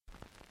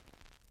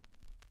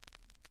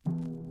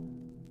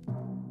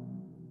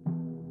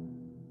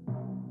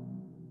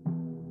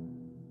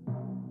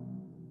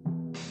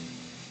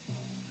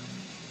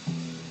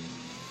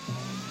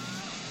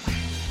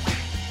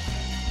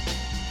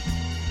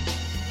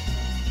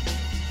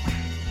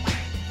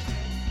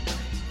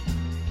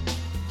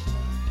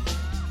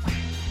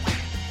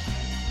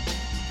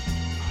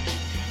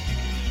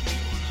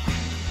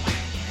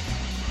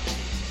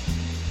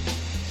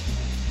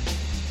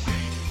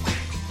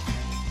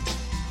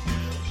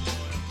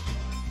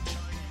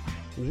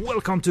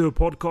Welcome to a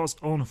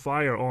podcast on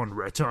fire on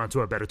Return to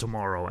a Better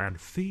Tomorrow and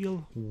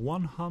feel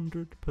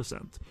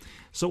 100%.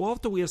 So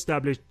after we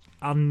established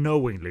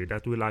unknowingly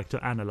that we like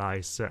to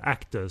analyze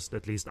actors that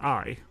at least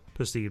I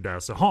perceived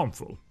as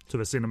harmful to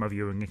the cinema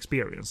viewing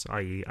experience,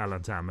 i.e.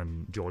 Alan Tam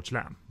and George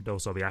Lam,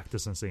 those are the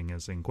actors and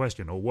singers in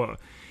question, or were.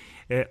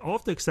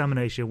 After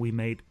examination we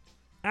made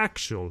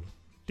actual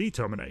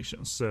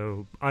determinations,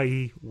 so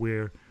i.e.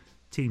 we're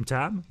Team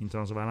Tam in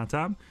terms of Alan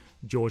Tam.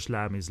 George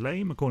Lam is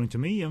lame, according to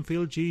me, and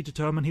Phil G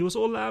determined he was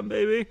all lamb,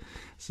 baby.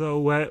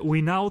 So we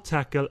now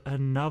tackle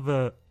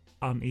another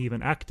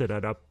uneven actor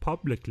that I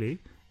publicly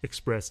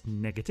expressed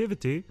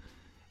negativity,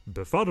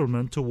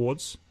 befuddlement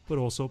towards, but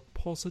also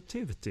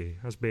positivity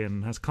has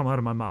come out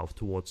of my mouth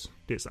towards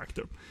this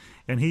actor.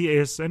 And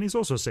he's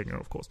also a singer,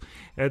 of course.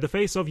 The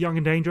face of Young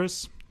and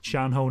Dangerous,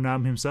 Chan Ho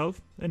Nam himself,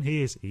 and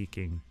he is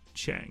Ekin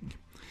Cheng.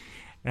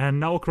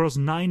 And now across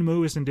 9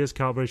 movies in this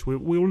coverage, we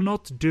will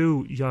not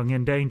do Young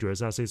and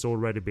Dangerous as it's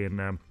already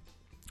been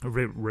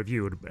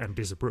reviewed and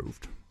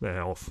disapproved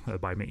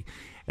by me.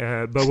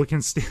 But we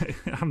can still...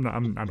 I'm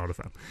not a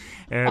fan.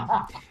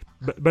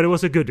 But it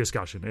was a good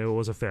discussion. It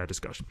was a fair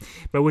discussion.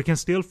 But we can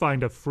still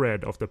find a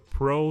thread of the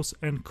pros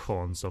and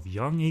cons of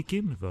young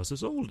Ekin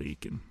versus old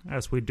Ekin,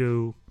 as we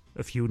do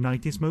a few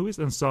 90s movies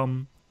and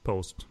some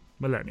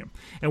post-millennium.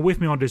 And with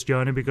me on this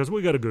journey, because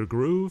we got a good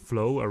groove,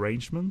 flow,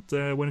 arrangement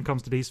when it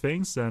comes to these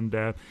things, and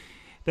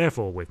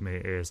therefore with me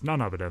is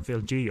none other than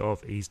Phil G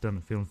of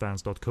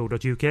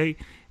easternfilmfans.co.uk.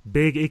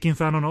 Big Ekin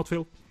fan or not,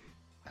 Phil?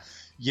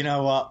 You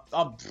know what?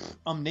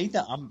 I'm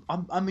neither.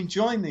 I'm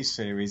enjoying this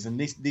series, and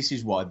this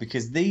is why,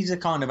 because these are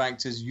kind of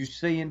actors you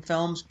see in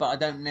films, but I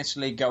don't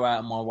necessarily go out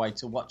of my way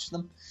to watch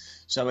them.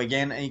 So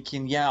again,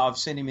 Ekin, yeah, I've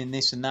seen him in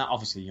this and that.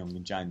 Obviously, Young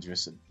and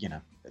Dangerous, you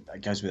know,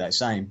 that goes without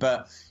saying.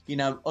 But you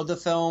know, other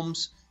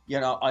films, you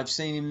know, I've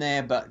seen him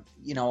there, but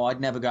you know, I'd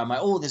never go,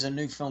 oh, there's a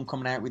new film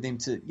coming out with him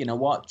to, you know,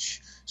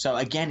 watch. So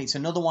again, it's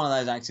another one of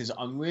those actors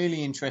I'm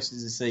really interested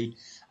to see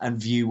and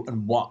view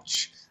and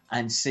watch.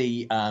 And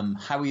see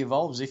how he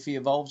evolves, if he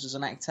evolves as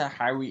an actor,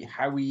 how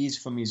he is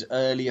from his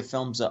earlier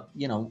films that,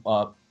 you know,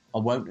 I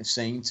won't have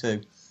seen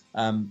to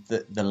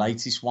the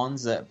latest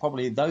ones. That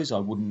probably those I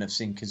wouldn't have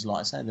seen because, like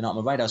I said, they're not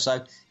on my radar.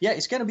 So yeah,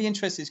 it's going to be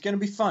interesting. It's going to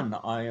be fun.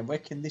 I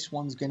reckon this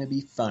one's going to be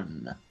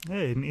fun. Yeah,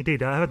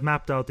 indeed. I haven't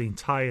mapped out the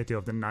entirety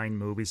of the 9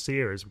 movie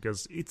series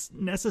because it's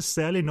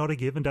necessarily not a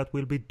given that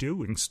we'll be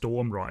doing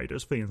Storm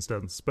Riders, for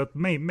instance. But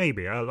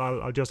maybe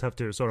I'll just have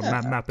to sort of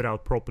map it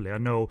out properly. I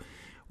know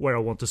where I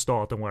want to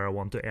start and where I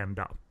want to end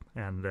up,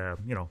 and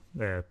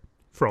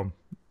from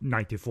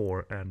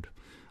 94 and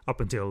up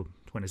until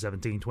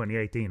 2017,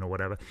 2018 or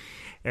whatever.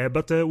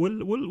 But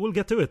we'll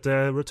get to it.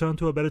 Return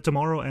to a Better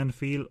Tomorrow and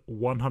feel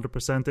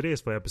 100% it is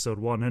for episode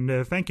 1.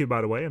 And thank you,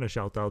 by the way, and a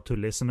shout out to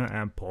listener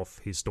and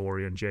POF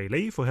historian Jay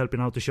Lee for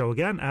helping out the show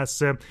again,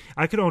 as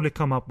I could only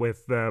come up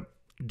with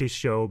this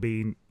show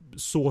being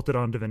sorted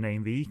under the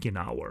name The Ekin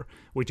Hour,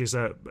 which is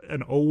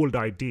an old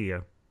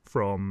idea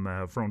from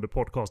the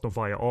Podcast on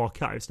Fire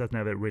archives that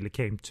never really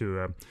came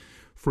to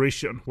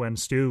fruition when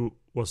Stu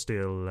was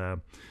still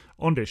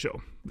on this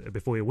show.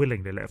 Before he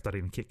willingly left, I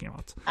didn't kick him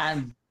out.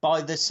 And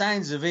by the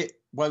sounds of it,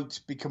 won't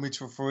be coming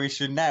to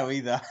fruition now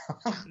either.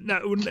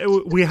 No,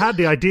 we had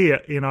the idea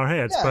in our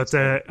heads, but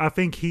I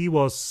think he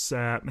was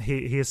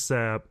his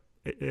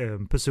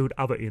pursued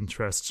other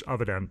interests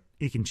other than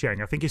Ekin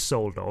Cheng. I think he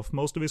sold off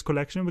most of his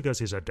collection because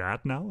he's a dad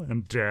now,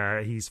 and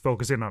he's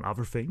focusing on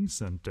other things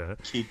and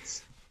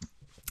kids.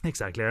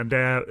 Exactly, and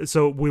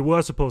so we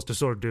were supposed to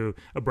sort of do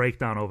a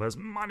breakdown of as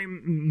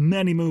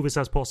many movies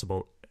as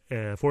possible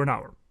for an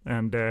hour.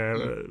 And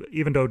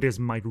even though this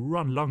might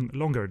run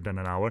longer than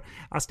an hour,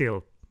 I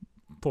still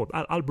thought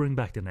I'll bring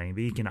back the name,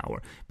 the Ekin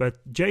Hour.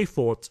 But Jay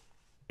thought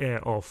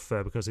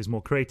because he's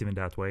more creative in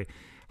that way,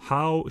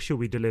 how should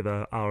we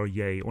deliver our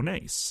yay or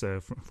nays?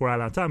 For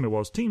Alan Tam, it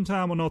was Team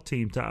Tam or not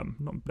Team Tam.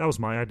 No, that was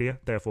my idea,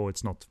 therefore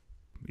it's not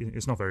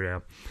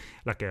very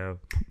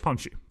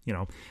punchy, you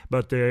know.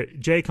 But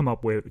Jay came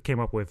up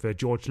with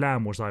George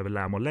Lam was either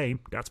lamb or lame.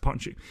 That's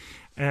punchy.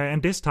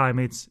 And this time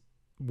it's,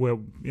 well,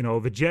 you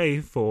know, the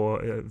yay for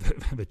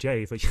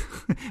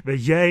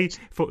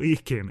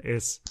Ekin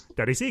is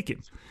that he's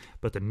Ekin,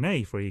 but the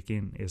nay for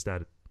Ekin is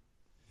that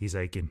he's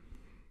Ekin,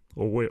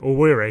 or we're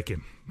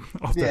Ekin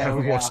after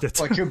having watched it.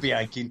 Well, I could be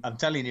Ekin. I'm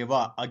telling you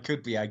what, I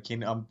could be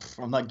Ekin. I'm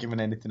not giving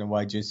anything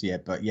away just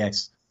yet, but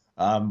yes.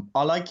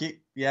 I like it.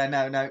 Yeah,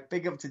 no.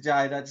 Big up to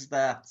Jay. That's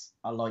that.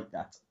 I like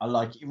that. I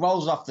like it. It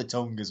rolls off the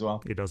tongue as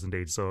well. It does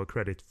indeed. So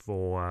credit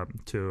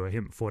to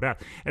him for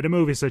that. And the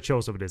movie I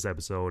chose for this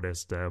episode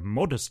is the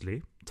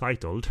modestly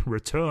titled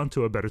 "Return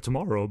to a Better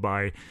Tomorrow"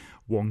 by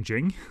Wong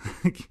Jing.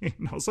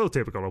 So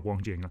typical of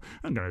Wong Jing.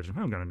 I'm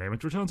gonna name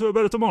it "Return to a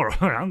Better Tomorrow."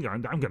 I'm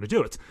gonna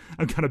do it.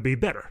 I'm gonna be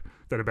better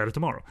than a better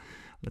tomorrow.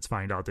 Let's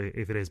find out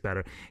if it is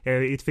better.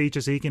 It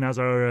features Ekin as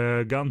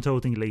our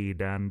gun-toting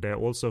lead, and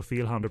also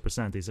Feel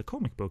 100% is a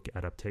comic book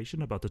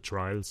adaptation about the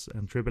trials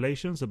and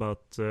tribulations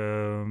about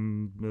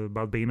being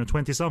a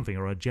 20-something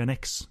or a Gen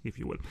X, if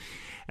you will.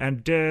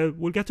 And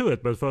we'll get to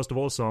it, but first of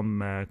all,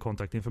 some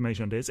contact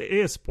information. This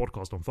is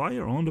Podcast on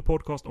Fire on the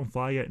Podcast on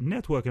Fire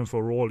network, and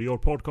for all your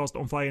Podcast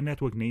on Fire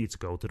network needs,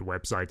 go to the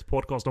website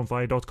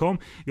podcastonfire.com.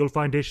 You'll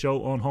find this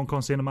show on Hong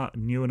Kong cinema,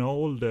 new and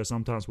old.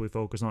 Sometimes we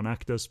focus on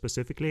actors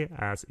specifically,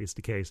 as is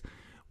the case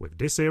with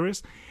this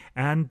series,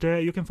 and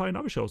you can find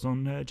other shows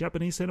on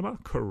Japanese cinema,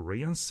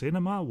 Korean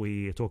cinema.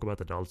 We talk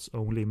about adults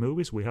only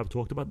movies. We have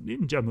talked about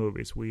ninja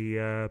movies. We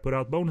put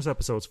out bonus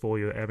episodes for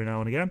you every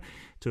now and again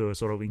to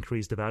sort of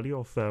increase the value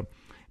of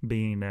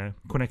being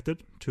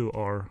connected to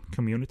our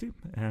community.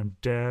 And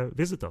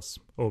visit us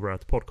over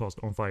at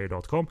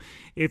podcastonfire.com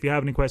if you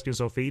have any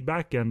questions or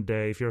feedback, and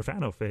if you're a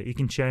fan of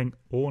Ekin Cheng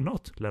or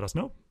not, let us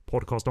know.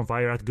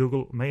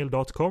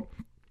 podcastonfire@googlemail.com.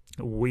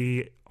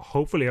 We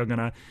hopefully are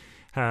gonna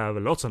have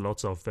lots and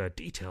lots of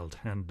detailed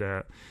and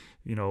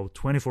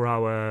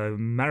 24-hour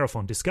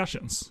marathon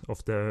discussions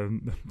of the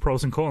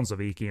pros and cons of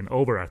Ekin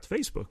over at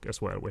Facebook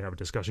as well. We have a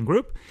discussion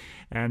group,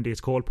 and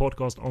it's called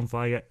Podcast on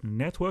Fire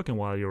Network. And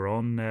while you're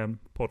on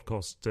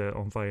Podcast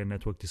on Fire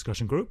Network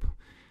discussion group,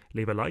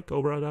 leave a like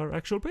over at our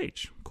actual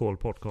page called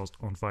Podcast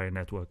on Fire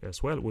Network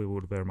as well. We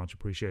would very much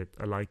appreciate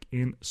a like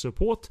in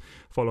support.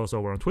 Follow us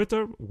over on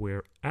Twitter.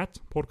 We're at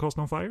Podcast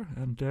on Fire,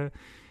 and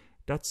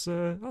that's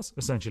us,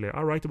 essentially.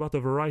 I write about a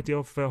variety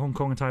of Hong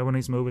Kong and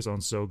Taiwanese movies on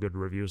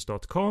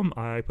sogoodreviews.com.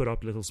 I put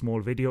up little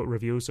small video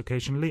reviews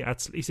occasionally at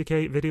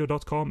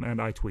sleazykvideo.com,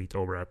 and I tweet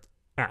over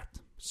at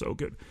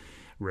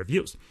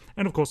sogoodreviews.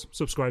 And of course,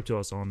 subscribe to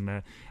us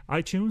on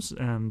iTunes,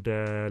 and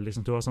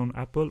listen to us on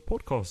Apple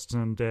Podcasts.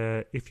 And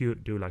if you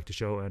do like the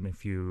show, and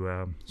if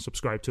you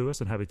subscribe to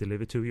us and have it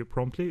delivered to you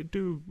promptly,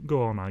 do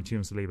go on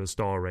iTunes, leave a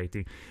star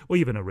rating or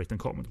even a written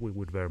comment. We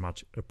would very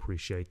much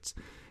appreciate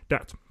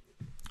that.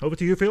 Over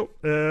to you, Phil.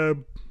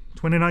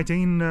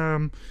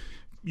 2019,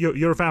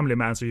 you're a family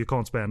man, so you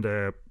can't spend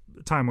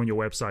time on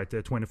your website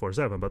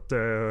 24/7. But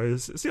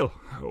still,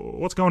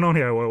 what's going on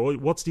here?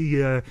 What's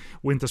the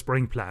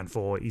winter-spring plan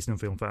for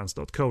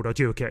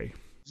easternfilmfans.co.uk?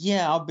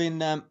 Yeah, I've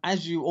been,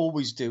 as you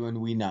always do, and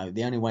we know,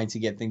 the only way to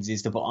get things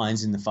is to put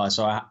irons in the fire.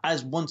 So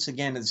as once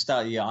again at the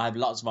start of the year, I have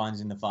lots of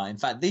irons in the fire. In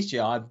fact, this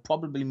year, I've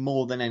probably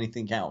more than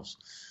anything else.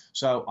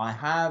 So I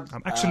have.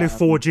 I'm actually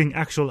forging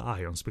actual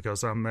irons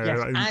because I'm.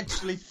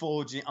 Actually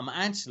forging.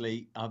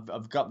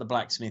 I've got the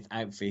blacksmith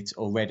outfit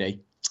already.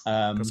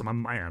 Because I'm a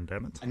man,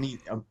 damn it.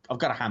 I've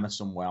got a hammer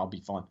somewhere. I'll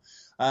be fine.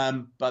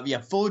 But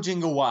yeah,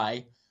 forging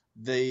away.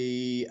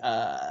 The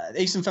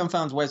Eastern Film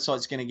Fans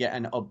website's going to get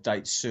an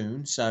update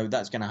soon, so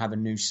that's going to have a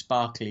new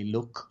sparkly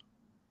look,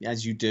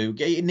 as you do.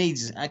 It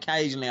needs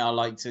occasionally. I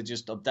like to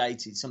just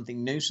update it,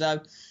 something new.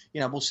 So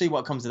we'll see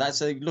what comes of that.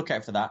 So look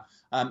out for that.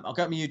 I've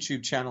got my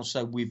YouTube channel,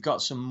 so we've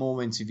got some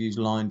more interviews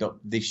lined up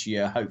this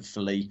year,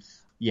 hopefully.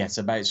 Yes,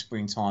 about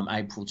springtime,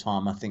 April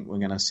time, I think we're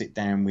going to sit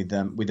down with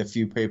a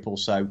few people,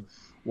 so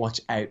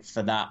watch out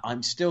for that.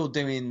 I'm still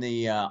doing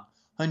the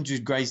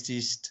 100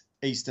 Greatest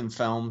Eastern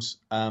Films,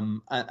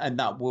 and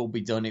that will be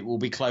done. It will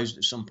be closed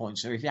at some point,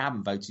 so if you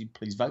haven't voted,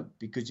 please vote,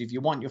 because if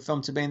you want your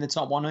film to be in the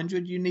top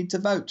 100, you need to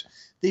vote.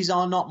 These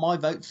are not my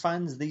vote,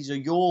 fans. These are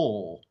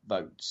your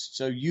votes,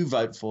 so you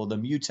vote for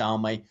them. You tell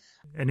me.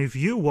 And if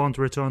you want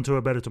Return to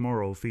a Better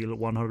Tomorrow, feel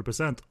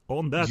 100%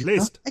 on that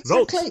list.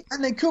 Exactly. Vote.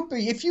 And they could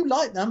be, if you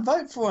like them,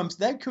 vote for them.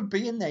 They could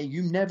be in there.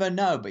 You never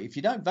know. But if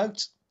you don't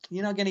vote,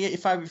 you're not going to get your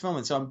favourite film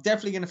in. So I'm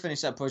definitely going to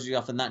finish that project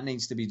off, and that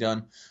needs to be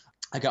done.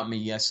 I got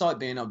my site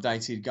being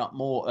updated, got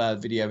more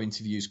video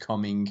interviews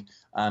coming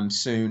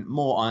soon,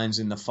 more irons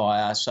in the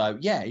fire. So,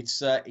 yeah,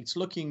 it's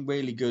looking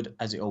really good,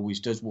 as it always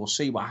does. We'll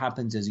see what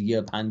happens as the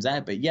year pans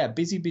out. But, yeah,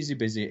 busy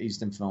at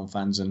Eastern Film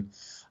Fans.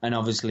 And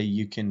obviously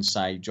you can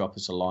drop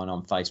us a line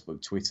on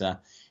Facebook, Twitter,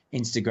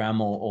 Instagram,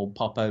 or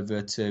pop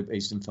over to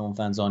Eastern Film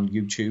Fans on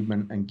YouTube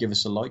and give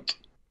us a like.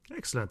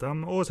 Excellent.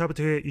 I'm always happy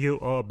to hear you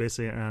are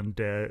busy.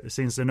 And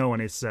since no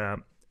one is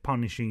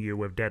punishing you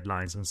with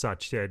deadlines and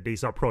such,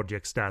 these are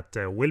projects that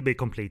will be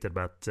completed,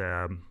 but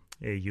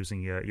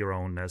using your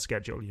own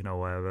schedule,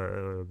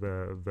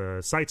 the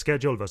site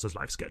schedule versus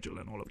live schedule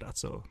and all of that.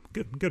 So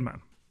good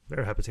man.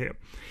 Very happy to hear.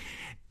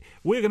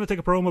 We're going to take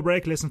a promo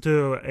break, listen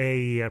to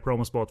a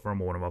promo spot from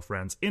one of our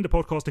friends in the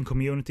podcasting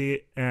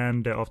community,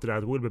 and after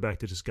that we'll be back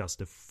to discuss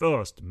the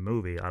first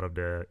movie out of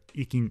the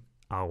Ekin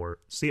Hour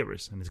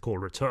series, and it's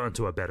called Return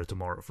to a Better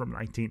Tomorrow from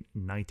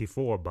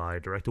 1994 by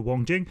director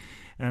Wong Jing,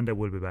 and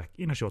we'll be back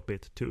in a short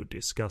bit to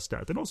discuss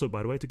that. And also,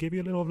 by the way, to give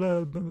you a little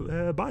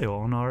bio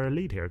on our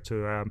lead here,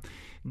 to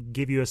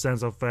give you a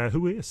sense of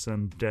who he is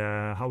and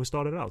how we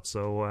started out.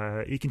 So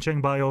Ekin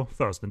Cheng bio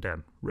first, and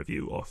then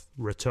review of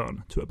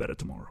Return to a Better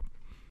Tomorrow.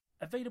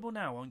 Available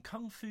now on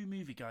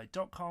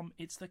KungFuMovieGuide.com.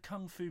 It's the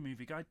Kung Fu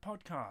Movie Guide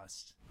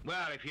podcast.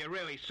 Well, if you're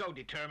really so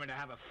determined to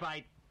have a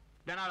fight,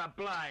 then I'll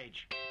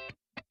oblige.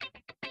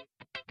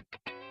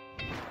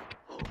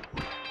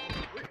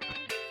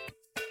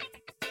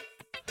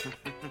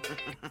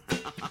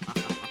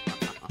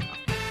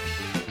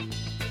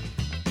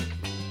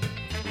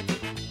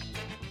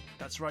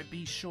 That's right,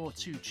 be sure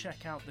to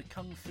check out the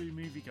Kung Fu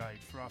Movie Guide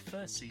for our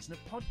first season of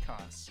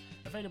podcasts,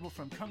 available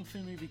from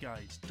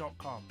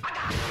kungfumovieguide.com.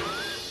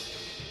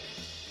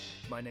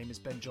 My name is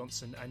Ben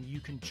Johnson, and you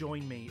can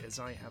join me as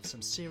I have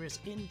some serious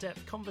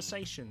in-depth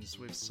conversations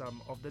with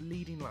some of the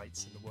leading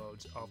lights in the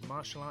world of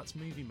martial arts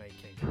movie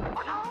making.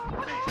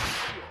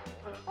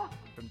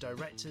 From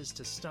directors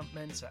to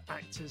stuntmen to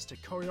actors to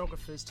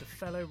choreographers to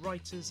fellow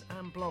writers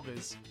and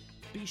bloggers,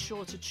 be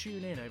sure to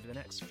tune in over the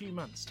next few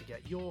months to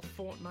get your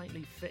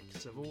fortnightly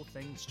fix of all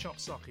things chop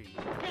socky.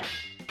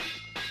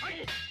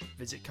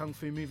 Visit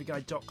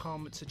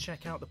kungfumovieguide.com to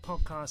check out the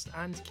podcast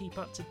and keep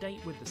up to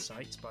date with the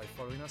site by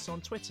following us on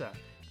Twitter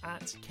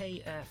at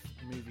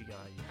KFMovieGuide.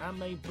 And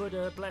may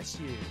Buddha bless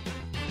you.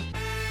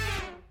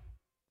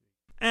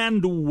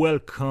 And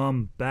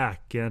welcome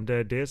back, and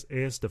this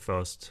is the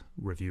first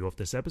review of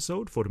this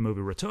episode for the movie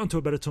Return to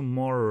a Better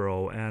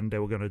Tomorrow, and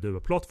we're going to do a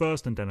plot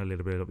first, and then a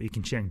little bit of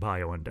Ikin Cheng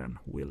bio, and then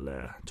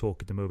we'll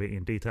talk the movie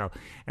in detail.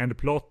 And the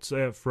plot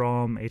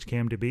from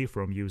HKMDB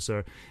from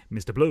user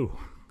Mr. Blue,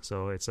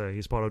 so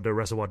he's part of the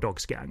Reservoir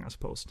Dogs gang, I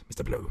suppose.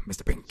 Mr. Blue,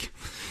 Mr. Pink.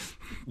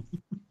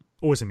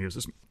 Always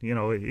amuses me. You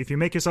know, if you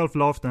make yourself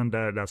laugh, then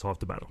that's half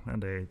the battle.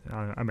 And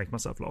I make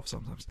myself laugh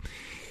sometimes.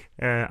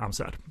 I'm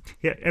sad.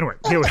 Yeah, anyway,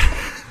 here we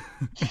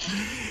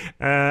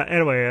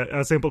anyway,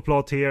 a simple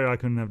plot here. I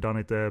couldn't have done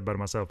it by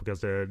myself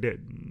because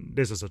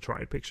this is a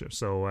tried picture.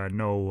 So,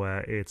 no,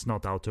 it's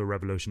not out to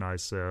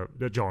revolutionize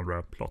the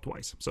genre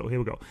plot-wise. So, here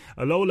we go.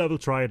 A low-level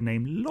triad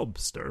named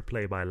Lobster,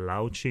 played by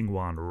Lau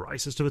Ching-wan,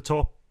 rises to the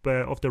top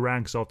of the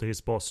ranks after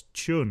his boss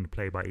Chun,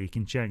 played by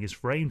Ikin Cheng, is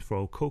framed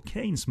for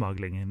cocaine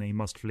smuggling and he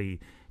must flee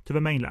to the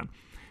mainland.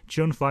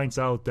 Chun finds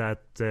out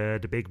that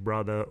the big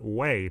brother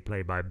Wei,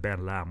 played by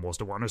Ben Lam, was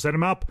the one who set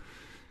him up.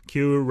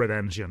 Cue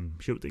revenge and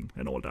shooting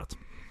and all that.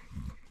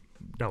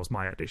 That was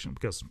my addition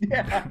because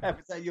yeah,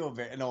 was that your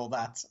bit and all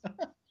that?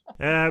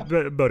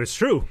 but it's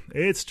true.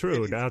 It's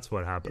true. That's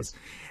what happens.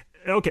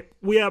 Okay,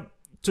 we have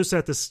to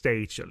set the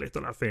stage a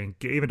little. I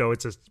think even though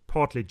it's a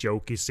partly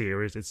jokey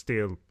series, it's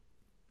still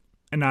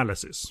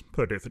analysis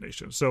per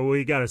definition, so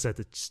we gotta set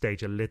the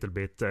stage a little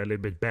bit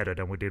better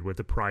than we did with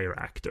the prior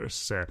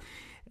actors,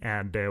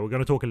 and we're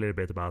gonna talk a little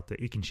bit about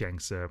Ikin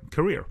Cheng's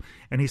career.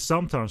 And he's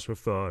sometimes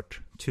referred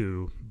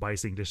to by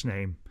his English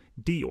name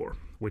Dior,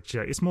 which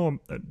is more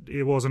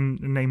it was a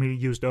name he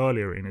used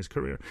earlier in his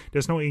career.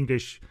 There's no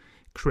English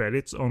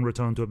credits on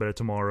Return to a Better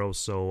Tomorrow,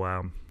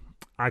 so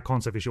I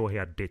can't say for sure he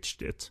had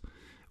ditched it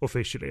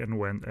officially and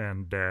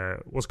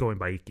was going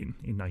by Ikin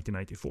in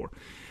 1994.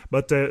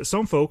 But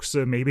some folks,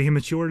 maybe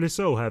immaturely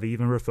so, have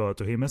even referred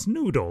to him as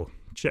Noodle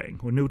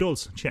Cheng, or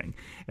Noodles Cheng.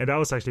 And that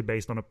was actually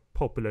based on a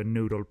popular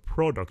noodle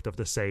product of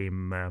the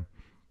same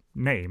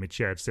name. It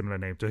shared similar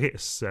name to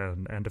his,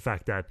 and the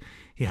fact that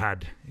he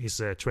had his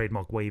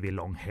trademark wavy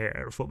long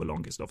hair for the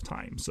longest of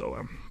time.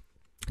 So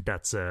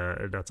that's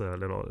a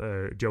little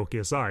jokey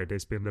aside.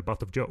 It's been the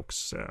butt of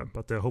jokes,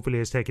 but hopefully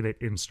he's taken it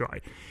in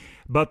stride.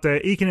 But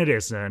Ikin it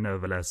is,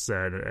 nevertheless,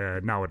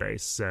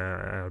 nowadays,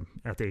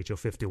 at the age of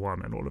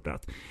 51 and all of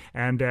that.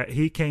 And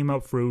he came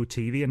up through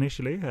TV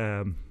initially,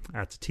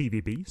 at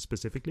TVB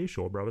specifically,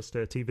 Shaw Brothers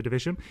TV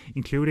division,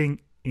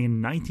 including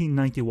in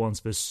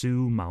 1991's The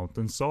Sioux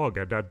Mountain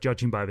Saga, that,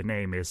 judging by the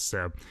name, is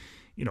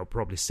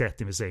probably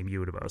set in the same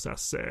universe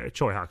as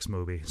Choi Hak's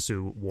movie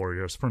Sioux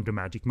Warriors from the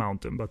Magic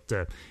Mountain, but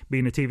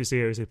being a TV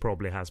series, it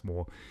probably has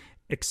more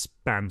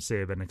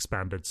expansive and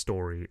expanded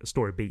story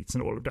beats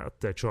and all of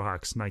that. Choi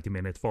Hak's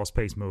 90-minute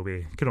fast-paced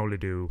movie can only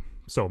do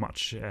so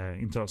much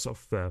in terms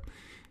of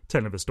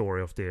telling the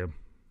story of the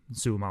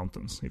Sioux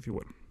Mountains, if you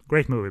will.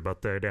 Great movie,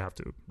 but they have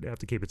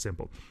to keep it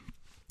simple.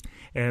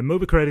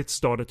 Movie credits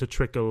started to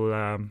trickle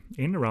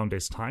in around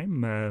this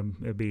time,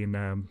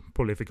 being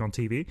prolific on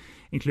TV,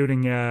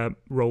 including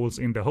roles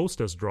in the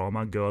Hostess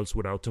drama Girls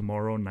Without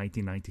Tomorrow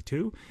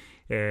 1992.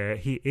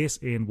 He is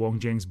in Wong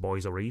Jing's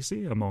Boys Are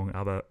Easy, among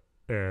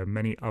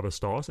many other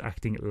stars,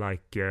 acting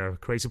like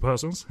crazy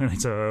persons, and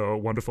it's a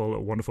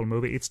wonderful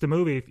movie. It's the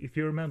movie, if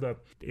you remember,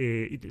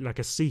 like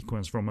a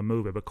sequence from a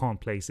movie, but can't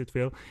place it,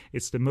 Phil.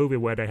 It's the movie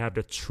where they have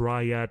the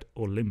Triad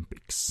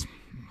Olympics.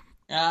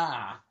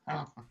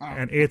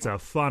 And it's a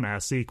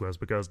fun-ass sequence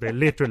because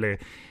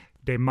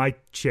they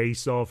might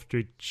chase after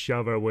each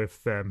other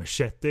with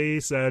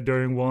machetes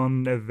during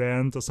one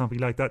event or something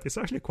like that. It's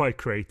actually quite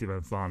creative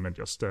and fun and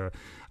just a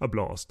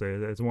blast.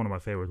 It's one of my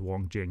favorite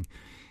Wong Jing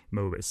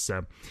movies.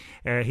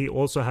 He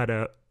also had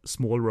a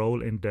small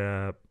role in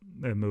the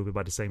movie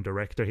by the same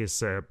director.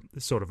 He's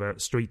sort of a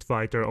Street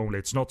Fighter, only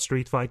it's not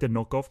Street Fighter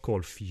knockoff,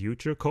 called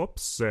Future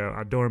Cops.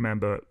 I don't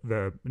remember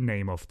the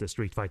name of the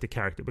Street Fighter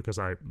character because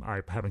I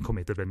haven't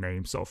committed the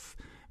names of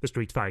the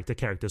Street Fighter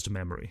characters to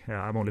memory.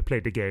 I've only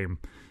played the game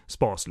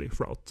sparsely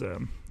throughout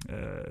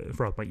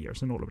my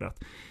years and all of that.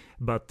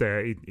 But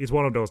it's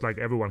one of those, like,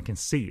 everyone can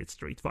see it's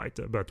Street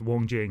Fighter, but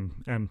Wong Jing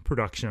and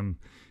production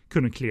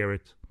couldn't clear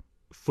it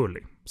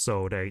fully,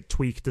 so they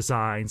tweaked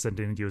designs and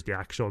didn't use the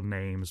actual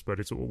names, but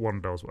it's one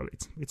of those, well,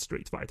 it's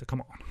Street Fighter,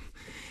 come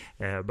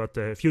on. But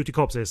Future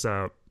Cops is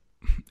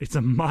it's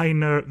a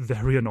minor,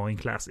 very annoying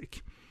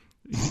classic.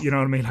 You know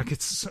what I mean? Like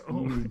it's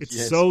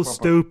yes, so proper.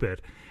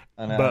 stupid,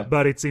 I know.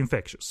 but it's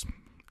infectious.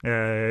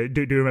 Do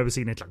you remember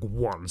seeing it like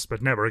once,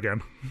 but never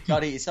again?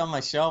 God, it's on my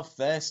shelf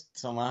there,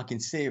 somewhere. I can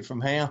see it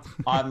from here.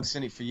 I haven't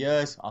seen it for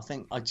years. I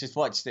think I just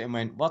watched it and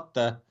went, "What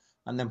the?"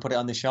 and then put it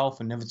on the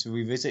shelf and never to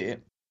revisit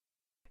it.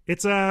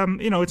 It's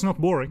it's not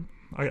boring.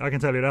 I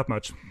can tell you that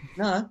much.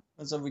 No,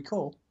 as I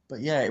recall. But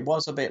yeah, it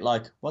was a bit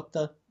like, "What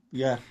the?"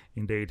 Yeah.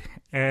 Indeed.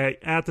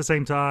 At the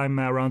same time,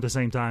 around the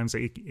same time as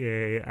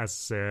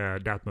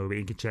that movie,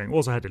 Ink Chang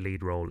also had the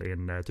lead role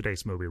in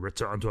today's movie,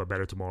 Return to a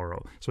Better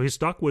Tomorrow. So he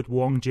stuck with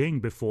Wong Jing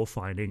before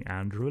finding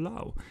Andrew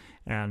Lau,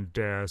 and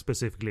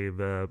specifically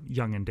the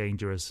Young and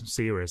Dangerous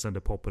series and the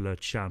popular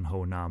Chan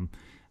Ho Nam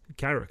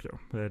character.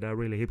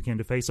 He became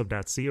the face of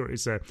that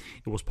series. It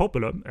was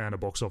popular and a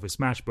box office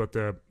smash, but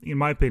in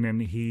my opinion,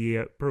 he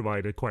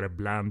provided quite a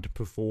bland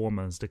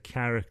performance. The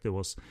character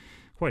was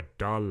quite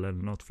dull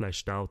and not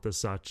fleshed out as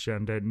such,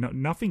 and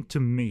nothing to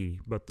me,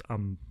 but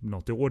I'm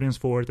not the audience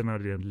for it, and I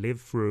didn't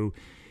live through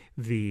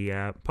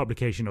the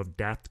publication of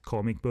that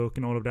comic book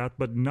and all of that,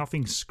 but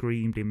nothing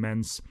screamed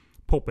immense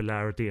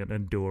popularity and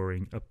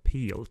enduring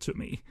appeal to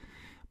me.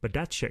 But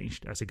that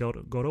changed as he got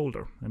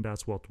older, and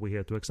that's what we're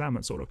here to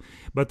examine, sort of.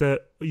 But the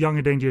Young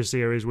and Dangerous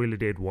series really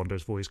did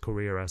wonders for his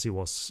career, as he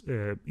was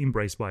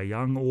embraced by a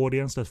young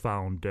audience that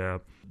found the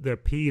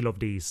appeal of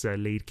these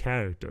lead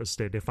characters.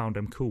 They found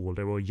them cool.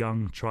 They were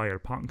young trier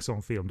punks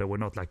on film. They were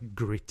not like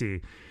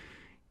gritty,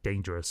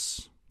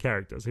 dangerous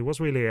characters. It was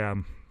really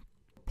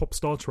pop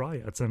star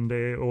triads, and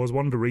it was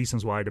one of the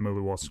reasons why the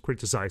movie was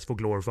criticized for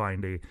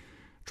glorifying the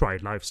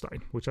triad lifestyle,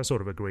 which I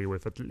sort of agree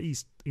with, at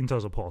least in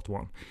terms of part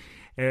one.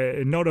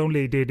 Not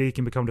only did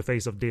Deakin become the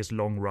face of this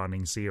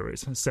long-running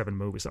series, 7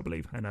 movies I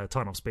believe, and a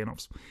ton of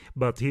spin-offs,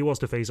 but he was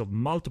the face of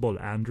multiple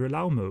Andrew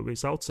Lau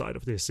movies outside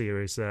of this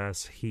series,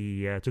 as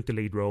he took the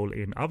lead role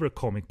in other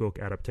comic book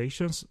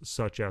adaptations,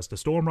 such as The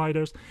Storm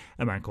Riders,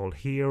 A Man Called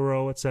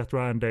Hero,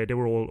 etc., and they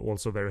were all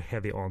also very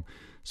heavy on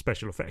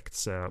special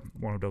effects.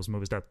 One of those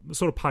movies that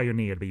sort of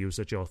pioneered the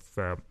usage of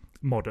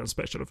modern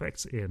special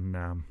effects in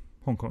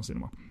Hong Kong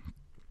cinema.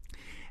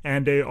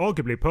 And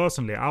arguably,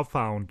 personally, I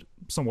found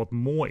somewhat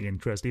more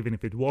interest, even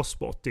if it was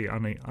spotty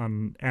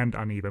and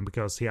uneven,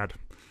 because he had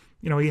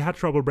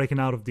trouble breaking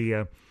out of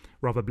the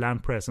rather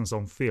bland presence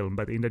on film.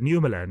 But in the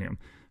new millennium,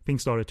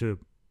 things started to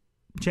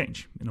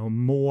change.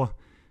 More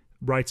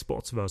bright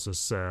spots versus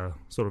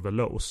sort of the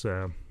lows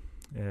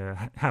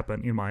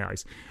happen in my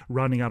eyes.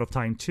 Running Out of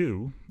Time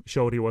 2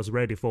 showed he was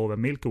ready for the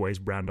Milky Way's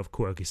brand of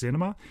quirky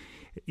cinema.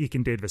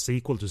 Iken did the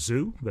sequel to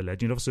Zoo, The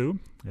Legend of Zoo,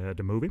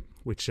 the movie,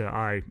 which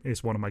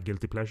is one of my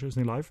guilty pleasures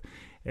in life.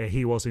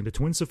 He was in The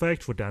Twins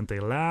Effect for Dante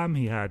Lam.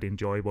 He had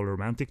enjoyable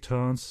romantic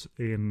turns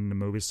in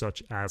movies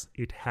such as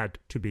It Had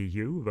to Be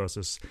You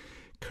versus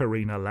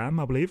Karina Lam,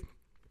 I believe.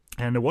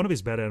 And one of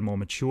his better and more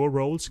mature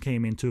roles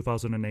came in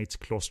 2008's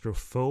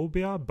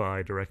Claustrophobia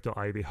by director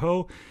Ivy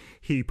Ho.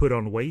 He put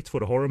on weight for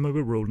the horror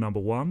movie Rule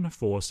Number 1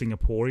 for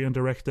Singaporean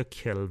director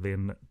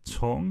Kelvin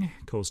Tong,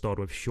 co-starred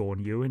with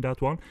Sean Yu in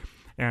that one.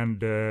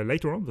 And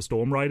later on, the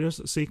Storm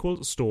Riders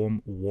sequel,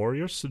 Storm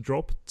Warriors,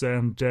 dropped,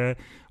 and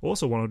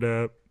also one of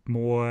the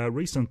more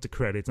recent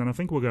credits, and I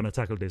think we're going to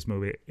tackle this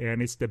movie,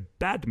 and it's the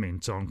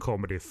badminton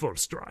comedy Full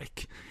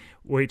Strike,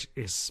 which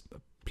is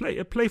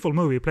a playful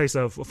movie. It plays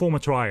a former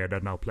triad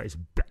that now plays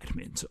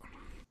badminton.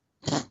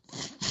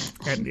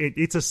 And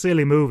it's a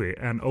silly movie,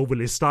 an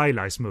overly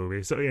stylized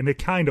movie, and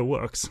it kind of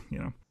works,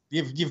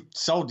 You've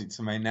sold it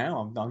to me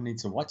now. I need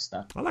to watch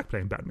that. I like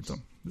playing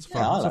badminton. It's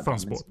fun. Yeah, it's a fun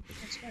sport.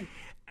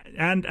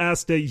 And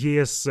as the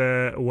years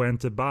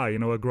went by,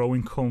 a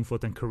growing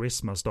comfort and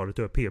charisma started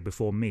to appear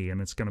before me,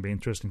 and it's going to be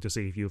interesting to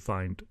see if you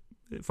find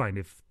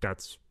if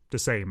that's the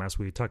same as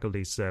we tackle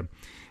these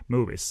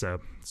movies.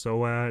 So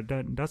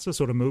that's the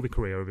sort of movie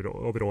career of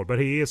it all. But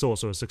he is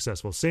also a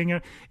successful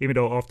singer, even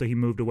though after he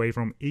moved away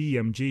from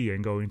EMG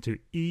and going to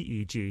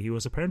EEG, he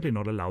was apparently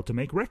not allowed to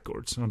make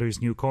records under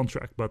his new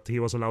contract, but he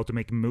was allowed to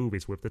make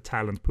movies with the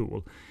talent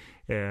pool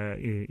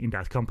in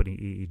that company,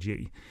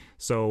 EEG.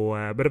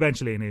 So, but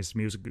eventually in his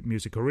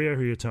music career,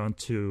 he returned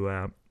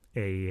to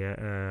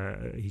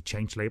he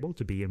changed label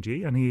to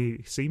BMG, and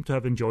he seemed to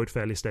have enjoyed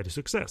fairly steady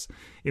success,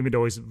 even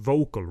though his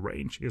vocal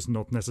range is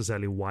not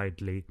necessarily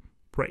widely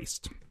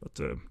praised. But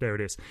there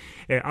it is.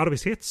 Out of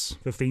his hits,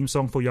 the theme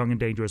song for Young and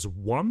Dangerous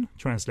 1,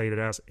 translated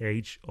as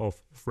Age of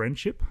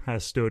Friendship,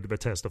 has stood the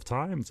test of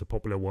time. It's a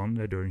popular one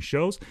during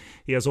shows.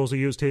 He has also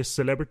used his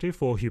celebrity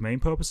for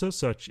humane purposes,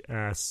 such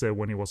as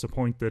when he was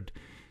appointed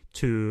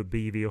to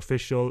be the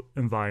official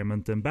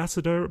environment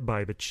ambassador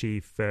by the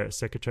chief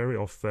secretary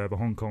of the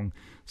Hong Kong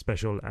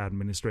Special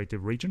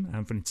Administrative Region,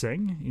 Anthony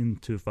Tseng, in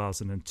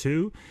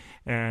 2002.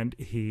 And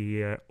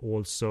he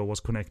also was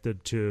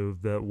connected to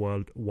the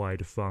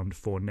Worldwide Fund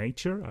for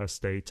Nature, as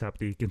they tapped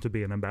Deakin to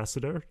be an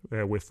ambassador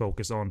with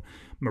focus on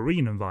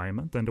marine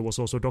environment. And there was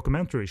also a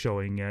documentary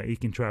showing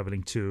Deakin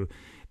traveling to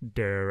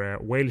their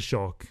whale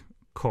shark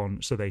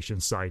conservation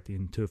site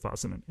in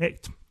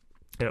 2008.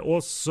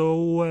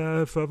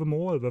 Also,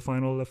 furthermore, the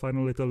final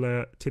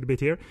little tidbit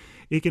here,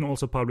 Eakin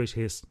also published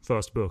his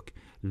first book,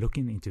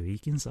 Looking into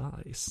Eakin's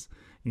Eyes,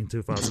 in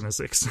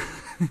 2006.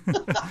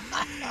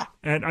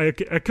 And I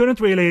couldn't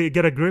really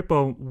get a grip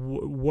on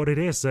what it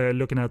is,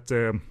 looking at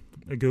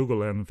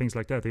Google and things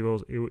like that.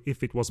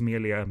 If it was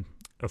merely a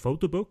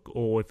photo book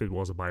or if it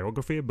was a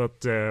biography,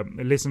 but a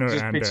listener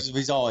Just and pictures of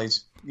his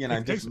eyes,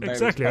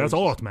 exactly, that's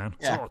art, man.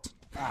 It's art.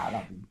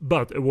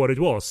 But what it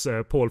was,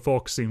 Paul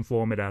Fox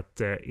informed me that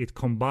it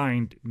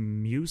combined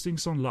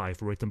musings on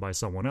life written by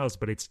someone else,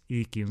 but it's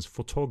Eakin's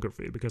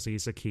photography, because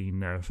he's a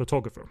keen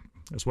photographer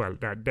as well.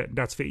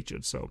 That's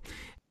featured. So,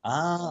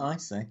 I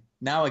see.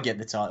 Now I get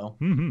the title.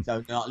 Mm-hmm.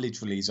 So not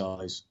literally his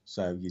eyes.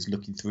 So he's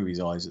looking through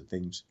his eyes at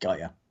things. Got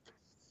ya.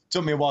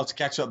 Took me a while to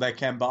catch up there,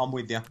 Ken, but I'm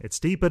with you. It's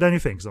deeper than you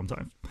think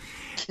sometimes.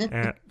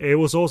 It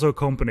was also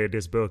accompanied,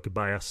 this book,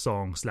 by a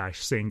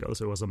song/single,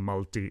 so it was a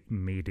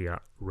multimedia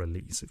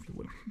release, if you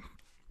will.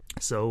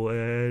 So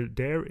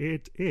there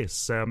it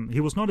is. He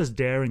was not as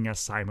daring as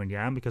Simon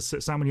Yam, because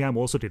Simon Yam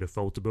also did a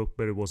photo book,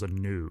 but it was a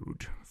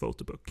nude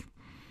photo book.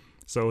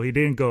 So he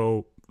didn't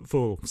go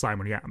full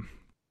Simon Yam.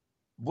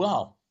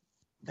 Well,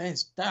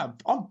 there's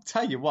that. I'll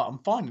tell you what, I'm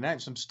finding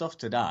out some stuff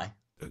today.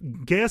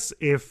 Guess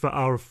if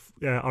our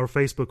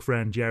Facebook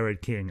friend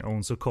Jared King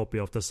owns a copy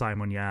of the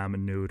Simon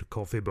Yam nude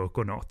coffee book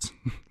or not.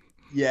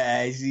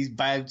 Yeah, he's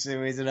bound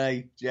to, isn't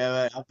he,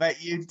 Jared? I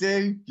bet you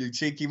do, you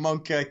cheeky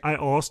monkey. I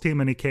asked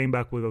him, and he came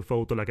back with a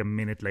photo like a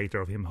minute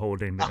later of him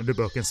holding the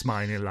book and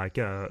smiling like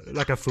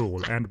a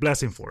fool, and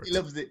bless him for it. He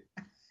loves it.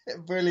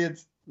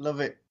 Brilliant. Love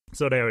it.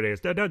 So there it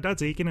is.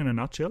 That's Eakin in a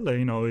nutshell.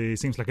 He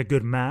seems like a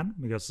good man,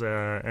 because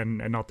and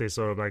not this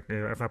sort of like,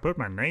 if I put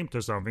my name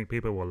to something,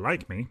 people will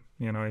like me.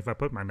 If I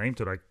put my name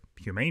to like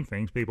humane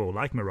things, people will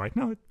like me. Right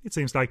now, it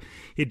seems like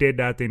he did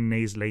that in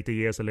his later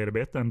years a little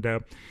bit, and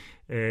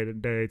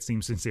it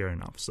seems sincere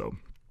enough. So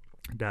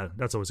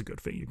that's always a good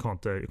thing. You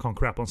can't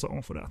crap on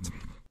someone for that.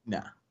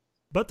 Nah.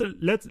 But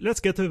let's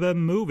get to the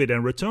movie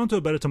then. Return to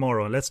a Better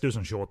Tomorrow. Let's do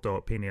some short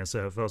opinions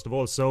first of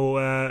all.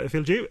 So,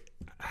 Phil G,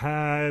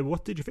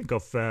 what did you think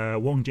of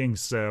Wong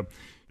Jing's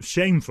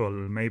shameful,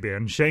 maybe,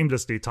 and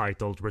shamelessly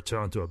titled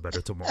Return to a Better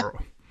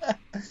Tomorrow?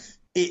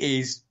 It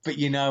is, but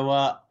you know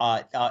what?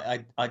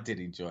 I did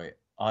enjoy it.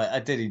 I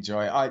did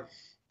enjoy it.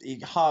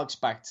 It harks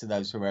back to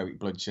those heroic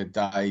bloodshed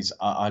days.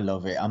 I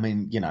love it. I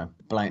mean,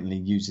 blatantly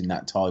using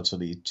that title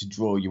to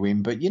draw you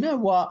in. But you know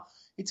what?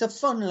 It's a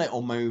fun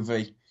little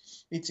movie.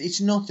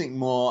 It's nothing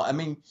more. I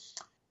mean,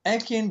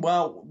 Eakin,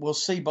 well, we'll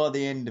see by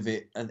the end of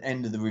it, at the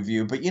end of the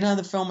review. But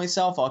the film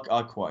itself,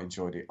 I quite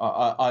enjoyed it.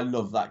 I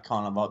love that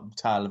kind of a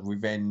tale of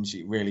revenge.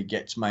 It really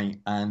gets me.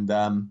 And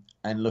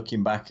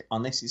looking back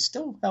on this, it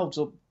still holds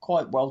up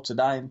quite well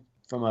today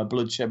from a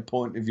bloodshed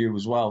point of view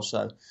as well.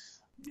 So,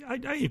 I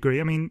agree.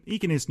 I mean,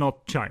 Eakin is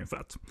not China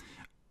Fat.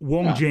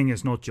 Wong Jing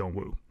is not John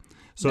Woo.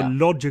 So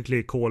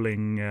logically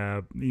calling,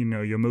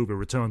 your movie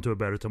Return to a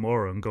Better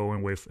Tomorrow and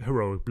going with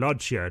heroic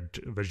bloodshed,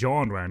 the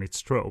genre and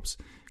its tropes,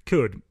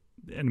 could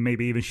and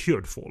maybe even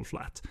should fall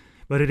flat.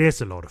 But it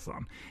is a lot of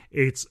fun.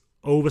 It's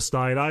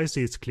over-stylized,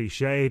 it's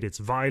cliched, it's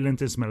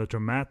violent, it's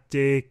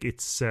melodramatic,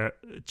 it's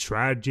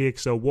tragic.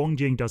 So Wong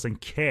Jing doesn't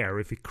care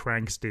if he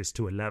cranks this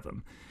to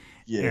 11.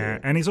 Yeah.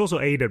 And he's also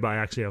aided by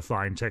actually a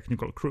fine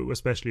technical crew,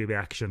 especially the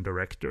action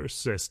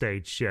directors.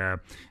 Stage,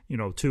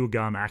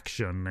 two-gun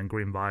action and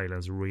grim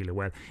violence really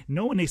well.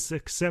 No one is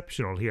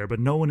exceptional here, but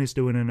no one is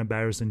doing an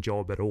embarrassing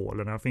job at all,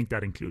 and I think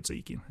that includes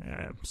Eakin.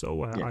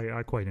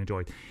 I quite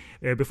enjoyed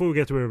it. Before we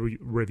get to a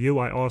review,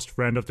 I asked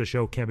friend of the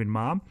show, Kevin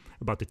Ma,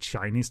 about the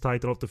Chinese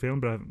title of the film,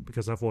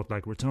 because I thought,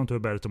 like, Return to a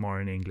Better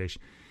Tomorrow in English,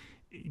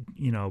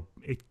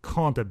 it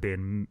can't have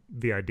been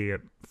the idea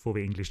for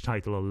the English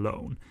title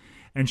alone.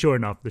 And sure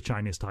enough, the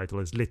Chinese title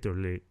is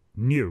literally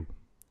New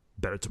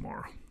Better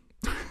Tomorrow.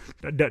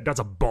 That's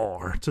a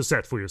bar to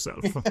set for yourself.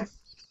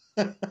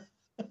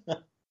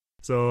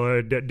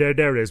 So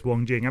there is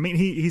Wong Jing. I mean,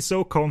 he's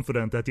so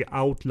confident that the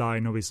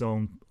outline of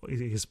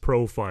his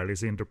profile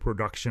is in the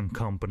production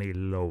company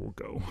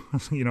logo.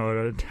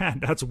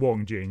 That's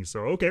Wong Jing.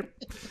 So, okay.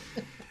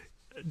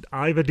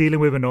 Either dealing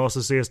with a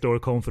narcissist or a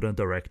confident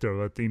director,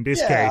 but in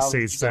this case,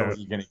 he's... You know what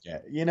you're going to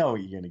get. You know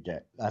what you're going to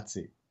get. That's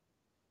it.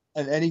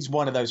 And he's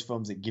one of those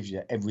films that gives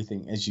you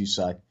everything, as you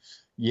say.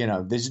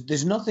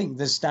 There's nothing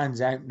that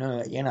stands out,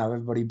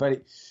 everybody,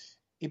 but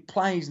it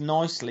plays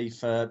nicely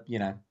for,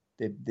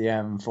 the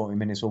hour and 40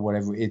 minutes or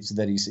whatever it is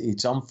that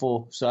it's on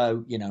for.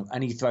 So,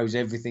 and he throws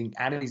everything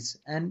at it,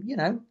 and,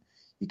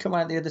 you come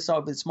out the other side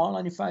with a smile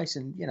on your face,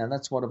 and,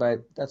 that's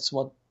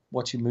what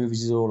watching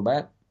movies is all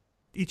about.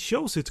 It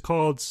shows its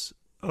cards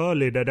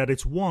early that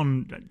it's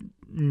one,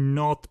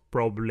 not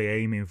probably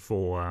aiming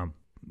for,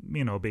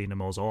 being the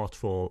most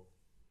artful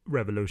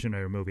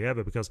revolutionary movie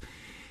ever, because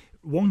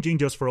Wong Jing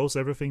just throws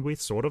everything we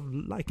sort of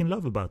like and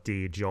love about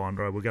the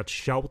genre. We got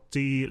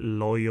shouty,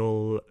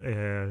 loyal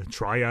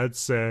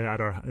triads at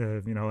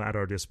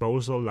our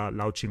disposal.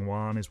 Lau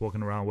Ching-wan is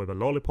walking around with a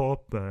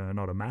lollipop,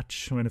 not a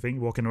match or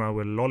anything, walking around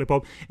with a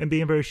lollipop and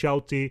being very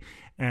shouty,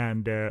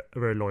 and a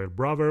very loyal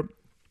brother.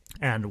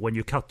 And when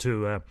you cut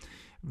to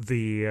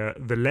the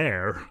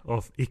lair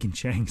of Ikin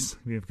Cheng's,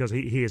 because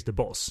he is the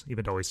boss,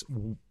 even though he's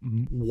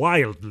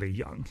wildly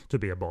young to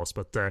be a boss.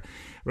 But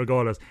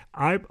regardless,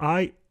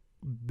 I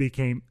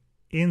became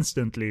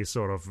instantly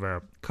sort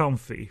of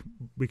comfy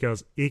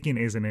because Ikin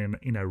is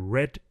in a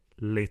red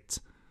lit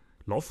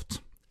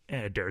loft.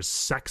 There's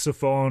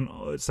saxophone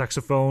on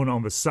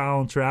the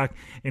soundtrack,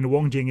 and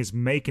Wong Jing is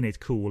making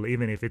it cool,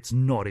 even if it's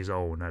not his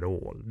own at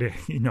all,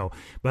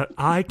 But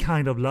I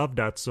kind of love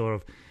that sort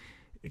of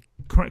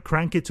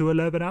crank it to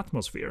 11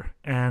 atmosphere,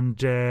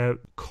 and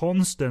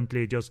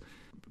constantly just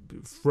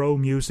throw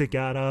music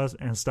at us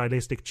and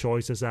stylistic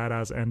choices at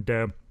us, and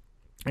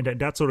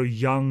that sort of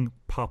young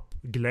pop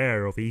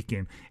glare of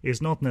Ikin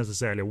is not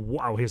necessarily,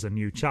 wow, here's a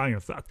new Chow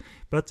Fat,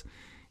 but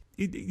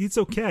it's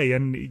okay,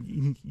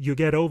 and you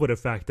get over the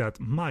fact that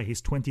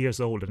he's 20 years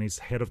old and he's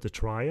head of the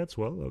triads.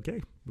 Well,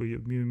 okay,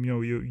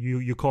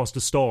 you cast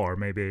a star.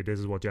 Maybe this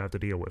is what you have to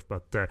deal with.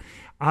 But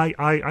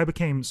I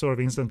became sort of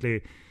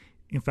instantly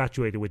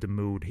infatuated with the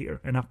mood here,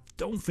 and I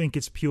don't think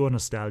it's pure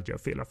nostalgia,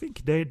 Phil. I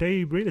think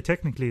they really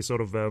technically sort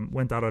of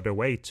went out of their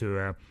way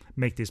to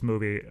make this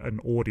movie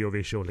an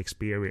audiovisual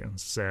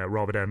experience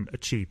rather than a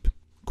cheap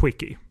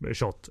quickie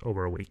shot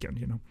over a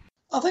weekend.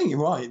 I think you're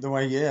right. The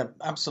way, yeah,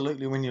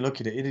 absolutely. When you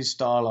look at it, it is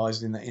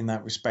stylized in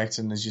that respect,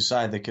 and as you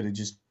say, they could have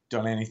just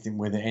done anything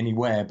with it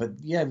anywhere. But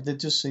yeah, there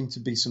just seemed to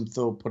be some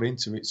thought put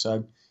into it.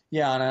 So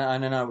yeah, and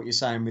I know what you're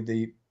saying with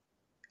the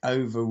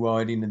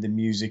overriding of the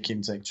music,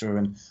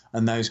 etc.,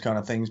 and those kind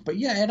of things. But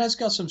yeah, it has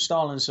got some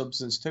style and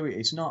substance to it.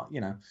 It's not,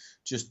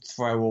 just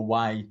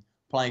throwaway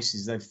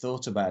places. They've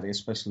thought about it,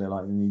 especially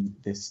like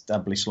the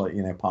established,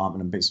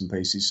 apartment and bits and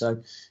pieces.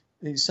 So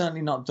it's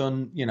certainly not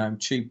done,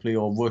 cheaply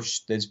or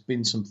rushed. There's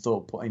been some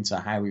thought put into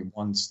how it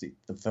wants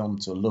the film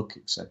to look,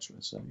 etc.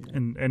 So, yeah.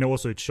 And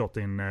also it's shot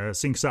in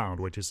sync sound,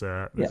 which is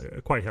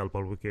quite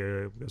helpful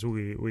because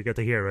we get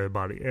to hear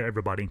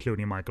everybody,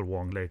 including Michael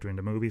Wong, later in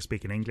the movie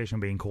speaking English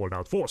and being called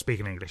out for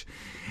speaking English,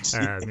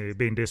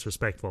 being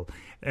disrespectful.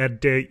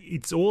 And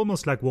it's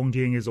almost like Wong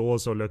Jing is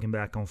also looking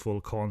back on Full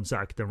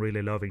Contact and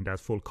really loving that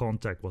Full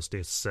Contact was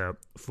this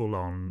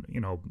full-on,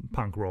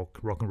 punk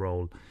rock and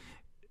roll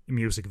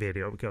music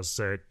video,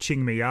 because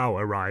Ching Miao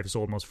arrives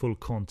almost Full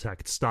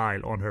Contact style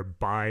on her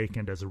bike,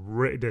 and there's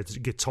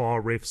guitar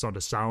riffs on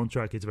the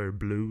soundtrack. It's very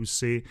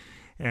bluesy,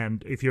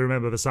 and if you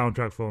remember the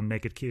soundtrack from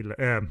Naked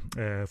Killer,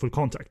 Full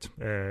Contact,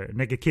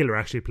 Naked Killer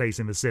actually plays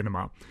in the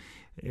cinema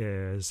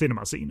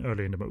scene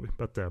early in the movie,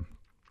 but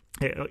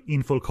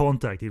in Full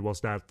Contact it was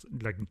that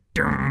like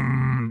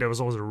there was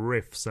also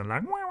riffs and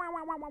like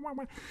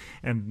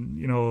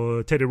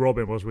and Teddy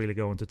Robin was really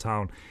going to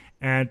town.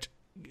 And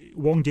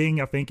Wong Jing,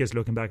 I think, is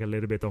looking back a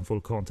little bit on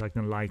Full Contact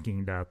and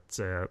liking that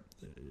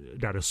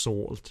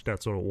assault,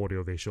 that sort of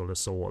audiovisual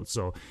assault.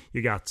 So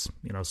you got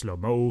slow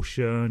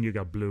motion, you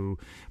got blue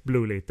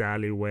lit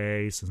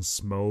alleyways and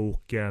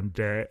smoke, and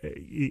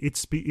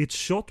it's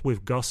shot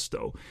with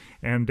gusto.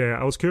 And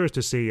I was curious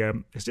to see,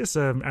 is this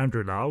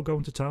Andrew Lau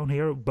going to town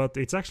here? But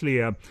it's actually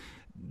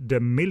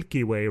the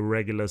Milky Way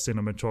regular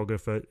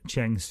cinematographer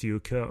Cheng Siu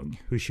Keung,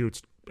 who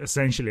shoots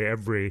essentially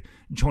every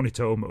Johnny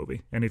To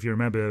movie. And if you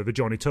remember the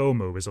Johnny To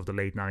movies of the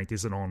late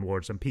 90s and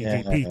onwards, and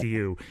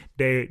PTU,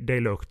 they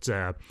looked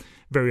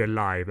very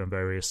alive and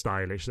very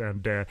stylish.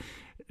 And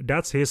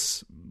that's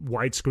his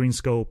widescreen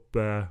scope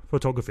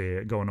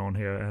photography going on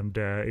here. And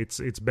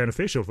it's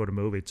beneficial for the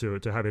movie to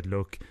have it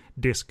look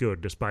this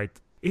good, despite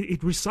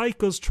it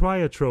recycles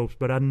triad tropes,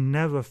 but I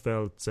never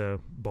felt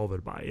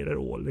bothered by it at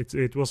all.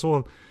 It was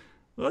all,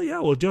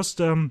 we'll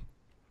just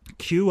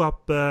cue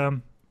up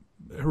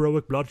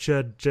heroic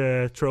bloodshed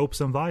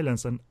tropes and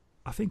violence, and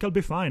I think I'll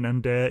be fine.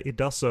 And it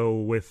does so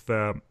with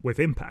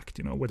impact,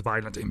 with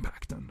violent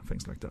impact and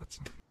things like that.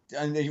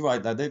 And you're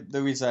right,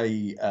 there is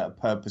a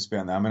purpose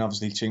behind that. I mean,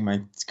 obviously Ching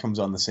Mei comes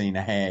on the scene,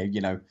 her hair,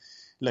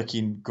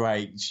 looking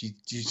great.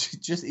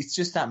 It's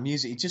just that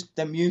music.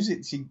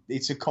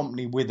 It's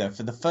accompanied with her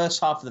for the first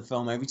half of the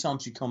film. Every time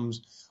she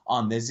comes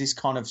on, there's this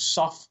kind of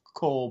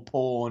softcore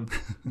porn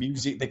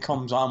music that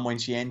comes on when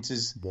she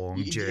enters.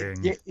 Wong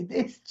Jing.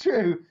 It's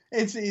true.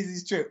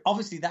 It's true.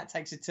 Obviously, that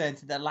takes a turn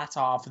to the latter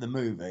half of the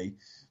movie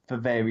for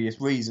various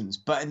reasons.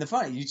 But in the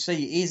front, you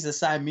see it is the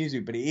same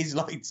music, but it is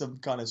like some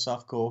kind of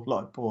softcore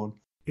like porn.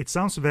 It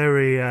sounds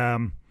very.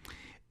 Do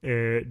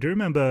you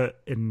remember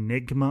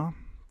Enigma?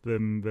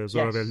 The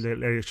sort of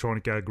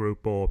electronica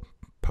group or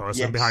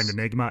person behind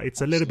Enigma.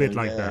 It's a little bit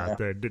like that.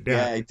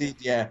 Yeah, it did.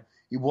 Yeah,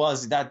 it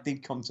was. That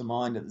did come to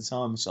mind at the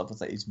time. So I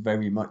think it's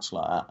very much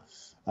like that.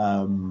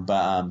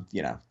 But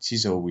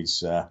she's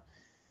always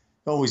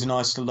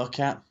nice to look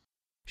at.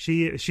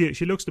 She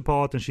looks the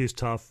part, and she's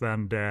tough,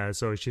 and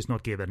so she's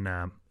not given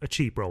a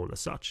cheap role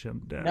as such.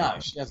 And no,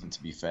 she hasn't,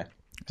 to be fair.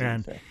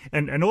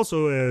 And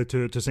also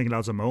to single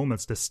out some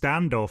moments, the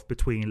standoff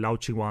between Lao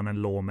Ching-wan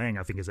and Lo Meng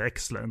I think is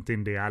excellent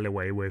in the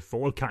alleyway with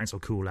all kinds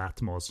of cool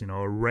atmos,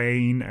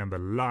 rain and the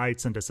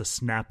lights, and there's a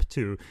snap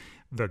to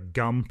the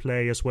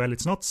gunplay as well.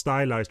 It's not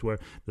stylized where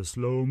the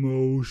slow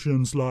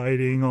motion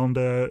sliding on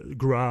the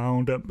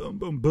ground and boom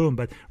boom boom,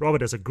 but rather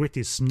there's a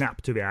gritty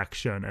snap to the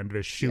action, and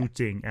the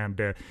shooting and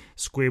the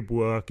squib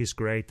work is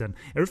great, and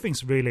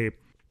everything's really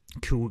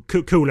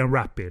cool and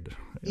rapid.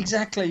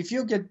 Exactly. If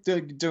you're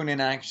doing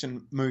an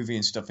action movie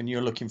and stuff and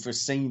you're looking for a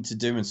scene to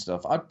do and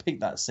stuff, I'd pick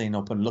that scene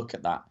up and look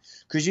at that,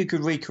 because you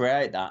could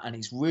recreate that, and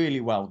it's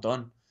really well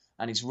done,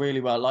 and it's really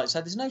well, like I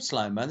said, there's no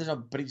slow-mo,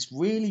 but it's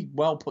really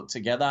well put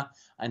together,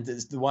 and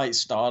the way it's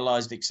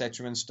stylized,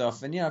 etc. and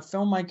stuff. And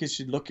filmmakers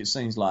should look at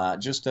scenes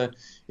like that.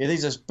 It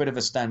is a bit of a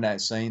standout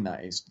scene,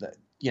 that is, that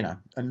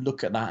and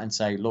look at that and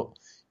say, look,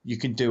 you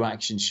can do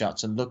action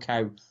shots, and look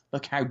how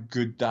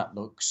good that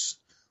looks,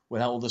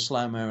 with all the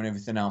slow-mo and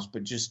everything else,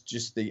 but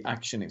just the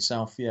action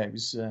itself, it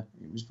was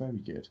very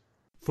good.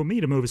 For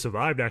me, the movie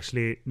survived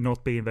actually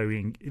not being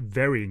very,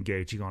 very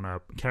engaging on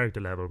a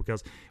character level,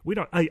 because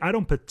I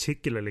don't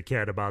particularly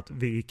care about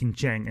the Ekin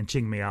Cheng and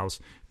Ching Miao's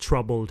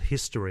troubled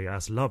history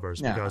as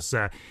lovers, because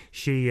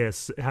she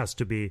has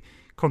to be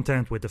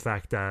content with the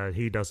fact that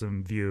he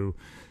doesn't view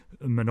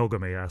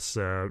monogamy as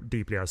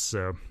deeply as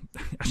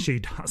she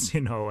does,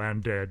 and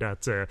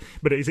that.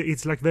 But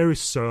it's like very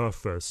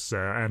surface,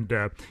 and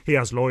he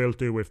has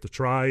loyalty with the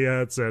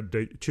triads,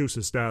 and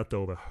chooses that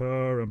over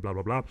her, and blah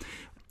blah blah.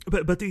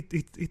 But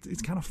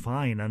it's kind of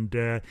fine,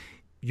 and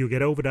you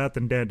get over that,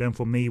 and then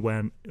for me,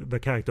 when the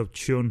character of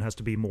Chun has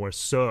to be more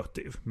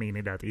assertive,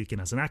 meaning that Ekin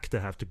as an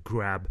actor have to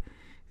grab,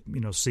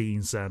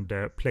 scenes and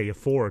play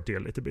authority a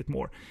little bit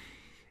more,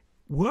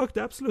 worked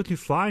absolutely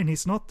fine.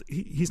 He's not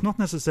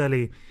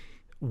necessarily,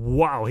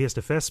 wow, here's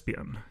the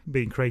thespian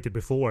being created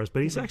before us,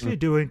 but he's actually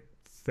doing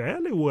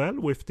fairly well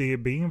with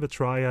being the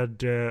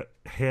triad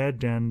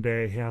head, and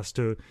he has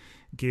to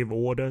give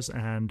orders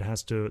and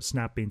has to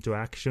snap into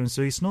action.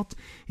 So he's not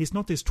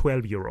this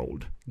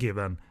 12-year-old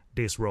given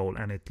this role,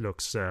 and it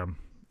looks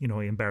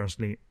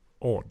embarrassingly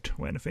odd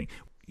or anything,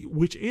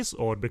 which is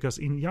odd, because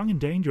in Young and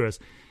Dangerous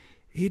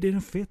he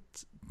didn't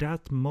fit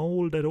that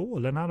mold at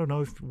all. And I don't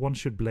know if one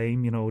should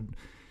blame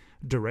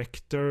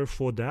director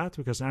for that,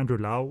 because Andrew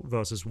Lau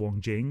versus Wong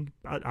Jing,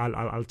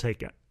 I'll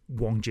take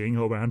Wong Jing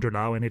over Andrew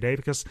Lau any day,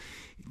 because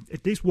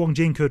at least Wong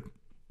Jing could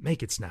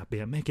make it snappy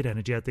and make it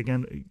energetic,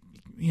 and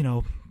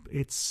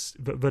it's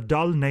the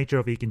dull nature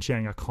of Ekin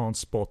Cheng I can't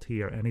spot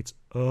here, and it's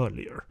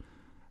earlier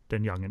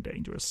than Young and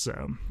Dangerous,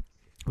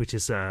 which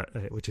is a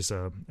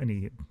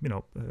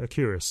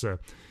curious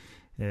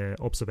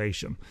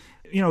observation.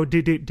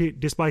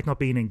 Despite not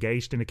being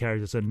engaged in the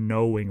characters and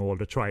knowing all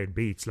the triad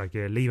beats, like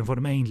leaving for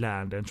the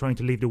mainland and trying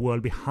to leave the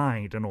world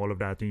behind and all of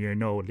that,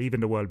 and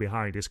leaving the world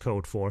behind is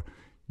code for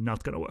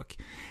not gonna work.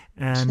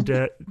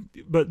 And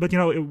but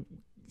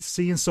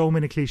seeing so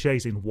many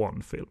cliches in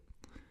one film,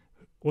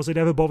 was it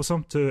ever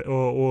bothersome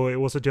or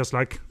was it just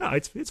like,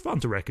 it's fun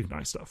to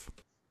recognize stuff?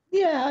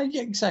 Yeah,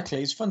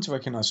 exactly. It's fun to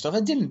recognize stuff. I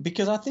didn't,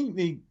 because I think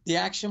the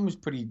action was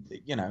pretty,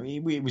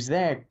 it was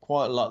there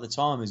quite a lot of the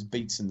time as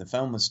beats in the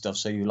film and stuff.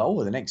 So you're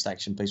like, the next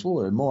action piece,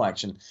 more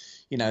action.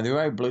 The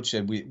heroic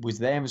bloodshed was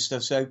there and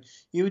stuff. So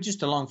you were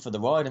just along for the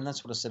ride, and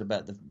that's what I said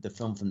about the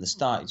film from the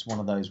start. It's one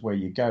of those where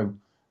you go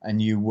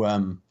and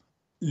you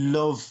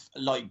love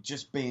like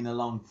just being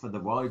along for the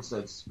ride,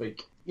 so to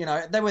speak.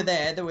 They were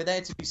there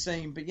to be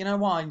seen. But you know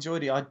what? I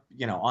enjoyed it.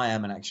 I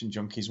am an action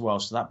junkie as well,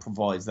 so that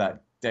provides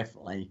that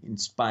definitely in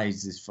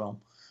spades, this film.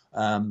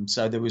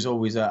 So there was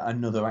always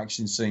another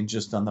action scene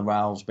just on the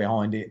rails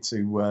behind it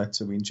to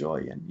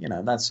enjoy.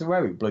 And that's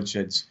heroic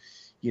bloodsheds.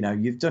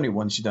 You've done it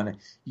once, you've done it.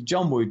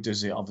 John Woo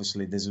does it,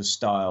 obviously. There's a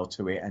style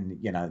to it, and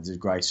there's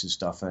grace and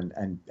stuff,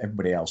 and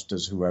everybody else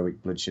does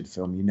heroic bloodshed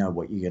film. You know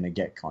what you're going to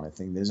get, kind of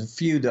thing. There's a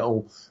few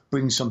that'll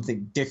bring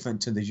something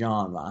different to the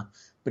genre,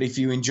 but if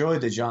you enjoy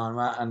the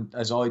genre, and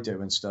as I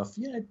do and stuff,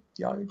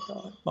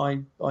 I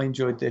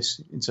enjoyed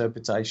this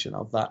interpretation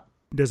of that.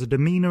 There's a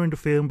demeanor in the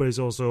film, but it's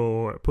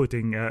also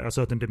putting a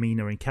certain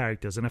demeanor in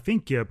characters. And I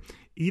think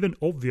even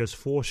obvious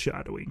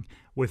foreshadowing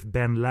with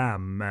Ben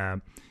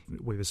Lam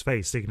with his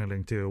face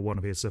signaling to one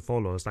of his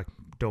followers, like,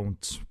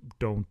 don't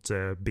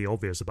be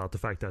obvious about the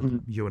fact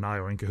that you and I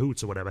are in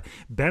cahoots or whatever.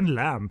 Ben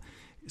Lam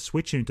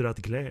switching to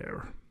that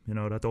glare,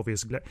 that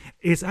obvious glare,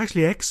 it's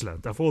actually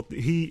excellent. I thought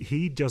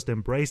he just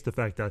embraced the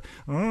fact that,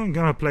 I'm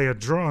going to play a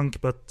drunk,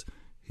 but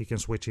he can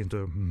switch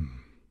into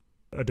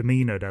a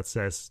demeanor that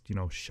says,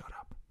 shut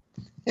up.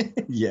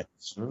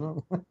 Yes.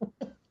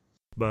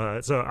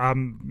 But so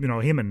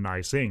him and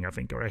Nai Singh, I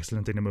think, are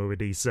excellent in the movie.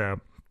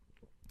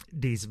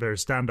 These very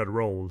standard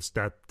roles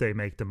that they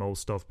make the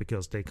most of,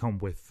 because they come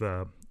with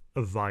a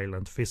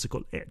violent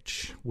physical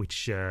edge,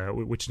 which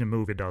the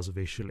movie does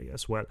visually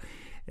as well.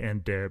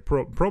 And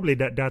probably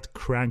that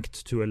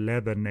cranked to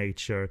 11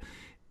 nature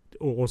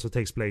also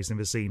takes place in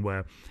the scene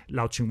where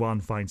Lao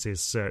Ching-wan finds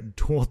his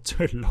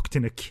daughter locked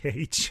in a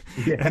cage,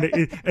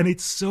 and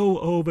it's so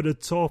over the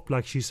top.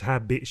 Like she's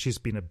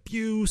been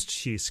abused,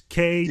 she's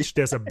caged.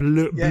 There's a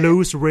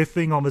blues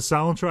riffing on the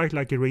soundtrack,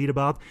 like you read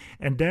about,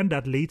 and then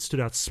that leads to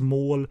that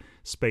small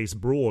space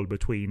brawl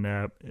between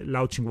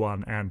Lao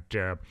Ching-wan and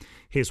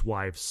his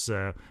wife's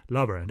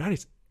lover, and that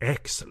is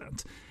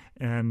excellent.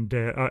 And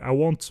I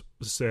won't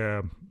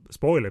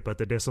spoil it, but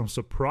there's some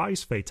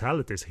surprise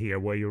fatalities here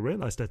where you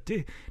realize that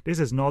this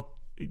is not,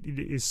 it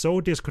is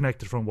so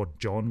disconnected from what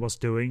John was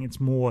doing. It's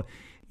more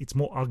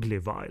ugly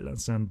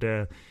violence, and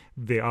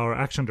our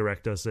action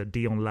directors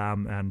Dion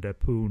Lam and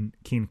Poon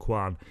Kin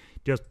Kwan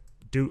just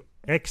do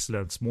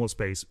excellent small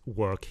space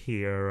work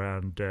here,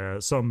 and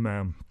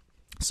some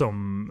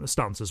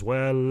stunts as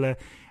well,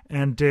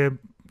 and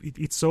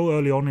it's so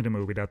early on in the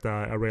movie that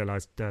I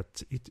realized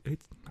that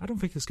I don't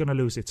think it's going to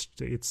lose its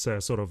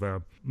sort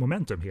of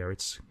momentum here.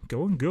 It's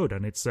going good,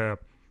 and it's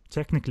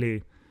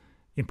technically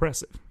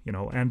impressive, you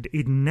know, and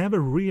it never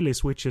really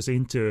switches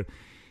into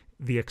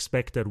the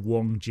expected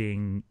Wong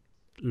Jing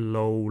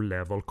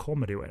low-level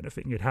comedy or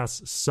anything. It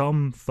has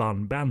some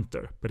fun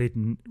banter, but it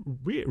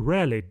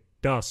rarely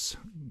does,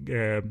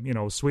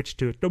 switch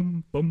to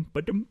dum bum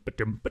ba dum ba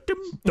dum ba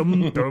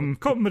dum dum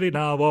comedy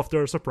now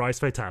after a surprise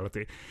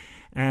fatality,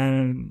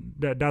 and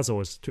that's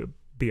always to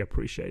be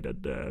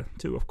appreciated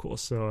too, of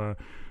course. So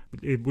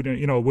it wouldn't,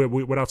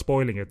 without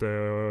spoiling it,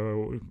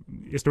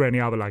 is there any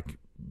other like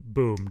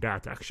boom,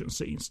 that action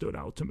scene stood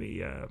out to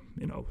me?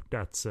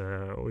 That's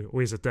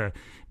or is it that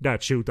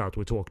shootout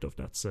we talked of?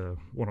 That's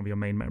one of your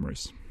main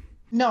memories.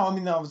 No, I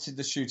mean, obviously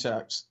the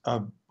shootouts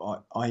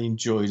I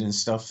enjoyed and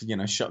stuff,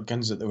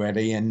 shotguns at the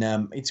ready, and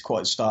it's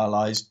quite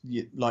stylized.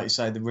 Like you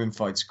say, the room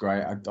fight's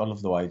great. I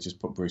love the way he just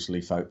put Bruce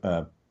Lee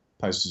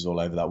posters all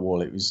over that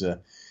wall. It was a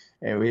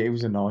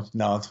nice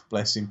nod,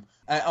 bless him.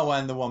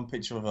 And the one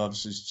picture of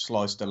obviously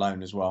Sly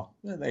Stallone as well.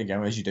 There you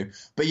go, as you do.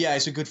 But yeah,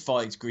 it's a good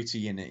fight. It's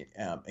gritty in it,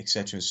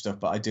 etc. and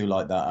stuff. But I do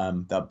like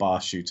that bar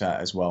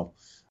shootout as well.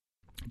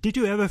 Did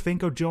you ever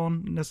think of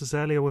John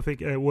necessarily, or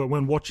think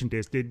when watching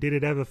this? Did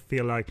it ever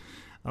feel like,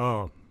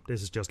 oh,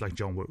 this is just like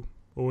John Woo,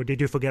 or did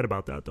you forget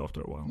about that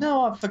after a while?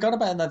 No, I forgot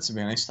about that, to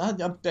be honest. I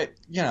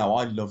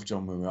love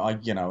John Woo. I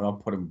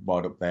put him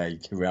right up there.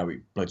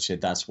 Heroic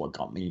Bloodshed. That's what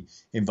got me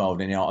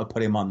involved in it. I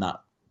put him on that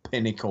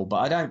pinnacle,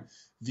 but I don't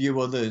view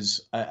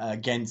others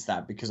against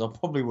that, because I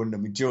probably wouldn't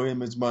enjoy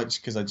him as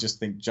much, because I just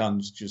think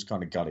John's just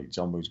kind of got it.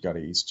 John Woo's got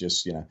it. It's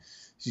just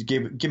just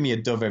give me a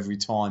dove every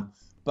time.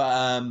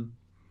 But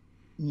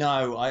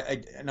no, I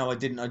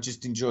didn't. I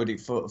just enjoyed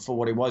it for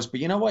what it was. But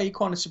you know what? It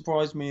kind of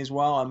surprised me as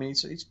well. I mean,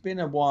 it's been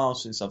a while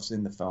since I've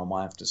seen the film,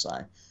 I have to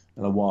say.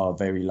 A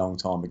very long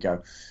time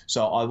ago.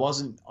 So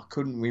I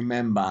couldn't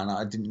remember, and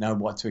I didn't know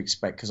what to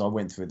expect, because I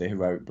went through the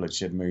Heroic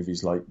Bloodshed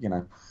movies, like,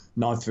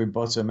 Knife Through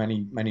Butter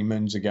many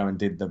moons ago, and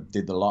did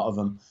the lot of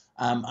them.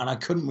 And I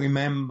couldn't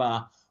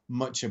remember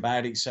much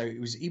about it. So it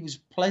was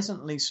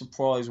pleasantly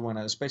surprised when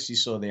I especially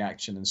saw the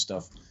action and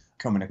stuff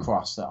coming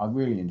across, that I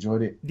really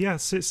enjoyed it. Yeah,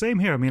 same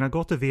here. I mean, I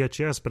got the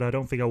VHS, but I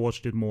don't think I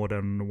watched it more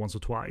than once or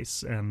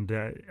twice, and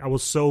I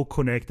was so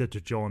connected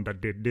to John that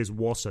this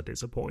was a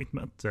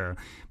disappointment,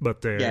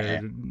 but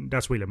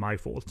that's really my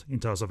fault in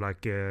terms of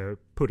like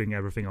putting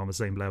everything on the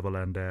same level,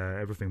 and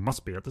everything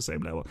must be at the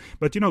same level.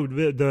 But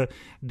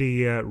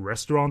the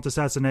restaurant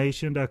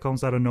assassination that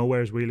comes out of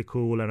nowhere is really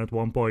cool, and at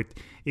one point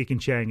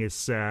Ikin Cheng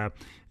is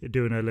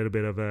doing a little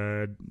bit of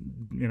a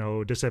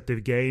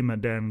deceptive game,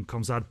 and then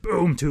comes out,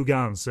 boom, 2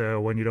 guns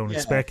when you don't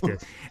expect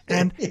it.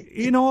 And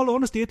in all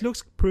honesty, it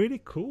looks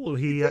pretty cool.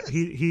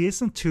 He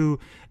isn't too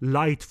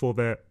light for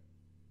the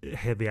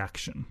heavy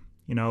action,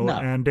 no.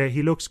 And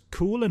he looks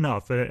cool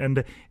enough.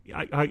 And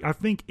I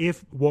think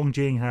if Wong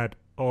Jing had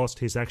asked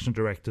his action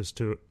directors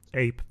to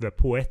ape the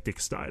poetic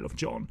style of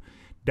John,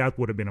 that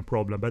would have been a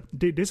problem. But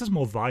this is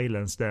more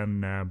violence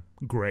than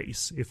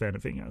grace, if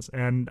anything else.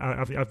 And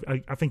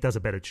I think that's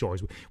a better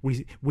choice.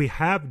 We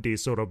have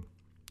this sort of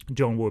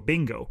John Woo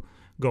bingo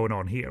going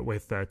on here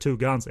with 2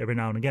 guns every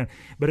now and again.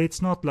 But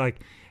it's not like,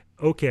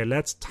 okay,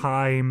 let's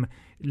 30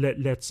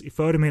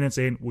 minutes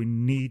in, we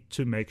need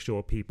to make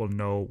sure people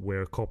know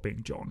we're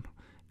copying John.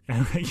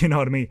 And you know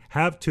what I mean?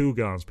 Have 2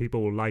 guns,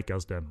 people will like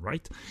us then,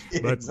 right?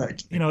 But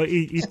exactly.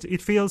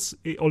 It feels,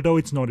 although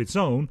it's not its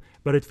own,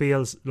 but it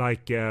feels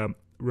like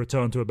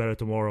Return to a Better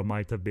Tomorrow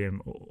might have been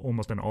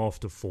almost an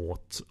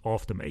afterthought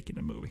after making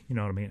the movie. You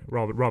know what I mean?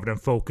 Rather than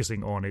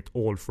focusing on it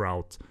all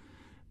throughout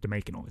the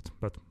making of it.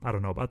 But I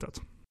don't know about that.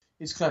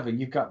 It's clever.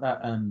 You've got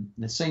that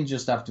the scene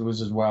just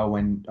afterwards as well,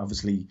 when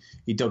obviously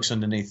he ducks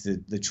underneath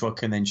the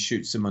truck and then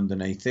shoots him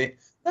underneath it.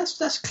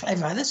 That's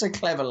clever. That's a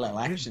clever little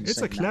action scene.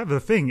 It's a clever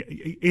thing.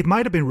 It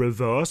might have been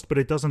reversed, but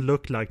it doesn't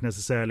look like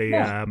necessarily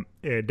that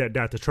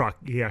the truck,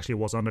 he actually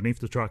was underneath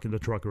the truck and the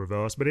truck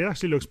reversed. But it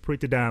actually looks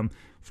pretty damn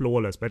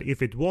flawless. But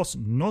if it was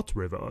not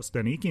reversed,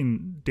 then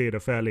Ikin did a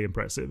fairly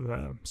impressive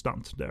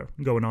stunt there,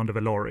 going under the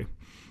lorry.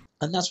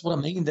 And that's what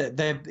I mean.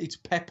 It's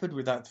peppered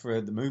with that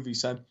throughout the movie.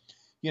 So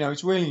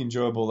it's really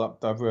enjoyable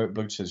that I've wrote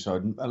Bloodshed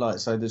Side. And like I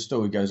say, the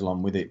story goes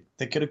along with it.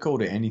 They could have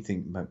called it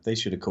anything, but they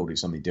should have called it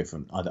something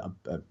different.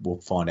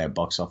 We'll find out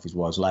box office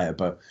wise later.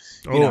 But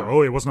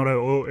it was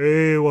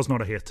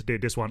not a hit.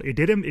 This one, it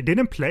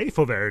didn't play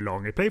for very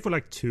long. It played for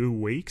like 2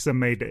 weeks and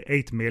made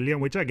 8 million,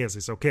 which I guess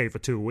is okay for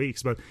 2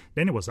 weeks. But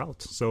then it was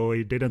out, so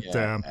it didn't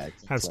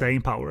have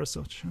staying power as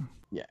such.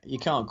 Yeah, you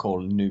can't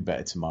call a new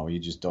Better Tomorrow. You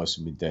just die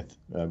with death,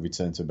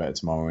 Return to a Better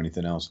Tomorrow or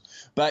anything else.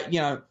 But,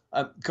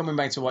 coming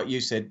back to what you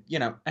said,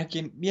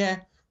 Akin,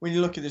 when you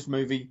look at this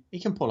movie,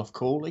 he can pull off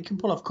cool. He can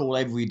pull off cool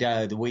every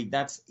day of the week.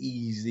 That's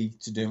easy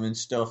to do and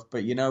stuff.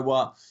 But you know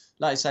what?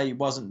 Like I say, it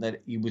wasn't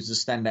that he was a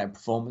standout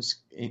performance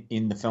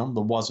in the film.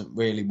 There wasn't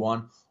really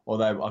one.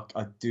 Although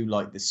I do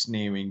like the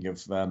sneering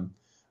of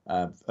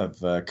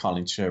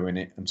Colin Church in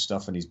it and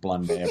stuff, and his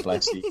blonde hair,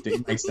 bless he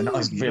makes a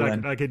nice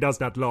villain. Like he does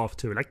that laugh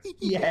too, like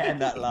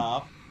and that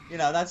laugh. I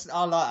like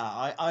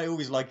that. I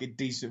always like a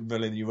decent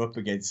villain you're up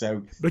against.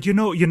 So, but you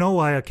know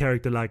why a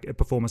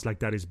performance like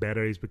that is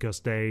better is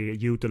because they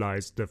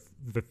utilize the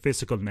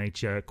physical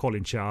nature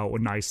Colin Chow or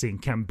Nai Singh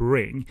can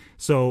bring.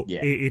 So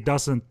it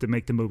doesn't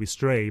make the movie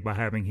stray by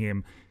having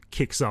him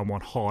kick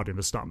someone hard in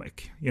the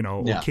stomach,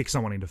 or kick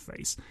someone in the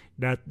face.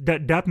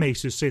 That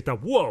makes you sit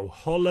up. Whoa,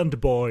 Holland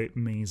boy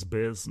means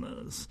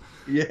business.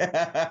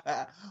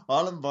 Yeah,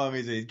 Holland boy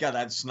means he's got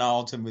that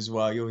snarl to him as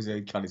well. You always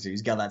kind of see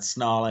he's got that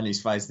snarl on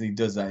his face, and he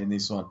does that in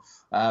this one.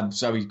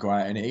 So he's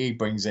great, and he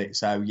brings it.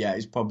 So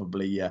it's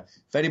probably if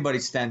anybody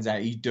stands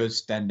out, he does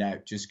stand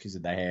out just because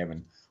of the hair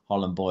and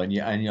Holland boy,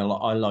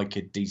 I like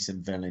a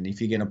decent villain. If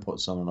you're going to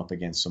put someone up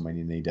against someone,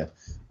 you need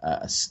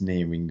a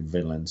sneering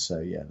villain.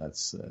 So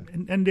that's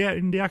and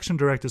the action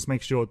directors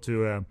make sure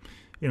to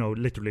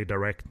literally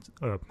direct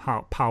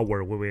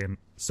power within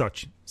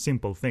such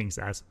simple things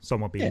as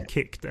someone being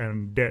kicked.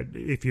 And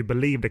if you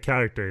believe the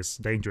character is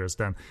dangerous,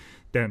 then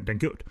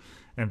good.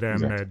 And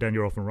then then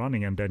you're off and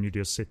running, and then you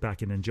just sit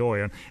back and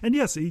enjoy. And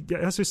yes,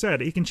 as you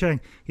said, Iken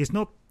Cheng, he's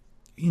not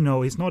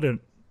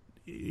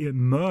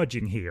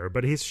emerging here,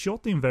 but he's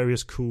shot in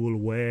various cool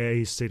ways.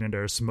 He's sitting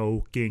there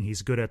smoking.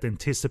 He's good at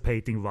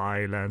anticipating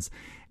violence.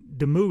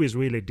 The movie is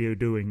really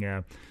doing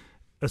a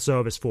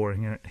service for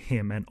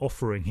him and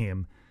offering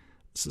him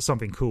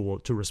something cool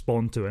to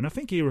respond to. And I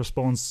think he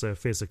responds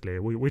physically,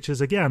 which is,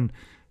 again,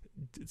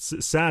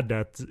 sad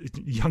that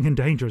Young and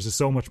Dangerous is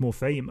so much more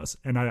famous,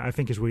 and I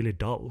think it's really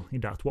dull in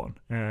that one.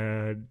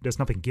 There's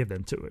nothing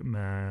given to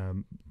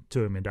him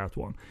in that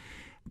one.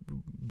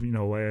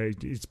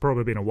 It's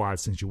probably been a while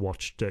since you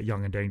watched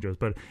Young and Dangerous,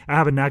 but I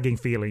have a nagging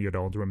feeling you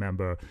don't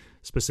remember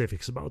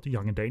specifics about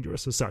Young and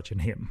Dangerous as such in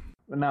him.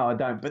 No, I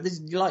don't. But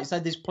like I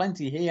said, there's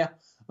plenty here.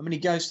 I mean, he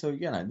goes through,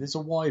 there's a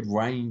wide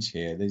range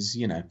here. There's,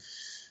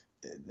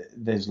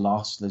 there's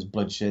loss, there's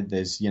bloodshed,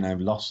 there's,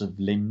 loss of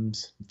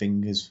limbs,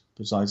 fingers,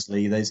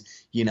 precisely. There's,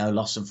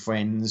 loss of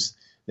friends.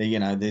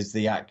 There's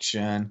the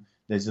action.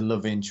 There's a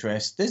love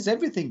interest. There's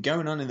everything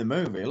going on in the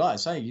movie. Like I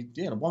say,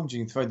 why don't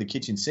you throw the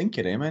kitchen sink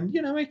at him? And,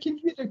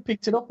 he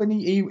picked it up and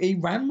he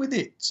ran with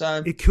it.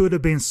 So it could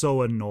have been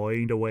so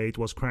annoying the way it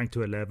was cranked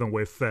to 11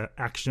 with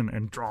action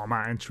and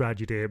drama and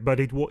tragedy.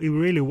 But it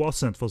really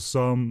wasn't for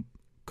some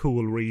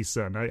cool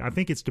reason. I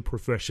think it's the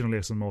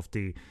professionalism of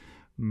the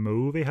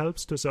movie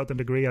helps to a certain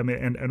degree. I mean,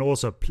 and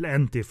also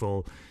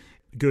plentiful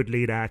good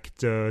lead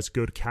actors,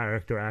 good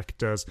character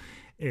actors.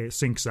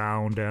 Sync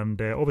sound,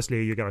 and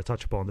obviously you got to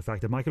touch upon the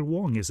fact that Michael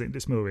Wong is in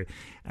this movie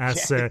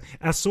as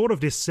sort of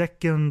the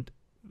second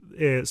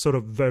sort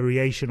of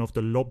variation of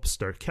the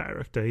Lobster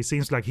character. He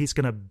seems like he's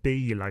gonna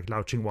be like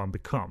Lau Ching-wan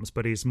becomes,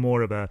 but he's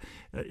more of a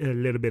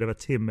little bit of a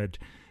timid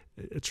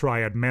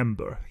triad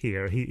member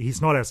here. He's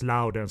not as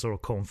loud and sort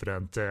of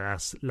confident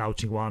as Lau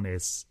Ching-wan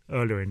is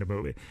earlier in the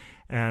movie,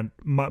 and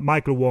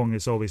Michael Wong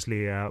is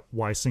obviously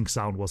why sync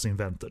sound was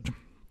invented.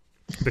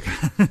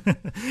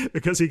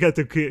 Because you get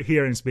to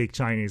hear him speak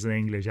Chinese and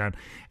English, and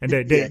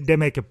they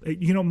make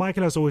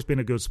Michael has always been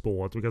a good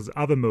sport, because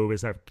other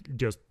movies have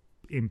just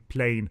in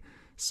plain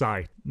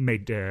sight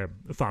made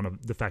fun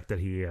of the fact that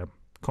he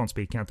can't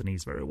speak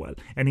Cantonese very well,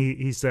 and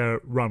he's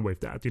run with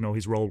that,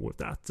 he's rolled with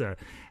that,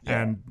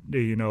 and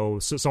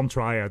so some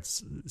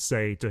triads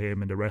say to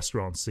him in the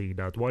restaurant scene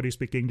that, why do you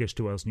speak English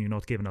to us and you're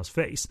not giving us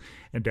face?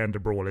 And then the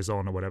brawl is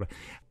on or whatever.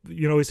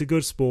 He's a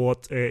good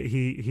sport.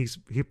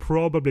 He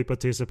probably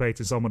participates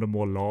in some of the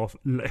more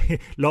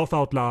laugh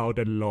out loud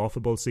and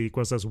laughable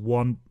sequences.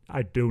 One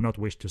I do not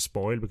wish to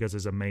spoil because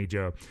it's a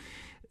major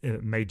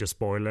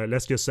spoiler.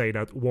 Let's just say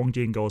that Wong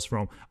Jing goes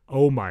from,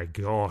 oh my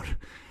god,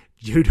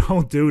 you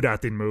don't do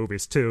that in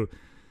movies, too,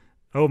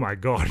 oh my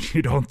god,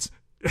 you don't,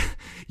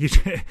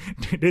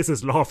 this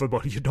is laughable,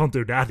 you don't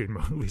do that in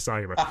movies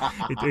either.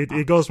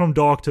 It goes from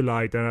dark to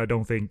light, and I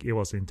don't think it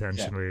was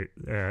intentionally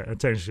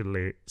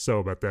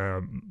so, but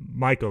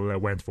Michael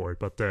went for it.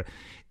 But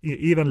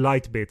even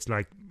light bits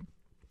like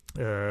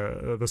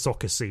the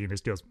soccer scene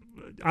is just,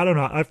 I don't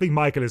know, I think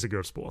Michael is a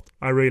good sport.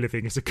 I really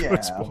think it's a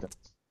good sport.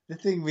 The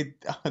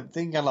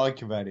thing I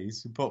like about it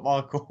is you put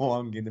Michael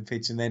Wong in the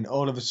pitch, and then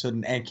all of a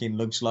sudden Ekin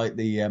looks like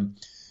the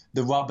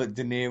the Robert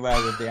De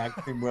Niro of the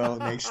acting world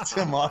next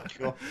to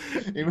Michael.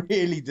 It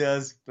really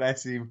does.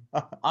 Bless him.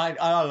 I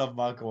love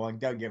Michael Wong.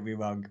 Don't get me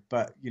wrong,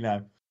 but you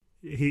know.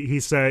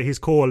 He's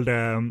called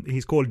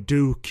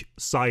Duke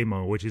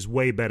Simon, which is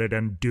way better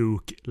than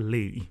Duke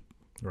Lee,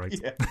 right?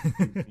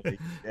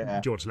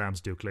 Yeah. George Lamb's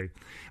Duke Lee.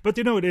 But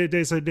you know,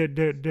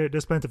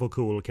 there's plentiful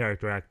cool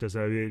character actors.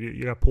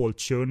 You got Paul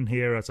Chun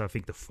here as I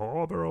think the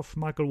father of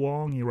Michael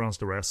Wong. He runs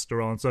the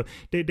restaurant, so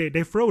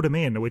they throw them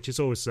in, which is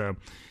always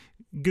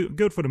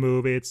good for the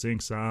movie. It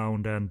syncs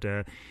sound,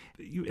 and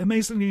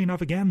amazingly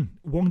enough, again,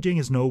 Wong Jing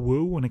is no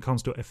woo when it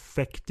comes to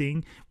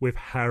affecting with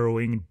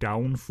harrowing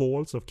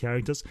downfalls of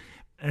characters.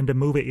 And the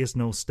movie has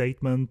no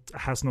statement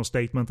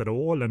at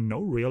all, and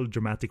no real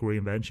dramatic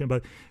reinvention.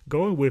 But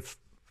going with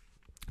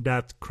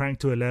that crank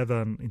to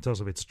 11 in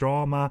terms of its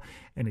drama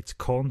and its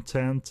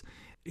content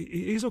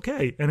is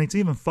okay. And it's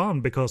even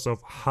fun because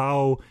of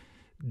how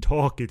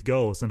dark it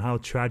goes and how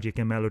tragic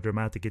and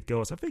melodramatic it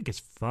goes. I think it's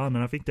fun,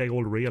 and I think they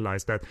all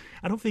realize that.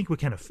 I don't think we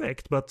can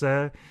affect, but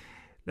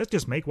let's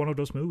just make one of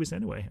those movies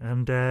anyway,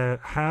 and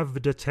have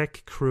the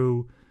tech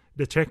crew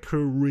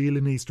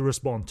really needs to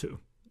respond to.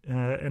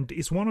 And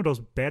it's one of those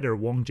better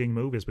Wong Jing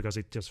movies because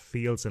it just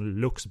feels and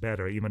looks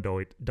better, even though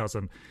it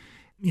doesn't,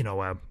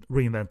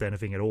 reinvent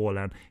anything at all.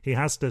 And he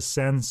has the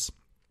sense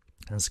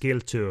and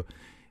skill to,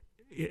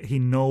 he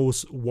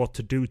knows what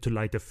to do to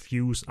light a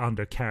fuse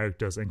under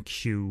characters and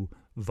cue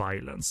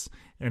violence.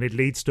 And it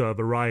leads to a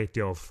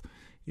variety of,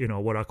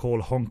 what I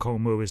call Hong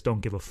Kong movies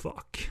don't give a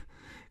fuck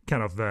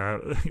kind of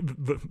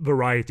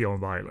variety on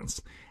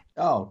violence.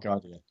 Oh,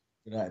 God, yeah.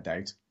 Without a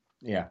doubt.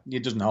 Yeah,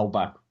 it doesn't hold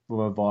back from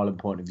a violent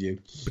point of view.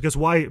 Because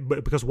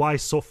why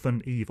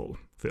soften evil,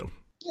 Phil?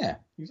 Yeah,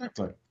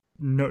 exactly.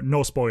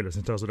 No spoilers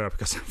in terms of that,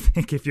 because I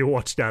think if you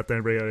watch that,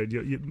 then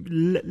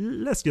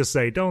let's just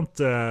say don't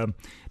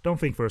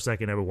think for a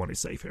second everyone is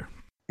safe here.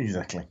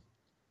 Exactly.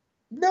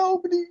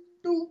 Nobody.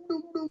 No.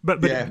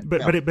 But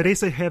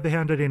it's a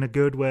heavy-handed in a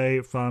good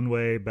way, fun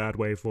way, bad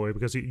way for you,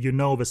 because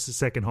the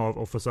second half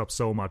offers up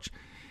so much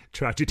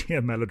tragedy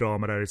and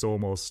melodrama that it's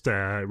almost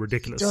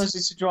ridiculous. It does.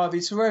 It's a drive.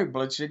 It's heroic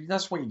bloodshed.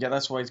 That's what you get.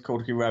 That's why it's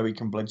called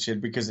heroic and bloodshed,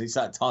 because it's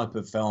that type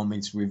of film.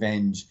 It's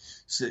revenge.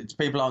 So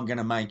people aren't going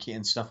to make it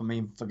and stuff. I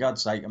mean, for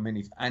God's sake,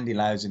 if Andy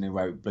Lau's in a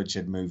heroic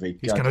bloodshed movie,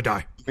 he's going to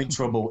die. In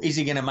trouble. Is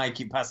he going to make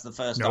it past the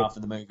first half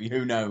of the movie?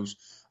 Who knows?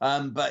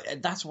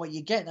 But that's what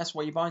you get. That's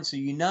what you're buying. So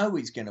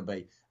it's going to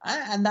be.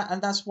 And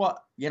that's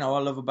what I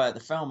love about the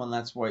film, and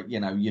that's what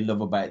you love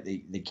about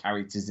the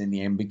characters in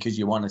the end, because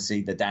you want to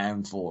see the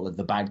downfall of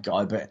the bad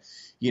guy. But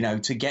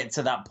to get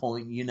to that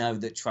point,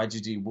 that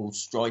tragedy will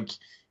strike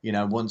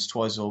once,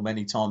 twice, or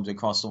many times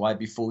across the way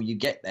before you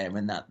get there,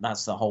 and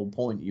that's the whole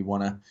point. You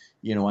want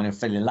to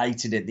feel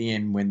elated at the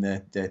end when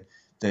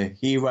the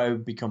hero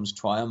becomes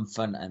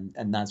triumphant,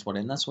 and that's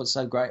what's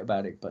so great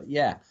about it. But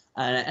yeah,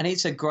 and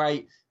this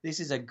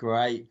is a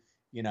great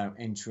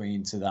entry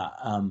into that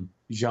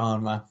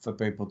genre for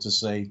people to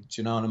see. Do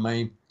you know what I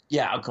mean?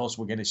 Yeah, of course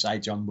we're going to say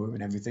John Woo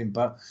and everything,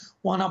 but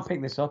why not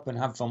pick this up and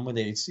have fun with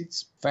it?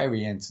 It's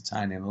very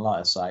entertaining. And like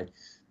I say,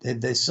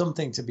 there's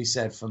something to be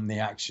said from the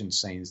action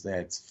scenes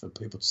there for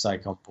people to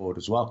take on board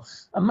as well,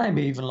 and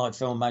maybe even like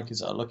filmmakers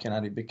that are looking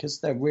at it, because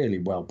they're really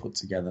well put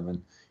together,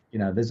 and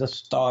there's a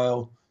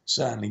style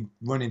certainly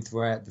running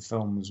throughout the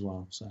film as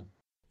well. So.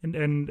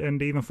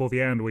 And even for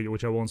the end,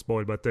 which I won't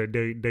spoil, but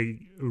they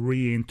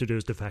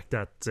reintroduce the fact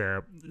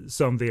that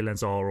some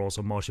villains are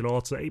also martial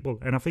arts able,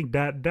 and I think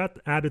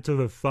that added to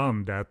the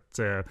fun that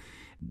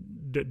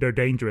they're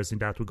dangerous in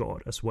that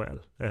regard as well.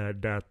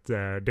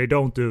 That they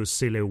don't do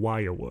silly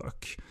wire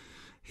work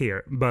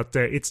here, but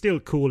it's still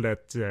cool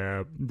that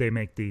they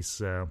make these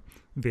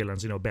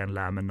villains, Ben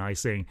Lam and Nai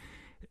Sing,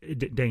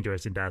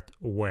 dangerous in that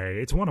way.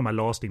 It's one of my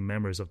lasting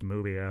memories of the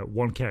movie.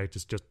 One character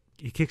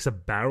he kicks a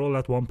barrel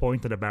at one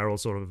point, and the barrel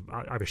sort of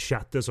either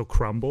shatters or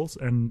crumbles.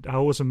 And I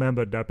always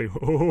remember that being,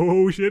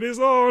 oh, shit is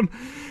on!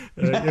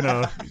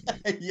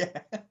 Yeah.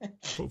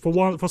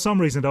 For some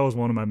reason, that was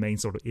one of my main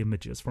sort of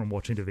images from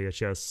watching the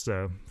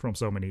VHS from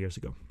so many years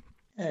ago.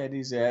 Yeah, it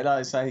is. Yeah, like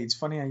I say, it's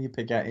funny how you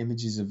pick out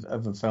images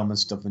of a film and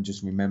stuff and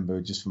just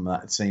remember just from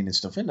that scene and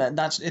stuff. And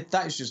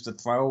that is just a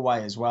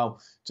throwaway as well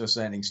to a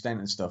certain extent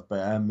and stuff.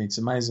 But it's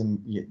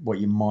amazing what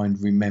your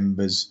mind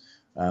remembers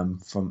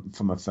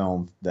from a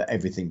film, that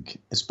everything,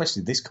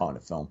 especially this kind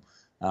of film,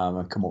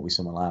 and come up with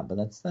something like that.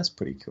 But that's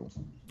pretty cool.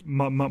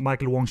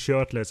 Michael Wong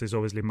shirtless is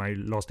obviously my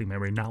lasting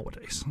memory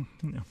nowadays.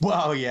 Yeah.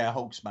 Well, yeah,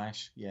 Hulk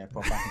smash, yeah,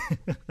 proper.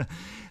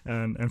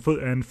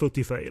 and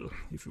footy fail,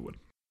 if you would.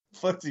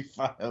 Footy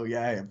fail,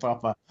 yeah,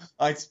 proper.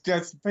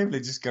 People are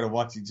just going to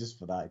watch it just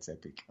for that. It's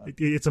epic.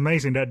 It's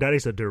amazing that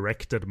is a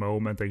directed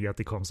moment, and yet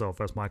it comes off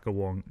as Michael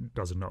Wong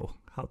doesn't know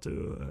how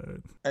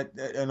to.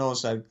 And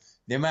also,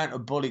 the amount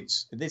of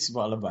bullets. This is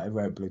what I love about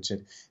Heroic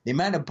Bloodshed. The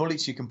amount of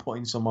bullets you can put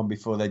in someone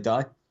before they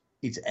die,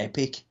 it's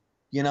epic.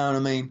 You know what I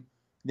mean?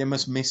 they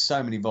must miss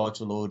so many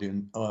vital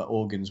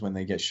organs when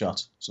they get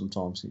shot.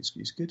 Sometimes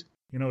it's good.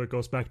 You know, it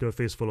goes back to A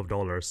Fistful of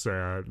Dollars,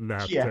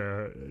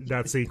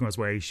 that sequence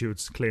where he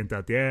shoots Clint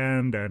at the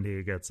end, and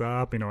he gets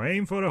up,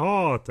 aim for the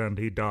heart, and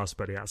he does,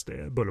 but he has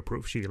the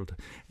bulletproof shield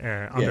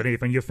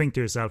underneath, and you think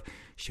to yourself,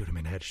 shoot him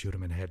in the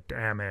head,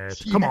 damn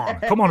it. Come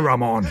on,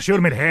 Ramon, shoot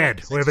him in the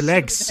head, we have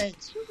legs.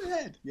 Shoot him in the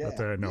head. Yeah.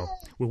 But no,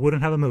 we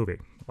wouldn't have a movie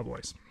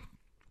otherwise.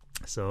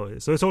 So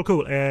it's all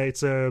cool.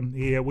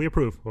 We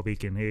approve of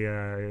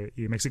Aiken.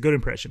 He makes a good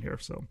impression here,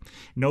 so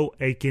no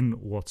Aiken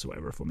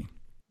whatsoever for me.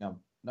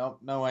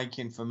 No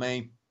Aiken for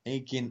me.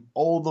 Aiken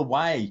all the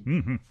way.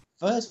 Mm-hmm.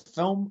 First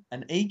film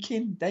and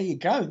Aiken. There you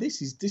go.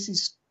 This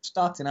is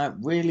starting out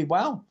really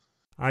well.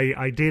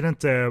 I didn't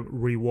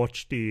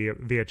rewatch the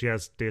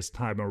VHS this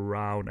time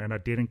around, and I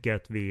didn't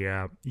get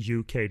the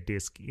UK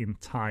disc in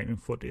time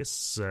for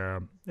this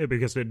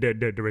because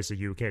there is a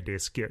UK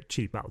disc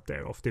cheap out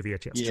there of the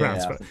VHS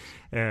transfer.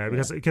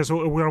 Because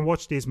when I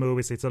watch these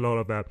movies, it's a lot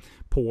of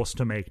pause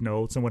to make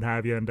notes and what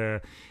have you. And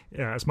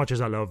as much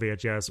as I love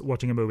VHS,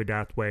 watching a movie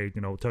that way,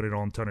 turn it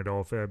on, turn it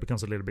off,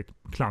 becomes a little bit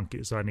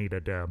clunky. So I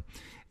needed a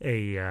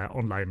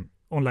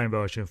online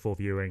version for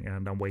viewing,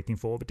 and I'm waiting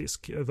for the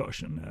disc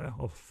version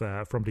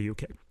from the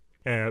UK.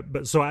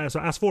 But so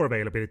as for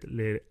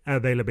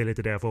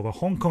availability there for the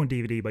Hong Kong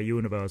DVD by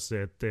Universe,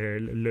 it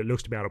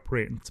looks to be out of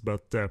print,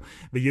 but the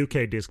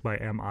UK disc by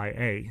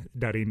MIA,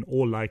 that in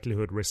all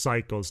likelihood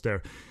recycles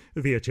their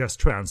VHS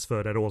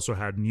transfer that also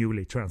had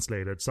newly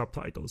translated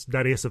subtitles,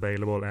 that is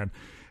available, and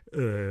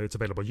it's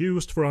available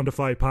used for under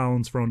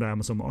 £5 from the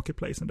Amazon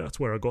Marketplace, and that's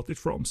where I got it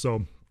from.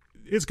 So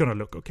it's gonna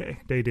look okay.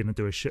 They didn't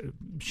do a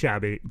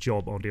shabby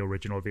job on the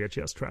original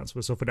VHS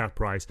transfer, so for that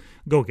price,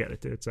 go get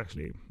it. It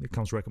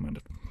comes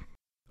recommended.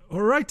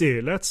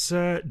 Alrighty, let's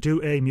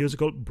do a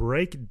musical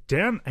break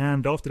then,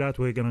 and after that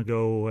we're gonna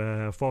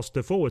go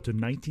faster forward to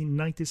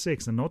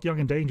 1996, and not Young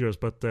and Dangerous,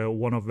 but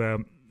one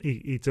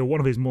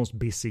of his most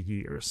busy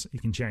years,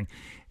 Iken Cheng,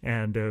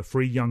 and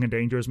 3 Young and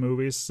Dangerous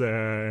movies,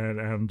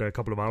 and a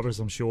couple of others,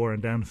 I'm sure,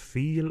 and then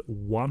Feel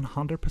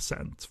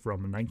 100%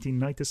 from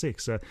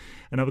 1996,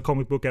 another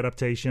comic book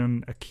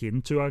adaptation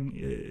akin to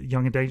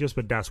Young and Dangerous,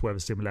 but that's where the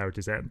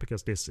similarities end,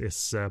 because this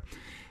is,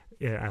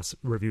 as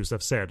reviews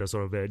have said, a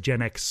sort of a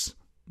Gen X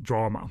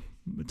drama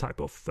type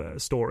of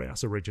story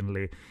as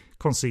originally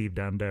conceived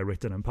and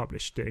written and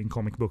published in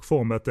comic book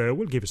form. But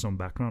we'll give you some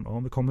background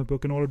on the comic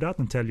book and all of that,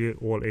 and tell you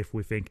all if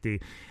we think the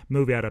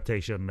movie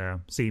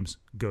adaptation seems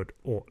good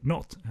or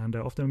not. And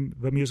after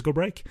the musical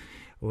break,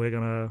 we're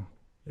gonna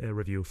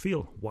review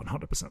Feel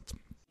 100%.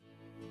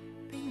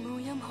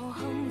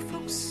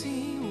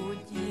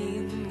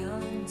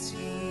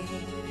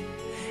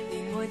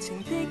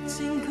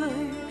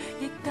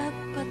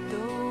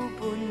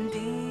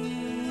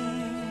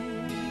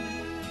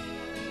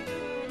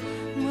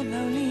沒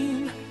留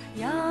念，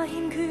也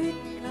欠缺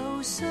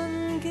舊信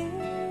件。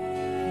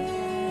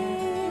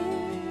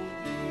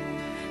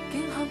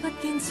竟可不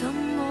見，怎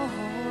麼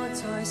可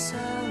再相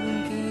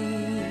見？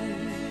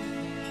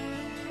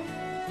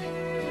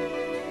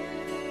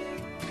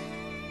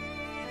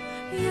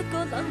一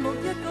個冷漠，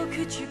一個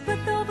決絕，不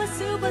多不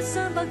少，不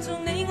相伯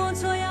仲，你我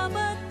再也不。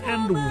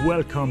And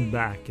welcome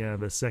back.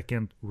 The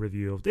second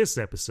review of this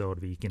episode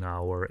of Iken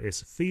Hour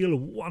is Feel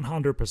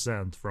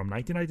 100% from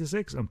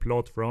 1996, and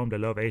plot from the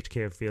Love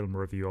HK film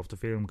review of the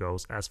film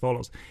goes as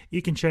follows.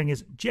 Iken Cheng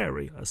is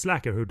Jerry, a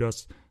slacker who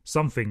does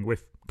something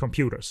with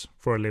computers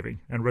for a living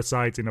and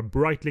resides in a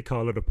brightly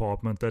colored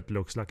apartment that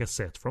looks like a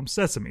set from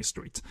Sesame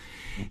Street.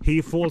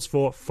 He falls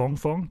for Fong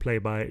Fong,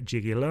 played by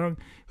Jiggy Leung,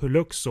 who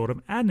looks sort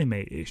of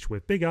anime-ish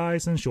with big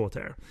eyes and short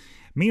hair.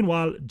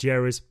 Meanwhile,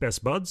 Jerry's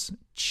best buds,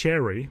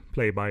 Cherry,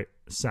 played by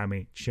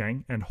Sammy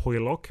Cheng, and Hoi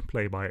Lok,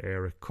 played by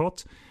Eric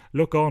Kott,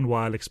 look on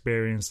while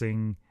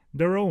experiencing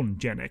their own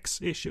Gen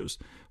X issues.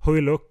 Hoi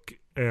Lok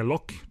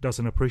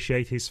doesn't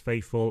appreciate his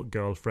faithful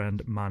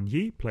girlfriend Man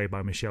Yi, played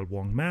by Michelle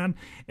Wong Man,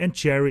 and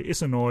Cherry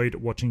is annoyed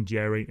watching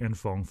Jerry and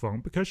Fong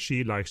Fong because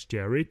she likes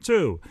Jerry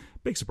too.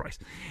 Big surprise.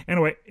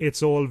 Anyway,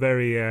 it's all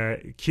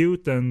very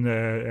cute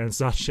and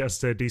such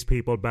as these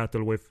people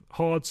battle with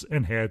hearts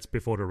and heads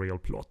before the real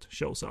plot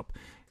shows up.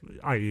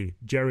 I.e.,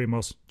 Jerry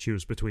must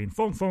choose between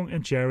Fong Fong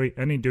and Cherry,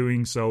 and in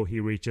doing so, he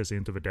reaches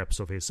into the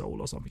depths of his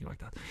soul or something like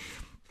that.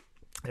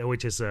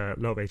 Which is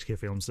Love HK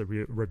Films'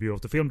 review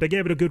of the film. They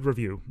gave it a good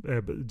review,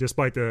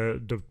 despite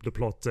the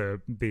plot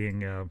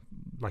being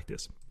like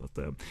this.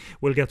 But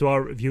we'll get to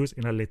our reviews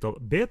in a little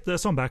bit.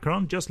 Some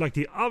background, just like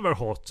the other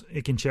hot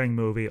Iken Cheng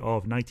movie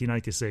of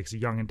 1996,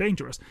 Young and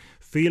Dangerous,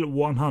 Feel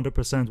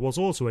 100% was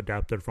also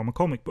adapted from a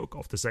comic book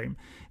of the same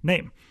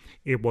name.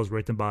 It was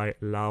written by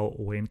Lau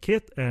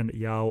Win-Kit and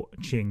Yao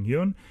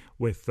Ching-yun,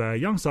 with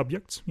young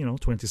subjects,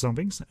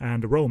 20-somethings,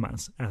 and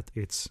romance at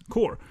its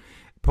core.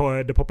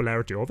 The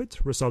popularity of it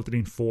resulted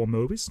in 4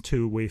 movies,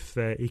 2 with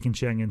Iken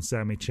Cheng and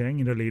Sammy Cheng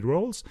in the lead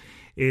roles.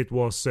 It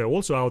was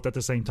also out at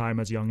the same time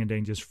as Young and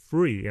Dangerous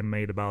 3 and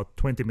made about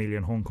 20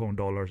 million Hong Kong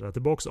dollars at the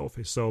box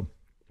office. So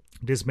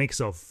this mix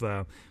of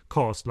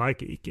cast like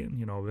Eakin,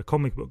 you know, the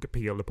comic book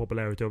appeal, the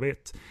popularity of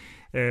it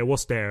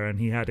was there, and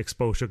he had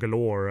exposure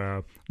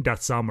galore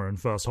that summer and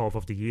first half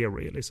of the year,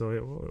 really. So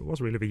it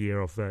was really the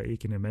year of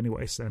Eakin in many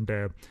ways, and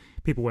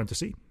people went to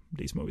see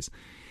these movies.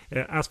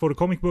 As for the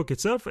comic book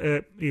itself,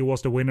 it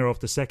was the winner of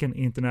the second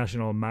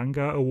International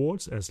Manga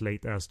Awards as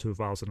late as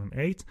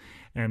 2008,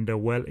 and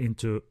well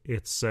into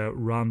its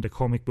run, the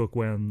comic book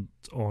went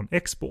on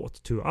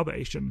export to other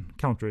Asian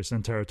countries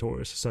and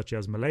territories such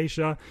as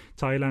Malaysia,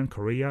 Thailand,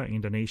 Korea,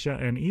 Indonesia,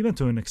 and even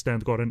to an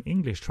extent got an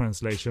English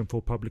translation for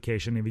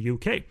publication in the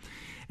UK.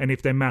 And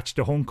if they matched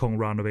the Hong Kong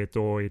run of it,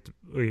 or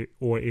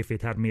if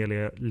it had merely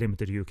a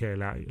limited UK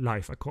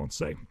life, I can't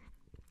say.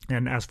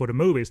 And as for the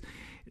movies,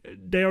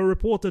 they are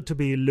reported to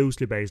be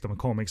loosely based on the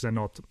comics and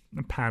not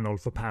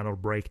panel-for-panel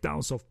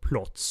breakdowns of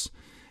plots.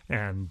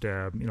 And,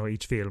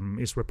 each film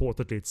is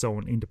reportedly its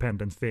own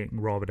independent thing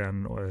rather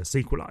than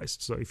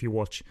sequelized. So if you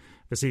watch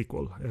the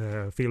sequel,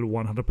 feel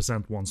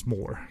 100% once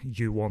more,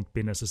 you won't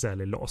be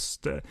necessarily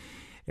lost.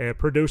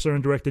 Producer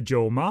and director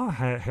Joe Ma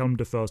helmed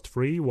the first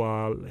three,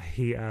 while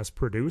he as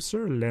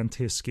producer lent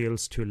his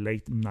skills to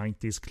late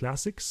 90s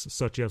classics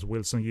such as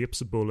Wilson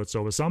Yip's Bullets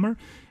Over Summer,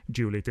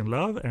 Juliet in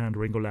Love, and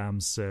Ringo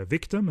Lam's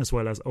Victim, as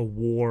well as A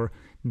War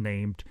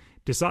Named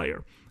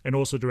Desire, and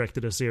also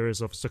directed a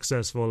series of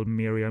successful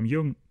Miriam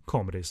Jung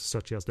comedies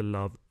such as the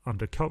Love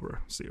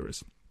Undercover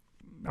series.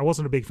 I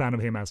wasn't a big fan of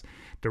him as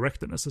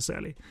director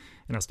necessarily,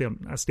 and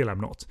I still am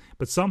not.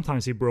 But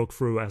sometimes he broke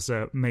through as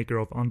a maker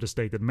of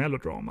understated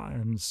melodrama,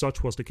 and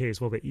such was the case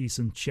for the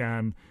Eason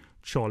Chan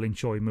Charlene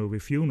Choi movie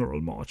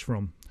Funeral March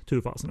from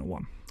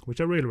 2001, which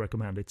I really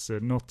recommend. It's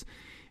not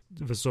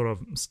the sort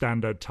of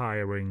standard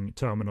tiring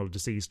terminal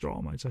disease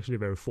drama. It's actually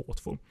very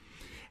thoughtful.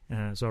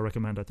 So I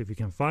recommend that if you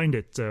can find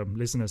it,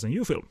 listeners and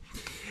you, Phil.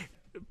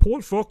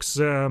 Paul Fox,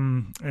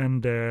 and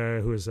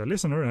who is a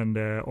listener and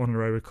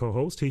honorary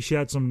co-host, he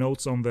shared some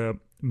notes on the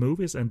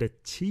movies and the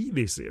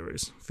TV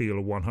series Feel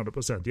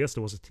 100%. Yes,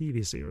 there was a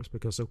TV series,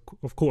 because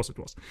of course it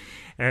was.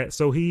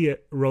 So he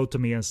wrote to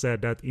me and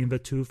said that in the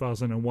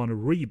 2001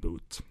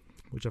 reboot,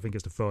 which I think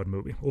is the third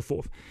movie, or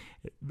fourth,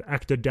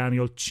 actor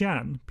Daniel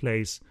Chan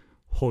plays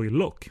Hoi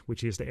Luk,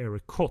 which is the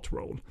Eric Cott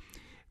role,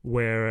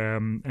 where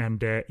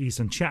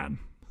Eason Chan,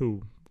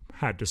 who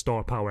had the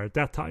star power at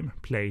that time,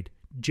 played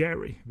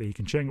Jerry, the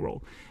Eakin Cheng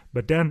role.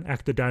 But then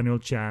actor Daniel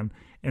Chan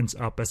ends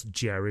up as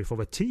Jerry for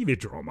the TV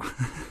drama.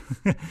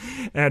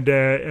 and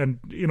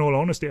in all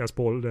honesty, as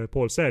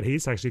Paul said,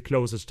 he's actually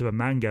closest to the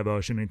manga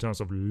version in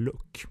terms of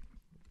look.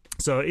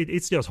 So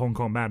it's just Hong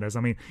Kong madness. I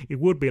mean, it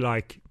would be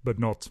like, but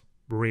not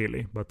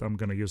really, but I'm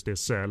gonna use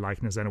this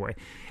likeness anyway.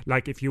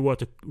 Like if you were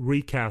to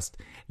recast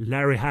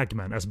Larry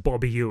Hagman as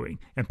Bobby Ewing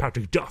and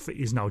Patrick Duffy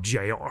is now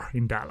JR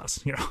in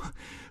Dallas,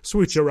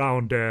 switch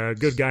around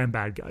good guy and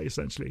bad guy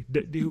essentially.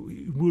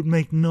 It would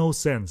make no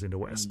sense in the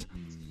West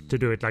to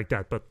do it like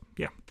that, but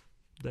yeah,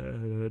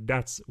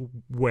 that's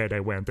where they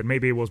went, and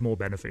maybe it was more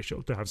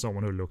beneficial to have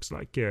someone who looks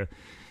like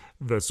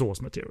the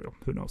source material.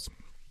 Who knows?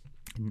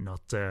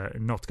 Not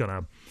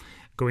gonna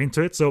go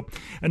into it. So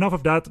enough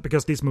of that,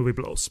 because this movie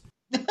blows.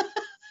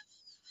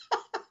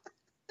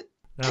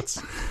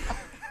 That's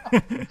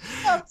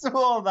after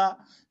all that,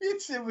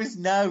 it was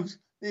no.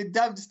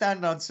 Don't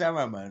stand on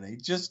ceremony.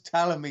 Just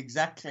tell them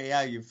exactly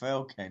how you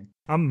feel, Ken.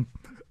 I'm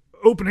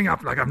opening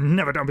up like I've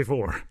never done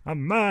before.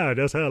 I'm mad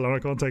as hell and I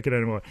can't take it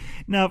anymore.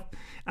 Now,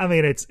 I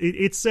mean,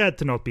 it's said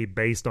to not be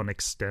based on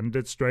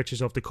extended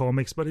stretches of the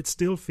comics, but it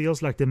still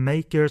feels like the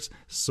makers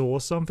saw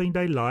something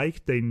they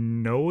liked. They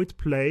know it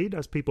played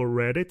as people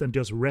read it and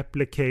just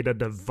replicated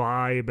the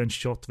vibe and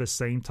shot the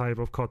same type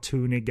of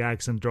cartoony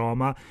gags and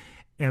drama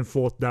and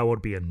thought that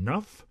would be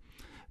enough.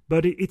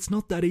 But it's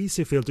not that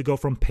easy, Phil, to go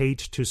from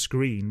page to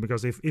screen,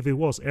 because if it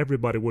was,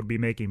 everybody would be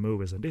making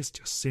movies, and this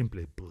just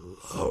simply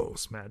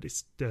blows, man.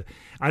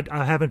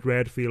 I haven't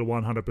read Feel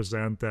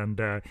 100%,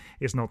 and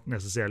it's not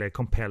necessarily a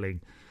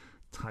compelling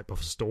type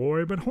of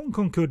story, but Hong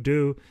Kong could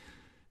do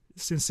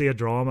sincere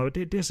drama.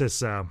 But this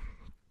is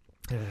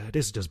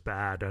just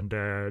bad,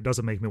 and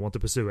doesn't make me want to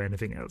pursue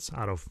anything else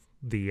out of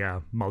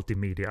the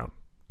multimedia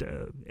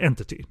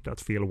entity that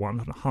Feel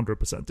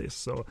 100% is.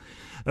 So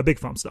a big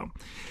thumbs down.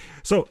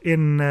 So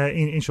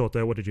in short,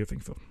 what did you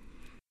think, Phil?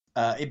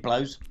 It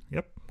blows.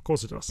 Yep, of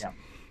course it does.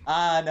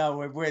 Yeah. No,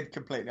 we're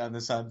completely on the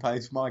same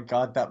page. My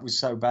God, that was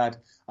so bad.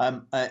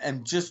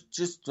 And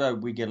just so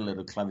we get a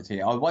little clarity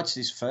here, I watched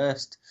this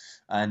first,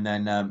 and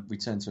then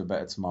Return to a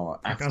Better Tomorrow.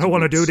 I don't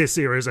want to do this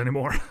series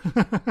anymore.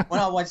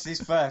 When I watched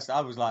this first, I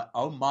was like,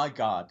 oh my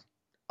God,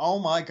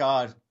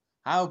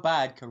 how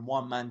bad can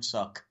one man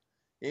suck?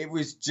 It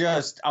was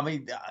just, I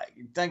mean,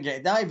 don't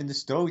get not even the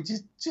story,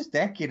 just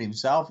Ekin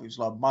himself. It was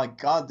like, my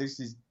God, this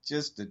is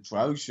just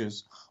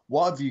atrocious.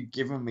 What have you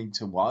given me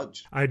to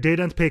watch? I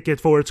didn't pick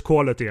it for its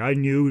quality. I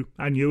knew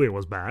it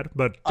was bad,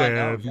 but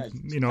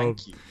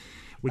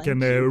we can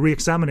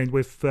re-examine it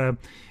with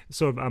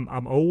sort of.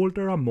 I'm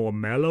older, I'm more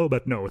mellow,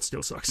 but no, it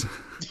still sucks.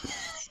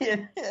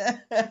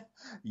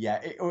 Yeah,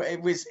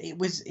 it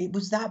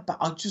was that bad.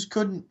 I just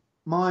couldn't.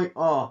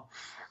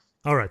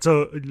 All right,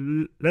 so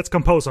let's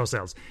compose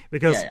ourselves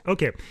because Yeah.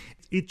 okay,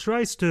 it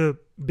tries to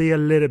be a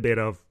little bit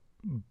of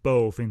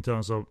both in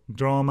terms of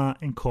drama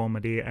and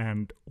comedy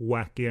and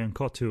wacky and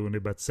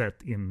cartoony, but set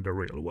in the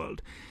real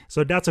world.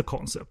 So that's a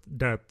concept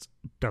that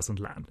doesn't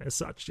land as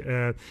such.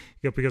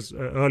 Because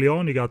early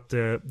on you got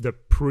the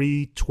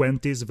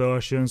pre-20s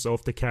versions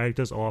of the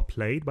characters are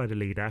played by the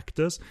lead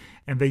actors,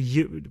 and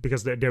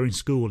because they're in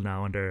school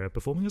now and they're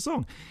performing a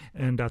song,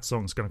 and that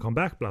song's gonna come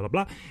back, blah blah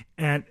blah,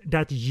 and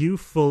that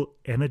youthful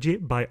energy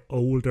by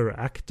older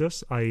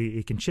actors,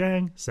 i.e. Iken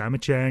Chang, Sammy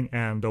Chang,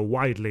 and the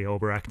widely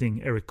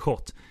overacting Eric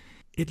Kott.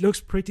 It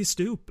looks pretty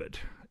stupid.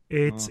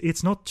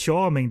 It's not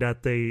charming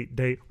that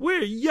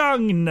we're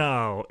young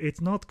now.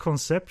 It's not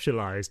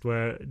conceptualized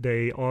where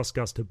they ask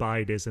us to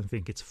buy this and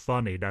think it's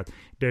funny that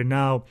they're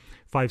now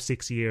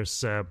 5-6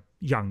 years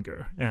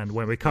younger, and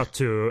when we cut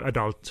to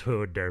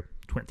adulthood they're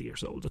 20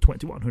 years old or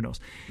 21, who knows.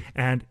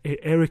 And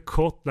Eric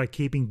Kott like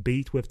keeping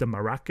beat with the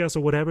maracas or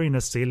whatever in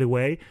a silly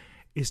way.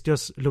 It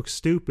just looks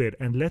stupid,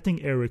 and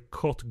letting Eric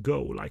Kott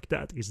go like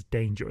that is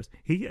dangerous.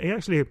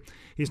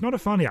 He's not a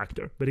funny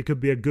actor, but he could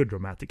be a good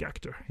dramatic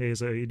actor. He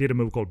did a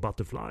movie called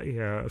Butterfly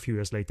a few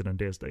years later than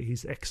this.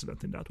 He's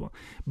excellent in that one.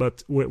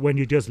 But when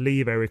you just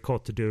leave Eric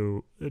Kott to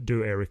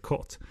do Eric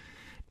Kott,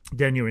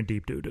 then you're in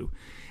deep doo-doo.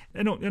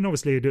 And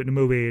obviously the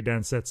movie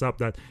then sets up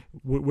that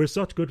we're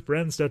such good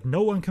friends that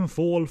no one can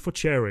fall for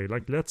Cherry.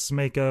 Like, let's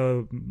make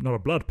not a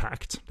blood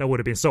pact. That would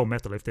have been so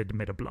metal if they'd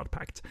made a blood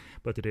pact,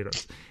 but they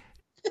didn't.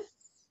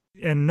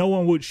 And no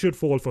one should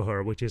fall for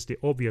her, which is the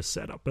obvious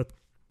setup. But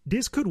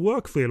this could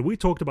work, Phil. We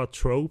talked about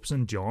tropes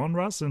and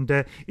genres, and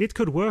it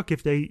could work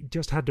if they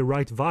just had the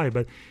right vibe.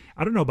 But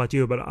I don't know about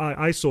you, but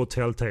I saw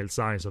telltale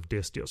signs of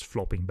this just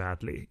flopping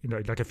badly,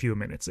 like a few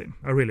minutes in.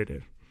 I really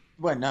did.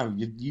 Well, no,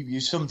 you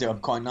summed it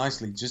up quite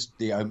nicely. Just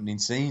the opening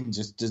scene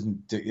just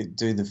doesn't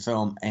do the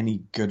film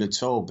any good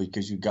at all,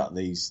 because you've got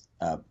these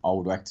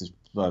old actors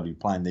slowly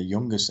playing their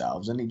younger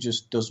selves, and it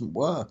just doesn't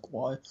work.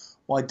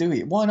 Why do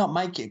it? Why not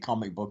make it a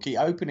comic book?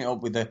 Open it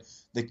up with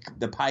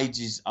the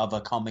pages of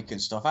a comic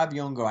and stuff. Have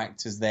younger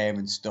actors there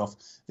and stuff.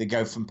 They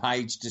go from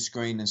page to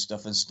screen and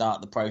stuff and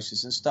start the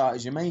process and start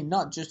as you mean.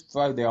 Not just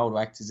throw the older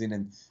actors in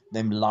and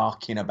them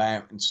larking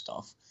about and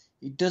stuff.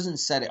 It doesn't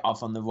set it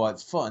off on the right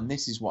foot, and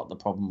this is what the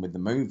problem with the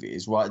movie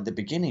is right at the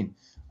beginning.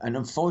 And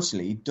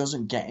unfortunately, it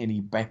doesn't get any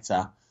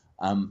better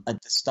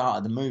at the start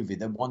of the movie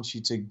that wants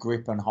you to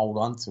grip and hold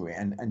on to it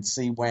and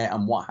see where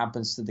and what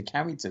happens to the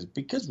characters,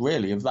 because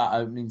really of that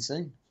opening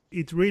scene.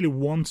 It really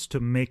wants to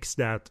mix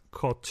that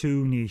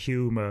cartoony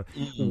humor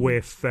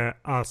with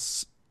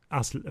us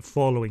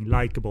following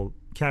likable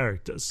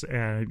characters.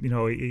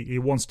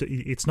 It wants to.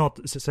 It's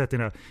not set in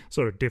a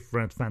sort of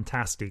different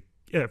fantastical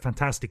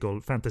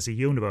fantasy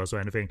universe or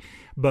anything,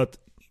 but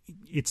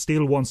it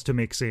still wants to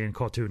mix in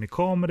cartoony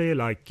comedy,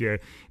 like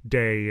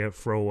they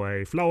throw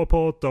a flower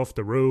pot off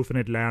the roof and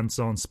it lands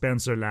on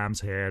Spencer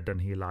Lamb's head and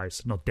he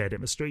lies not dead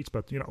in the streets,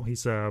 but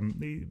it's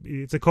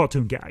a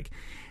cartoon gag,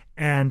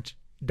 and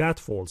that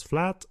falls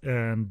flat.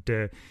 And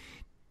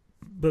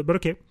but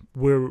okay,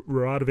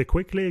 we're out of it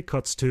quickly. It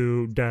cuts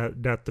to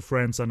that the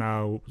friends are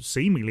now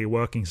seemingly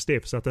working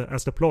stiff. So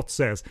as the plot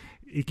says,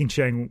 Iken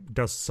Chang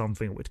does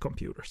something with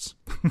computers,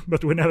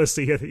 but we never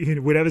see it.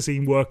 We never see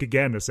him work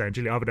again,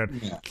 essentially, other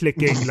than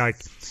clicking like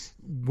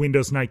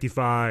Windows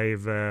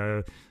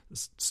 95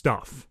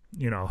 stuff,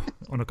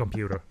 on a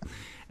computer,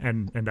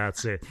 and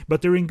that's it.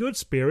 But they're in good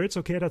spirits.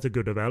 Okay, that's a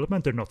good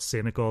development. They're not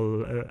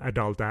cynical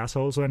adult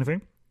assholes or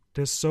anything.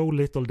 There's so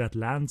little that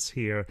lands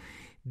here.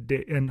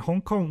 In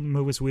Hong Kong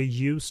movies, we're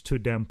used to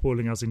them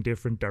pulling us in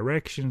different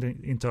directions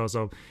in terms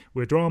of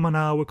we're drama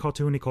now, we're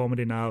cartoony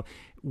comedy now,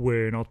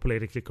 we're not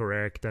politically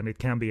correct, and it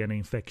can be an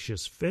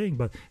infectious thing,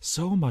 but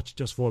so much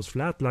just falls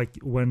flat. Like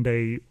when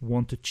they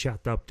want to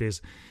chat up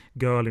this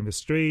girl in the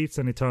streets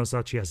and it turns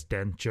out she has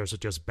dentures or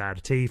just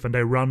bad teeth, and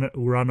they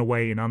run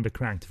away in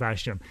undercranked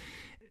fashion.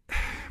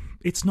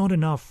 It's not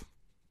enough,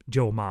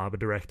 Joe Ma, the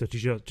director,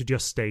 to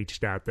just stage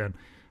that and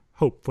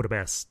hope for the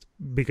best,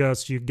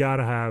 because you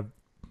gotta have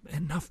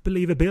enough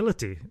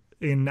believability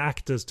in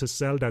actors to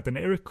sell that. And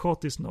Eric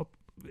Kott is not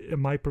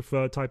my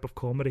preferred type of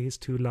comedy. He's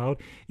too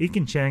loud.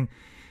 Iken Chang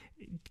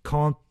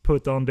can't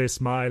put on this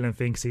smile and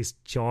thinks he's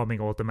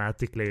charming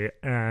automatically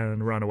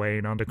and run away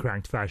in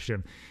undercranked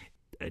fashion.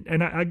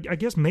 And I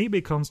guess maybe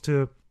it comes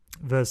to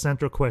the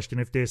central question,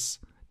 if this,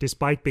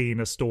 despite being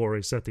a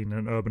story set in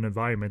an urban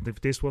environment, if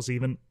this was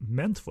even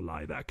meant for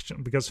live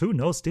action. Because who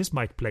knows, this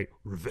might play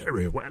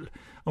very well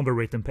on the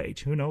written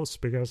page. Who knows,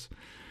 because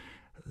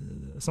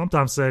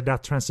sometimes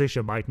that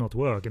transition might not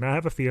work, and I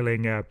have a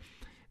feeling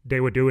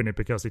they were doing it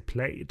because it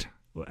played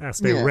as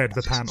they read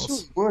the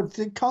panels. Well,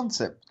 the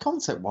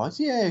concept wise,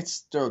 it's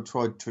still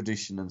tried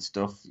tradition and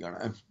stuff.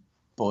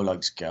 Boy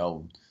likes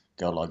girl,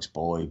 girl likes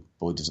boy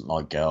doesn't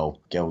like girl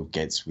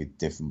gets with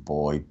different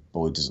boy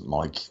doesn't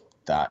like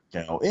that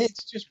girl.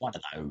 It's just one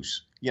of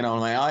those. You know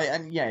what I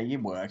mean?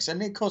 It works,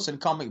 and of course, in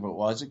comic book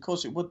wise, of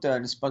course, it would do,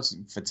 and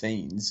especially for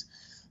teens.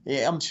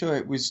 Yeah, I'm sure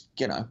it was.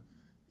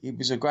 It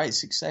was a great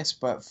success,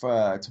 but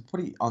to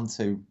put it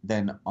onto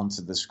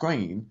the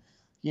screen,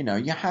 you know,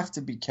 you have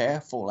to be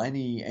careful.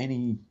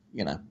 Any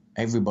you know,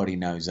 everybody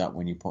knows that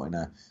when you're putting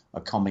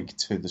a comic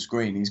to the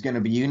screen,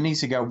 you need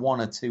to go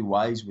one or two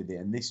ways with it,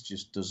 and this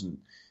just doesn't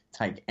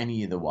take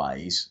any of the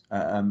ways,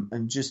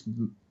 and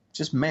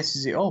just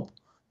messes it up.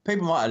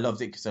 People might have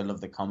loved it because they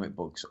love the comic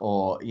books,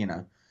 or you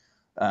know,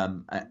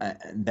 and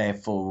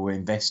therefore were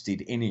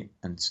invested in it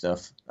and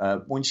stuff.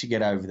 Once you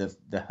get over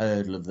the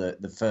hurdle of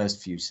the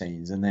first few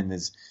scenes, and then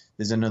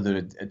there's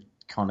another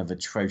kind of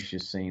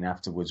atrocious scene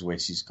afterwards where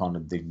she's kind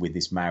of with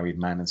this married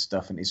man and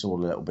stuff, and it's all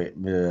a little bit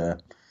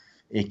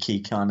icky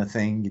kind of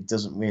thing. It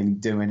doesn't really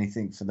do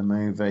anything for the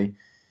movie.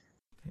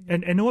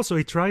 And also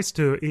it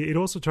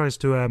also tries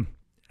to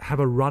have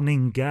a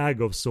running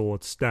gag of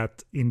sorts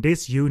that in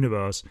this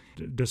universe,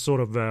 the sort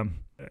of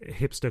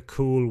hipster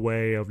cool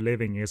way of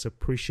living is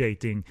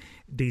appreciating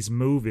these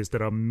movies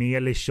that are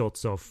merely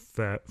shots of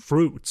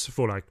fruits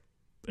for like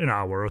an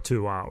hour or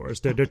 2 hours.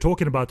 They're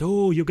talking about,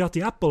 oh, you got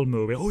the Apple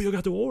movie, oh, you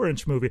got the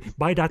Orange movie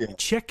by that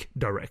Czech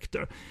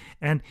director.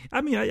 And I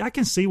mean, I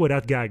can see where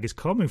that gag is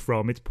coming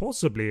from. It's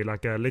possibly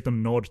like a little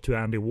nod to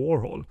Andy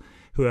Warhol,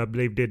 who I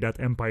believe did that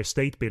Empire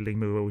State Building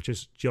movie, which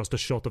is just a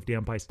shot of the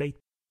Empire State.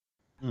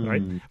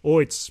 Right?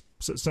 Or it's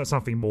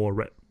something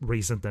more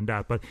recent than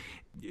that. But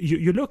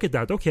you look at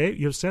that, okay,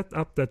 you've set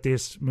up that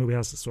this movie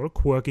has a sort of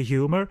quirky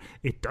humor.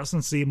 It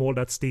doesn't seem all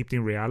that steeped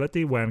in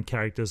reality when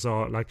characters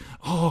are like,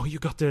 oh, you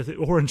got the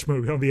Orange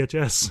movie on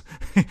VHS.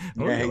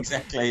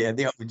 Exactly. Yeah,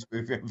 the Orange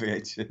movie on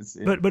VHS.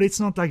 Yeah. But it's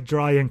not like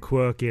dry and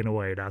quirky in a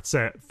way that's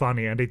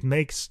funny, and it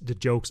makes the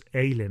jokes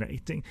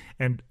alienating.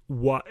 And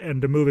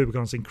the movie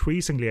becomes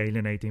increasingly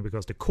alienating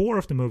because the core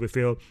of the movie,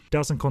 Phil,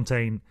 doesn't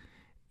contain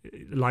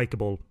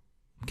likable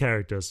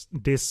characters.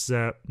 This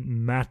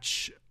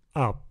match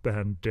up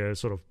and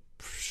sort of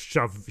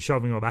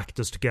shoving of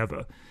actors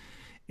together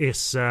is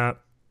sort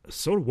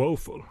of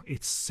woeful.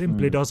 It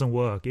simply doesn't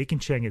work.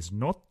 Ekin Cheng is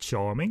not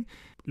charming.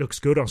 Looks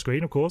good on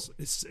screen, of course.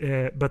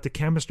 But the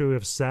chemistry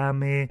of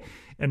Sammy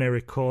and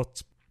Eric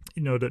Cott,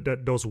 you know,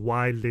 those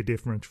wildly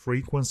different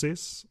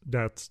frequencies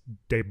that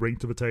they bring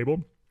to the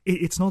table,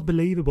 it's not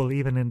believable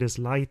even in this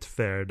light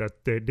fare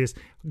that this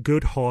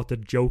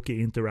good-hearted, jokey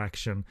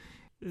interaction,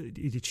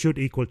 it should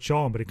equal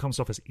charm, but it comes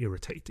off as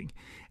irritating.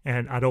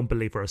 And I don't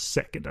believe for a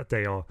second that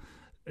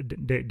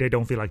they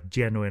don't feel like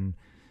genuine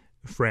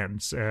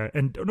friends.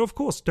 And of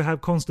course, to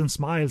have constant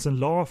smiles and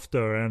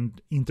laughter and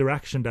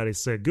interaction that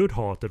is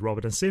good-hearted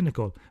rather than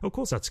cynical, of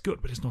course that's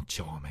good, but it's not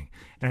charming.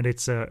 And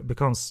it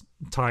becomes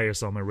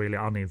tiresome and really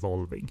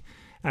uninvolving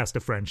as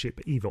the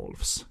friendship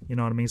evolves. You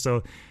know what I mean?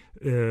 So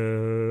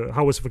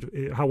how was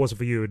it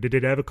for you? Did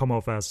it ever come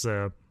off as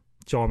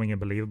charming and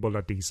believable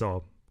that these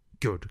are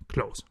good,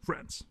 close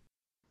friends?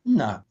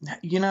 No.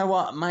 You know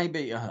what?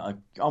 Maybe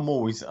I'm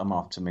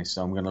optimist,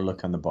 so I'm going to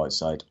look on the bright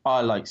side.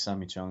 I like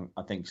Sammy Chung.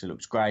 I think she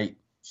looks great.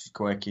 She's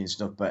quirky and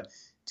stuff, but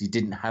she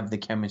didn't have the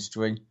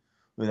chemistry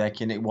with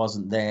Ekin. It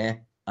wasn't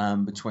there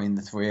between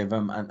the three of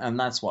them, and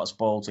that's what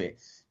spoiled it.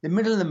 The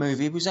middle of the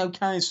movie, it was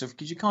okay and stuff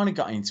because you kind of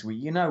got into it.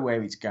 You know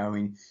where it's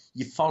going.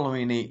 You're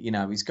following it. You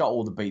know, it's got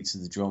all the beats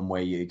of the drum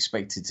where you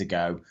expect it to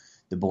go.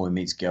 The boy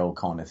meets girl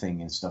kind of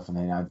thing and stuff, and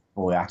then the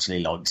boy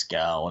actually likes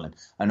girl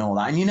and all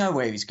that, and you know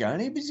where it's going.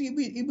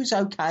 It was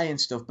okay and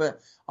stuff, but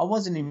I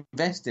wasn't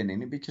invested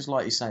in it because,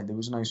 like you say, there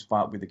was no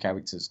spark with the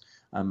characters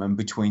and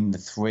between the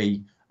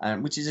three,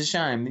 which is a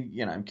shame,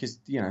 you know, because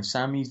you know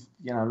Sammy,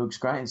 you know, looks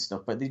great and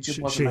stuff, but they just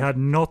wasn't. She had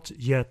not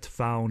yet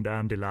found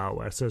Andy Lau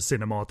as a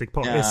cinematic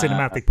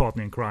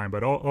partner in crime,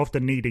 but after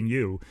Needing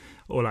You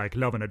or like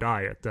Love and a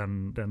Diet,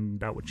 then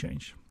that would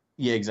change.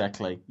 Yeah,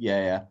 exactly.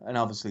 Yeah. And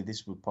obviously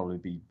this would probably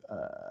be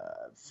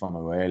from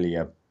her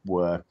earlier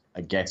work,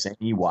 I guess,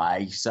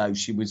 anyway. So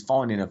she was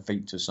finding her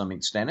feet to some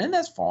extent, and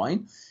that's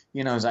fine,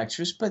 you know, as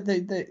actress. But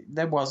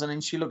there wasn't,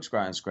 and she looks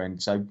great on screen.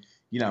 So,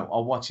 you know,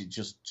 I'll watch it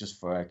just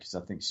for her because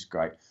I think she's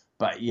great.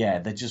 But yeah,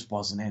 there just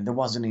wasn't. There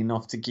wasn't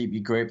enough to keep you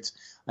gripped.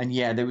 And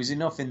yeah, there was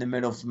enough in the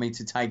middle for me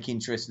to take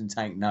interest and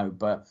take note.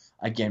 But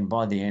again,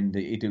 by the end,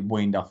 it had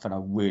waned off, and I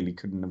really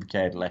couldn't have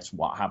cared less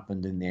what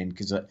happened in the end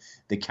because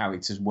the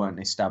characters weren't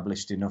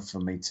established enough for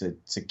me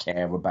to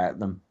care about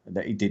them.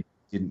 That it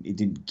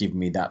didn't give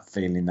me that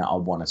feeling that I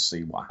want to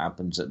see what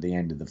happens at the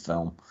end of the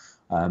film.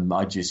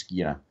 I just,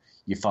 you know,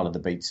 you follow the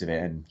beats of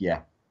it, and yeah,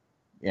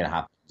 it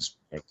happens.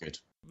 Yeah, good.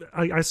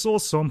 I saw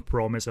some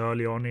promise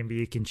early on in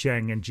the Ekin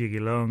Cheng and Jiggy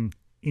Leung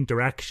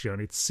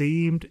interaction. It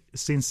seemed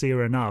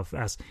sincere enough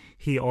as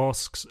he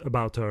asks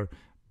about her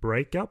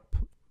breakup.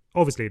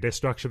 Obviously, they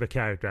structure the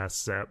character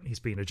as he's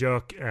been a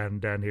jerk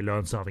and then he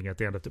learns something at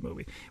the end of the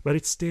movie. But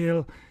it's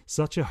still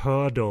such a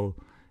hurdle.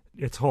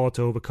 It's hard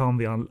to overcome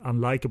the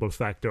unlikable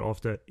factor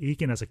of the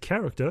Ekin as a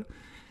character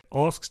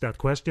asks that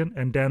question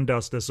and then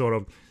does the sort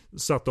of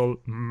subtle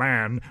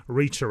man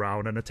reach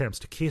around and attempts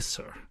to kiss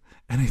her.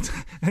 And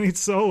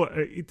it's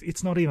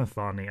not even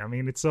funny. I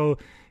mean, it's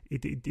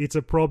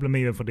a problem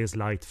even for this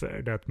light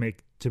fare that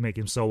make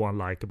him so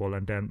unlikable.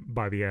 And then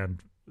by the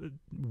end,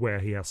 where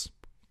he has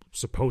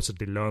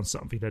supposedly learned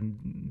something, then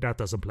that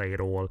doesn't play at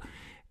all.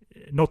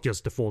 Not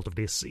just the fault of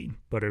this scene,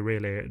 but it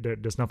really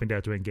there's nothing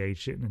there to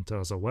engage in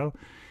terms of, well,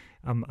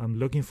 I'm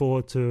looking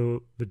forward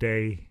to the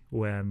day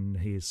when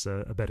he's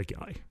a better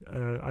guy.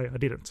 I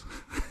didn't.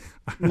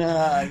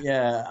 No,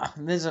 yeah.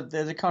 There's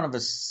a kind of a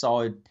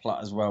side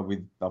plot as well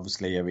with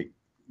obviously Eric.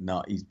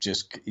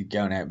 He's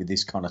going out with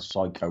this kind of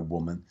psycho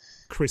woman.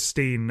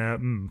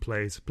 Christine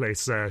plays.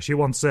 She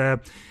wants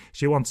sort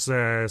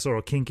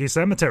of kinky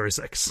cemetery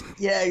sex.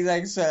 Yeah,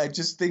 exactly. So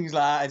just things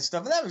like that and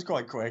stuff. And that was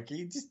quite quick.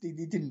 It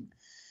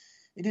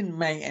didn't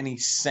make any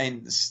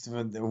sense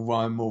for the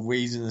rhyme or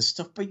reason and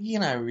stuff. But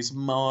it's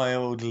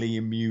mildly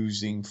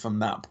amusing from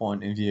that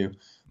point of view.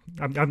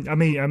 I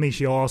mean,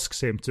 she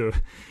asks him to.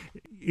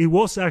 It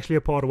was actually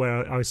a part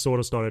where I sort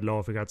of started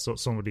laughing at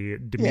some of the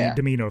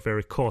demeanor of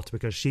Eric Cott,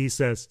 because he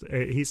says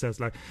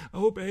like,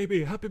 "Oh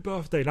baby, happy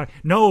birthday!" Like,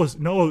 no,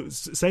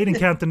 say it in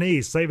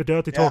Cantonese, say the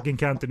dirty talk in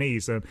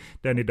Cantonese, and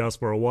then he does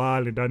for a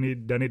while, and then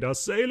he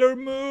does Sailor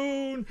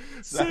Moon,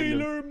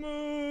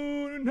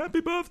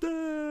 happy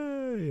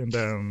birthday, and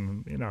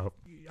then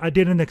I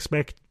didn't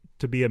expect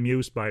to be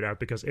amused by that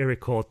because Eric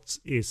Cott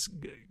is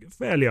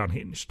fairly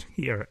unhinged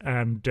here,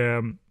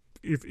 and.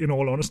 If, in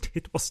all honesty,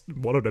 it was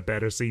one of the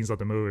better scenes of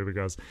the movie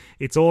because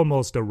it's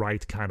almost the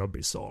right kind of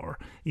bizarre,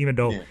 even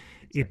though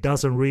it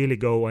doesn't really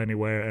go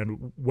anywhere.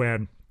 And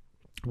when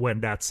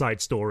that side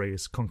story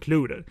is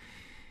concluded,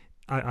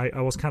 I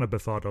was kind of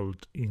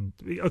befuddled.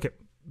 Okay,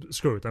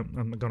 screw it,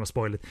 I'm gonna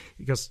spoil it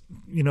because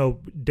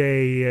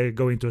they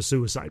go into a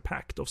suicide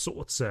pact of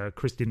sorts,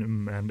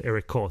 Christine and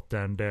Eric Cott,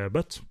 and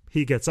but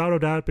he gets out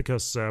of that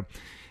because.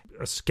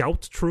 A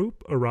scout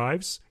troop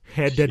arrives,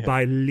 headed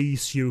by Lee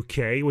Sew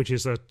Kay, which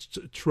is a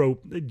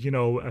trope,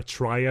 a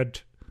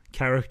triad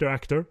character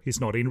actor. He's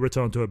not in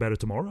Return to a Better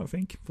Tomorrow, I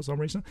think, for some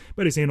reason,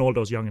 but he's in all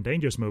those Young and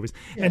Dangerous movies.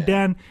 Yeah. And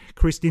then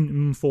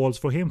Christine falls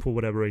for him for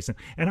whatever reason.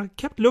 And I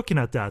kept looking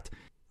at that.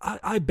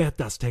 I bet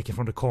that's taken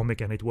from the comic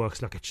and it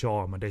works like a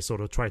charm, and they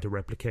sort of try to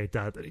replicate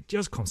that. It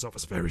just comes off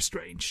as very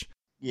strange.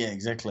 Yeah,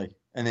 exactly.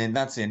 And then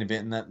that's the end of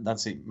it, and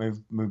that's it.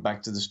 Move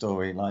back to the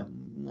story. Like,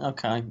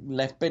 okay,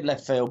 left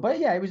field, but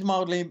yeah, it was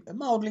mildly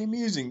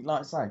amusing.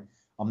 Like I say,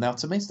 I'm the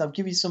optimist. I'll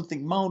give you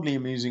something mildly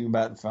amusing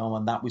about the film,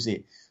 and that was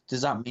it.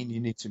 Does that mean you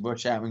need to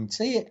rush out and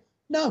see it?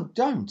 No,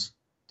 don't.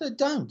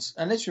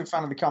 Unless you're a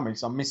fan of the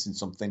comics, I'm missing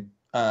something.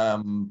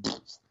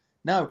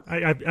 No,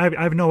 I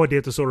have no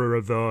idea to sort of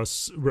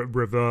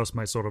reverse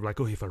my sort of like,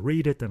 if I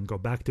read it and go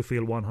back to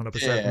feel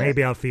 100%,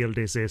 maybe I'll feel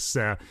this is.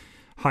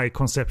 High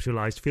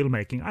conceptualized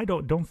filmmaking. I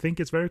don't think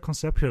it's very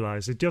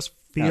conceptualized. It just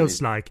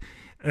feels like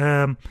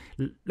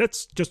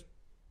let's just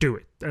do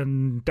it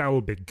and that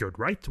will be good,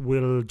 right?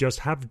 We'll just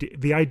have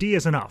the idea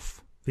is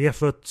enough. The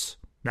effort,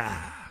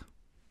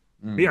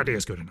 the idea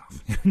is good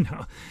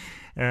enough.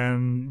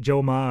 And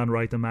Joe Ma and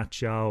writer Matt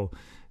Chow,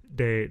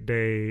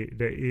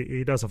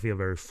 it doesn't feel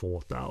very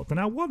thought out. And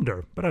I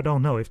wonder, but I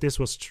don't know if this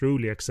was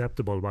truly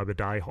acceptable by the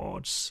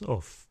diehards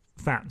of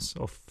fans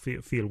of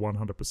Feel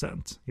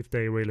 100%, if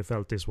they really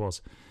felt this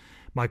was,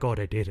 my God,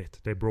 they did it.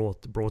 They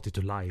brought it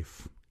to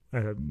life.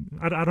 I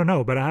don't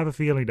know, but I have a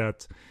feeling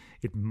that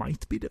it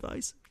might be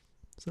divisive.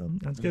 So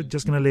I'm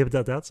just gonna leave it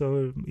at that.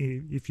 So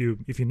if you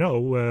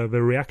know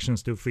the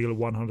reactions to Feel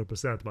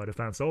 100% by the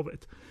fans of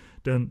it,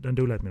 then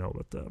do let me know.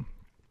 But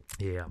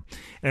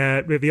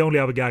the only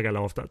other gag I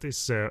laughed at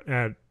is,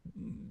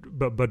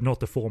 but not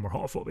the former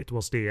half of it,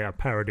 was the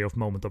parody of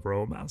Moment of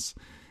Romance.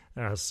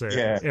 As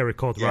Eric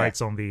Cott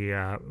rides on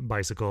the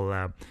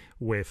bicycle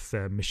with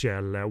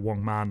Michelle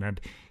Wong Man,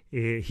 and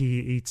he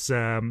eats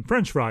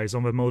French fries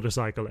on the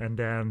motorcycle, and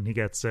then he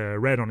gets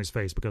red on his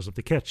face because of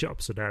the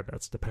ketchup. So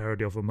that's the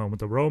parody of A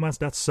Moment of Romance.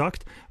 That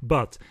sucked,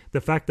 but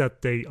the fact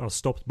that they are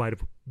stopped by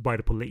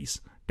the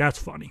police, that's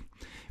funny.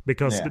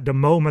 Because the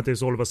moment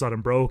is all of a sudden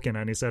broken,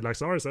 and he said like,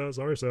 sorry sir,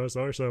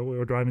 we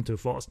were driving too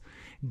fast.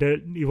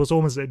 It was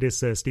almost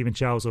this Stephen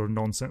Chow sort of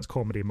nonsense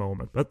comedy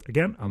moment, but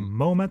again a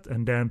moment,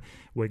 and then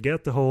we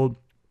get the whole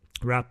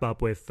wrap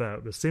up with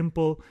the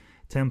simple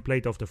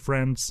template of the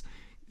friends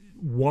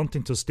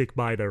wanting to stick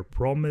by their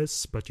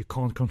promise, but you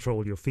can't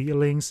control your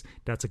feelings.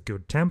 That's a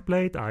good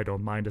template. I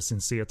don't mind a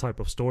sincere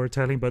type of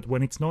storytelling, but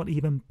when it's not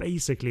even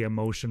basically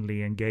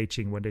emotionally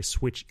engaging, when they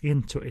switch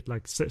into it,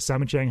 like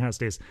Sammy Cheng has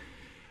this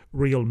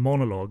real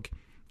monologue,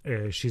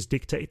 she's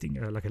dictating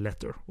like a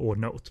letter or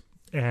note,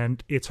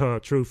 and it's her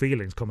true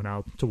feelings coming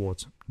out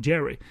towards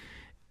Jerry,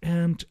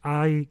 and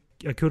I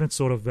couldn't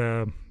sort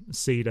of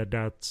see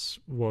that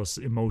was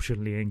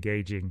emotionally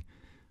engaging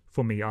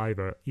for me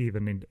either,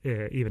 even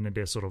in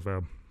this sort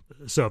of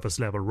surface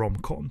level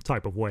rom-com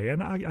type of way.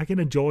 And I can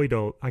enjoy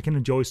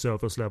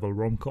surface level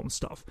rom-com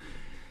stuff.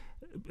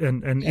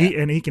 And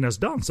Ekin has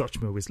done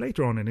such movies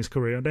later on in his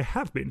career, and they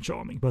have been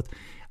charming. But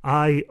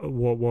I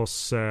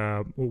was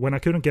when I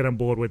couldn't get on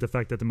board with the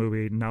fact that the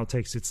movie now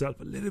takes itself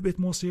a little bit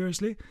more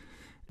seriously,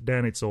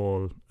 then it's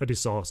all a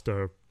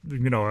disaster,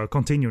 a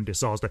continuing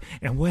disaster.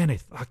 And when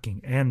it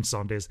fucking ends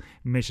on this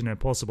Mission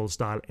Impossible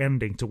style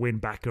ending to win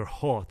back her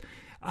heart,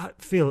 I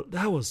feel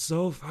that was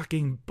so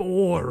fucking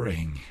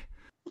boring.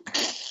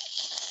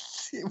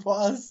 It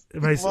was.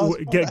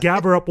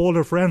 Gather up all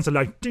their friends and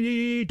like,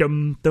 dee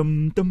dum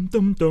dum dum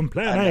dum dum,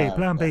 plan A,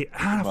 plan B.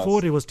 And I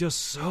thought it was just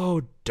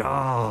so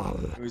dull.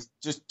 It was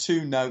just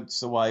 2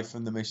 notes away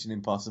from the Mission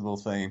Impossible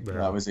theme. Yeah.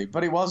 That was it.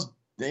 But it was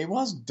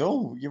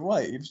dull. You're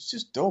right. It was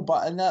just dull.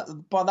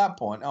 But by that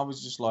point, I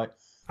was just like,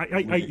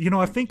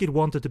 I think it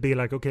wanted to be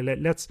like, okay,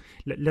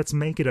 let's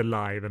make it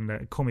alive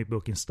and comic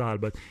book in style,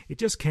 but it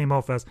just came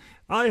off as,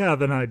 I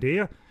have an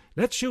idea.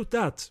 Let's shoot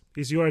that.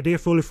 Is your idea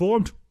fully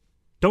formed?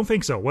 Don't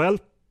think so. Well,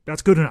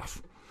 that's good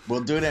enough.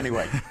 We'll do it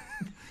anyway.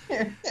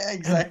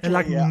 Exactly.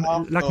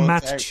 And like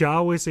Matt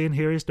Chow is in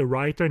here. He's the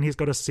writer, and he's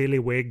got a silly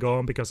wig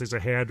on because he's a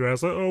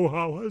hairdresser. Oh,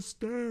 how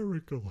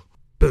hysterical!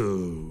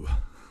 Boo!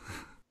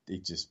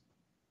 It just,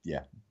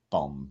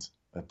 bombed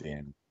at the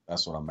end.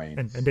 That's what I mean.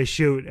 And they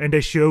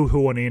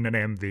shoehorn in an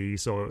MV,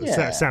 so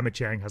Sammy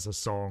Chang has a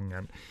song,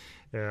 and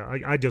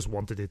I just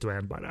wanted it to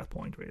end by that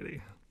point,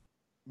 really.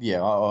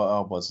 Yeah,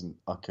 I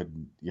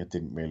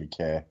didn't really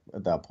care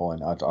at that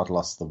point. I'd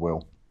lost the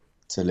will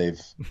to live.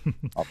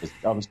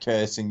 I was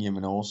cursing him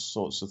and all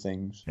sorts of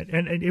things.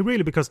 And it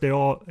really, because they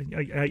all,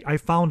 I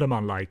found them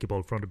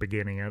unlikable from the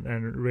beginning,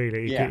 and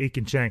really it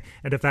can change.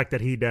 And the fact that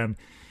he then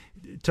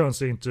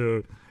turns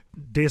into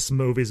this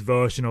movie's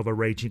version of a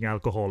raging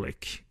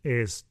alcoholic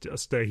is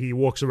just he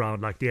walks around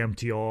like the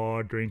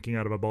MTR, drinking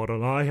out of a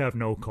bottle. I have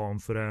no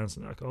confidence.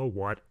 And like, oh,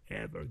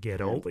 whatever,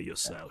 get over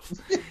yourself.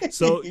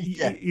 So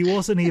he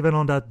wasn't even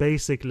on that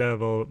basic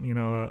level.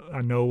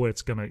 I know where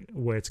it's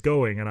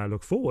going, and I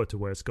look forward to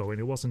where it's going.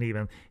 It wasn't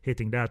even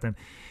hitting that, and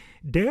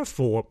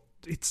therefore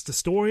it's the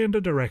story and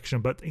the direction,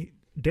 but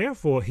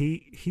therefore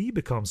he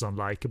becomes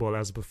unlikable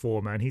as a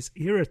performer, and he's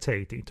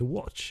irritating to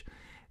watch.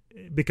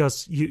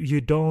 Because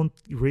you don't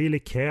really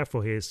care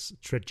for his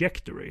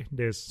trajectory.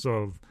 There's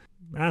sort of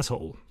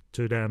asshole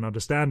to then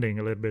understanding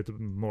a little bit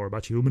more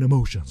about human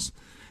emotions.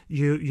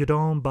 You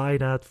don't buy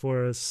that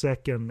for a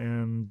second,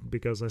 and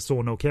because I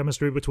saw no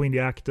chemistry between the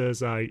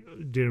actors, I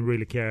didn't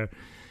really care.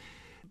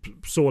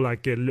 So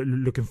like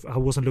I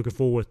wasn't looking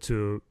forward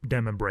to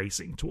them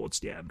embracing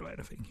towards the end or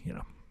anything,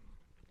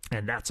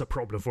 And that's a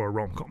problem for a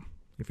rom-com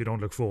if you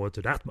don't look forward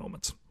to that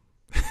moment.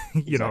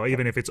 Exactly.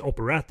 Even if it's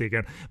operatic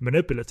and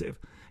manipulative,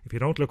 if you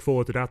don't look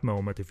forward to that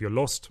moment, if you're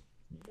lost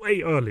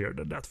way earlier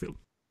than that film.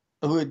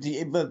 But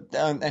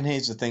and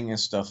here's the thing and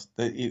stuff,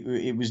 that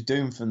it was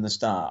doomed from the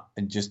start,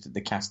 and just at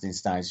the casting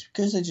stage,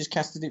 because they just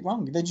casted it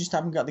wrong. They just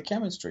haven't got the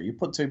chemistry. You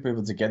put 2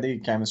 people together, your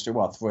chemistry,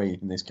 3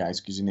 in this case,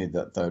 because you need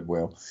that third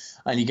wheel,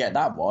 and you get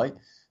that right.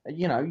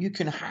 You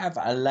can have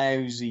a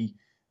lousy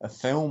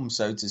film,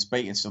 so to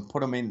speak, and so put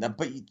them in there,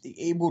 but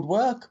it would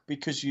work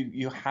because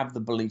you have the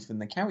belief in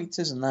the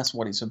characters, and that's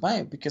what it's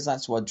about, because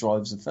that's what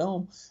drives the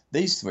film.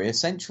 These 3 are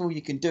central.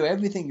 You can do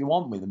everything you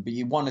want with them, but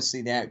you want to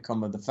see the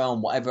outcome of the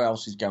film, whatever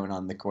else is going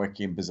on in the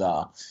quirky and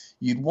bizarre.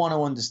 You'd want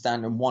to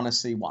understand and want to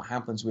see what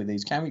happens with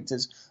these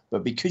characters,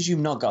 but because you've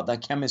not got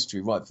that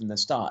chemistry right from the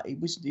start, it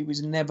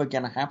was never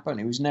going to happen.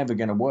 It was never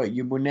going to work.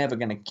 You were never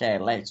going to care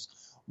less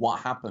what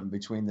happened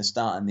between the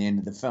start and the end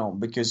of the film,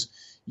 because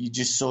you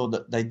just saw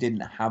that they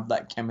didn't have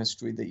that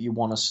chemistry that you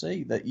want to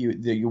see, that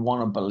you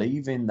want to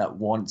believe in, that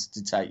wants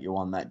to take you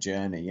on that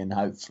journey, and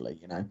hopefully,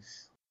 And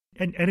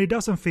it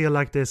doesn't feel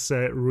like this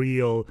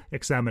real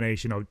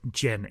examination of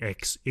Gen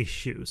X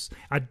issues.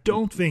 I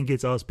don't think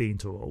it's us being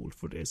too old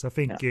for this. I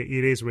think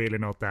it is really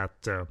not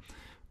that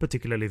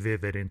particularly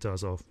vivid in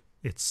terms of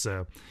its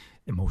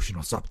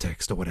emotional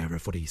subtext or whatever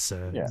for these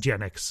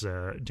Gen X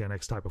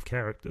type of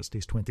characters,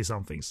 these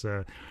 20-somethings.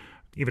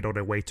 Even though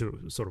they're way too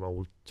sort of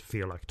old to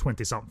feel like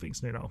 20-somethings,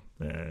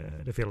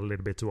 they feel a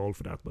little bit too old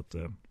for that. But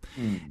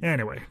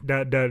anyway,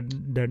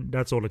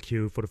 that's all a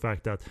cue for the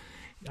fact that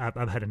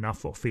I've had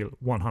enough of feel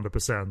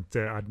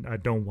 100%. I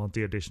don't want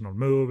the additional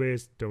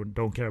movies.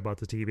 Don't care about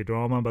the TV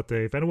drama. But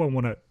if anyone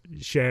want to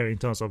share in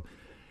terms of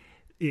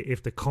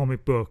if the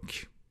comic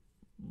book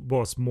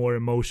was more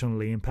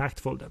emotionally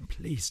impactful, then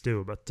please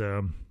do. But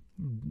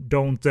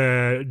don't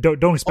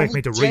expect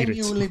me to read it.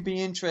 Genuinely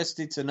be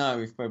interested to know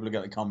if people have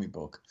got the comic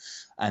book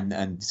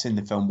and seen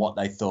the film, what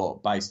they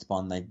thought based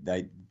upon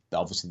they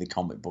obviously the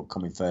comic book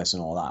coming first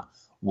and all that,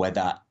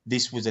 whether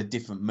this was a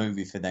different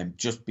movie for them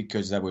just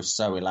because they were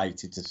so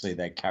elated to see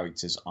their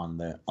characters on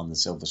the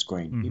silver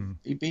screen. Mm-hmm.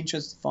 You'd be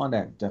interested to find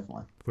out,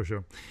 definitely. For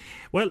sure.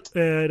 Well,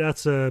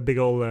 that's a big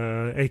old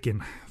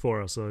aching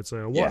for us. So it's a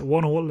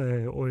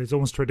 1-1, or it's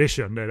almost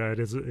tradition that it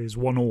is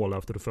 1-1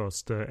 after the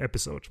first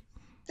episode.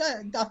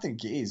 I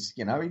think it is.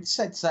 It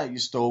sets out your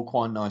stall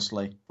quite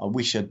nicely. I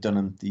wish I'd done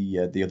them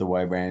the other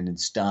way around and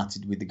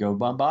started with the gold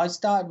one, but I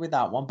started with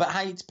that one. But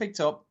hey, it's picked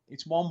up.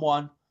 It's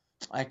 1-1.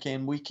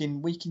 We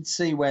can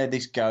see where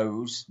this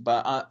goes,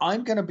 but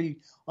I'm going to be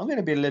a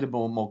little bit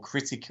more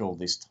critical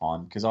this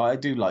time, because I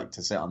do like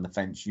to sit on the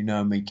fence. You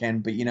know me, Ken.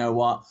 But you know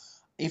what?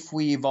 If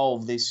we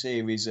evolve this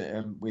series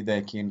with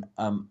Ekin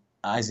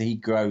as he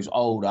grows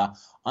older,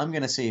 I'm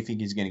going to see if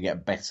he's going to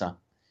get better,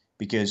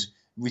 because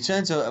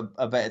Return to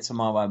a Better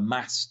Tomorrow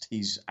masked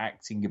his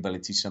acting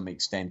ability to some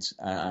extent,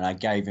 and I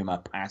gave him a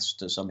pass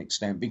to some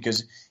extent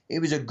because it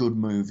was a good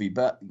movie.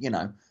 But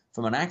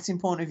From an acting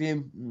point of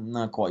view,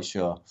 not quite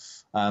sure.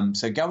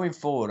 So going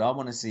forward, I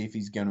want to see if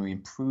he's going to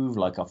improve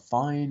like a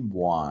fine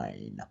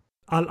wine.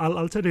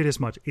 I'll tell you this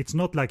much. It's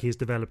not like he's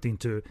developed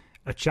into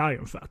a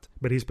giant fat,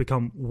 but he's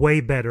become way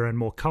better and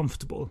more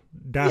comfortable.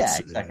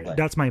 Exactly.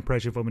 That's my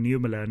impression from a new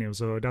millennium.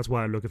 So that's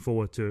why I'm looking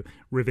forward to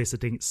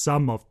revisiting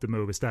some of the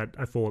movies that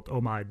I thought, oh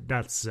my,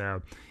 that's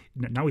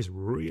now he's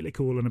really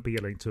cool and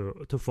appealing to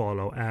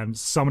follow. And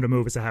some of the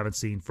movies I haven't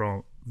seen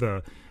from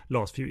the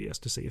last few years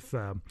to see if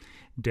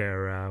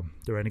they're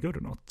any good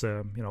or not.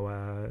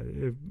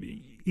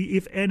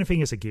 If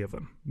anything is a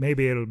given,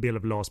 maybe it'll be the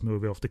last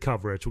movie of the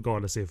coverage,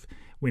 regardless if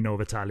we know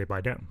Vitaly by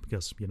then,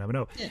 because you never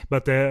know. Yeah.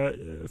 But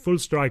Full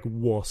Strike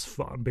was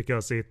fun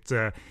because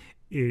when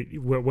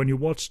you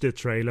watch the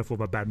trailer for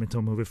the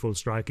badminton movie Full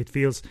Strike, it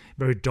feels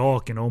very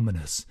dark and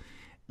ominous,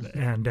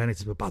 and then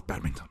it's about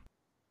badminton.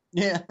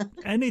 Yeah,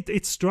 and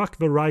it struck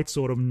the right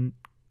sort of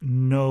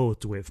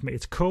note with me.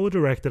 It's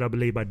co-directed, I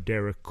believe, by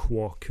Derek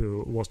Kwok,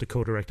 who was the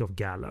co-director of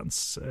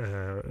Gallants.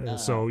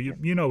 So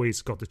you know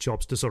he's got the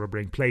chops to sort of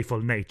bring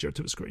playful nature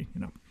to the screen.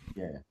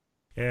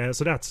 Yeah.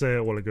 So that's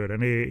all good,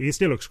 and he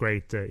still looks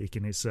great.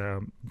 Ikin is,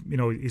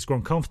 he's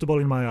grown comfortable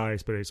in my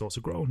eyes, but he's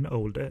also grown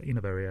old in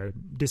a very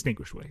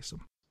distinguished way. So.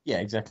 Yeah,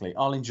 exactly.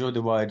 I'll enjoy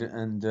the ride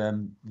and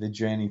the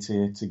journey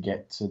to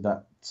get to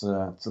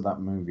that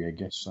movie, I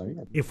guess. So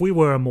yeah. If we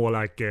were more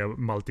like a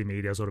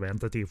multimedia sort of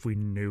entity, if we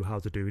knew how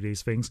to do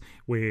these things,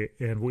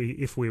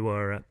 if we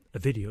were a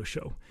video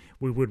show,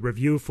 we would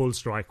review Full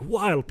Strike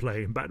while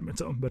playing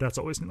badminton. But that's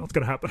always not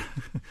going to happen.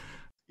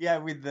 Yeah,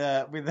 with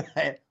the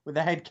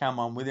head cam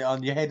on, with it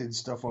on your head and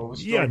stuff.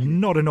 Yeah,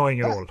 not annoying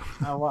at all.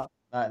 Oh, well,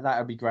 that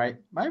would be great.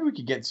 Maybe we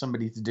could get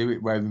somebody to do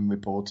it, roving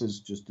reporters,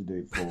 just to do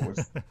it for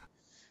us.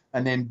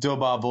 And then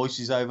dub our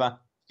voices over.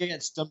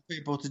 Get some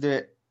people to do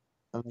it,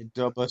 and then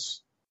dub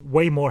us.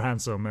 Way more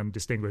handsome and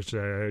distinguished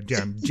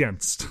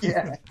gents.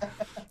 Yeah.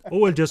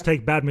 Or we'll just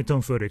take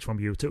badminton footage from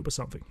YouTube or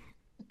something.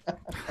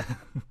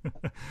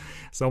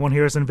 Someone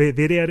here is a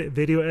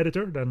video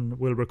editor, then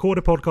we'll record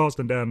a podcast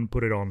and then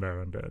put it on there,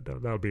 and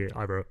that'll be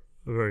either a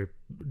very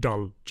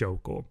dull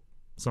joke or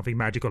something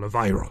magical or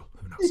viral.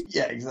 Who knows?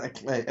 Yeah,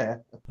 exactly. Yeah.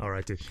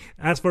 Alrighty.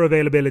 As for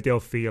availability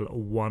of Feel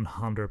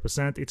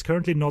 100%, it's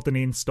currently not an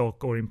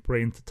in-stock or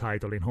in-print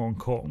title in Hong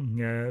Kong.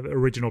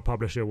 Original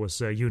publisher was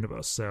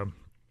Universe.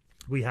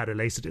 We had a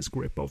Laserdisc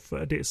grip of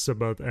this,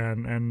 but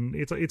and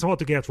it's hard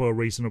to get for a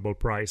reasonable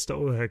price.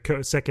 Though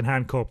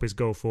second-hand copies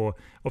of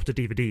the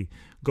DVD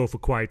go for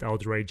quite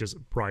outrageous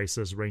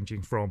prices,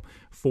 ranging from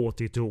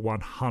 $40 to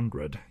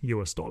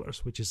 $100,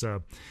 which is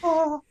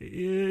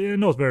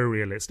not very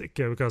realistic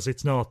because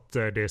it's not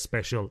the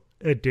special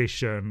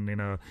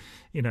edition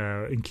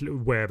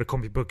where the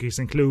comic book is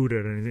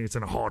included and it's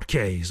in a hard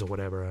case or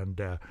whatever, and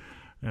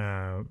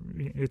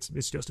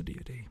it's just a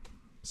DVD.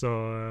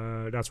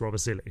 So that's rather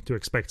silly to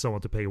expect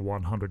someone to pay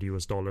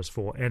 $100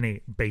 for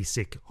any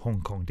basic Hong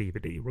Kong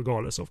DVD,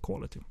 regardless of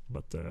quality.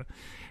 But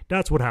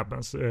that's what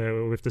happens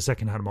with the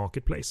second-hand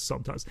marketplace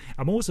sometimes.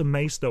 I'm also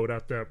amazed, though,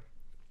 that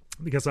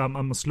because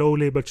I'm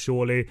slowly but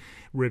surely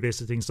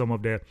revisiting some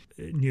of the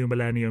new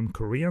millennium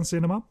Korean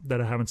cinema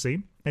that I haven't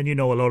seen. And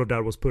a lot of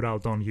that was put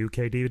out on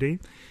UK DVD.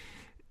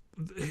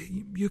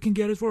 You can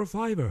get it for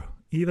 $5.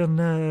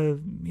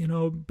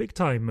 Even big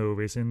time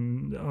movies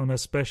on a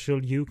special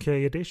UK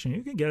edition,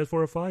 you can get it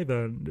for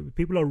 $5.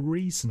 People are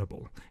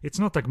reasonable. It's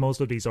not like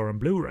most of these are on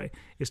Blu-ray.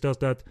 It's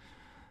just that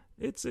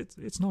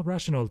it's not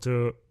rational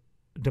to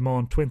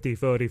demand 20,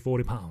 30,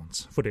 40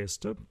 pounds for this,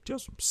 to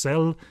just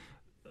sell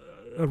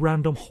a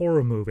random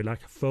horror movie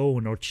like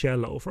Phone or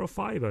Cello for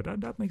 $5.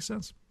 That makes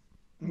sense.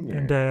 Yeah.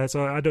 And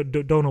so I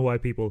don't know why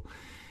people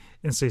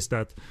insist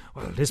that,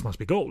 well, this must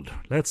be gold.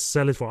 Let's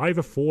sell it for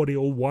either $40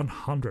 or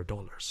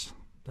 $100.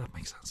 That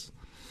makes sense.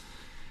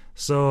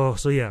 So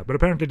yeah, but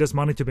apparently there's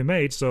money to be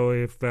made. So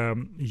if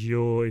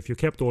you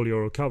kept all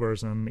your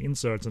covers and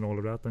inserts and all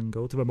of that, then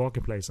go to the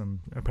marketplace and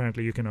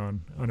apparently you can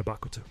earn $1 or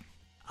 $2.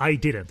 I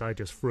didn't. I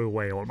just threw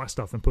away all my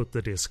stuff and put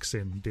the discs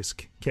in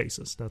disc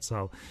cases. That's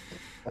how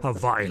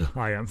vile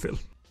I am, Phil.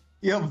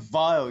 You're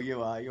vile.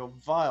 You are. You're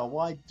vile.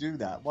 Why do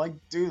that?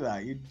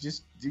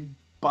 You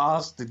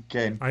bastard,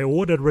 Ken. I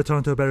ordered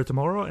Return to a Better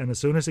Tomorrow, and as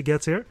soon as it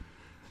gets here,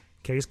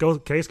 case goes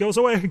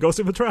away. It goes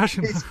in the trash.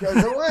 It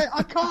goes away.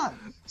 I can't.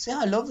 See,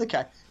 I love the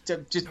case.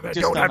 Just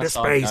don't have the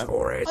space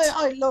for it.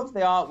 I love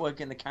the artwork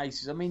in the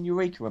cases. I mean,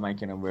 Eureka were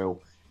making a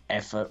real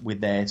effort with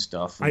their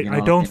stuff. I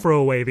don't throw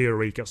away the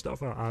Eureka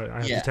stuff. I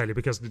have to tell you,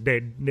 because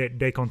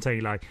they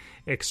contain like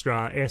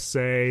extra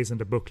essays and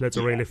the booklets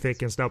are really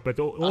thick and stuff. But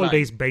all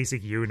these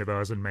basic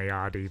Universe and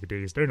Maya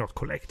DVDs, they're not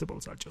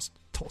collectibles. I just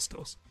toss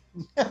those.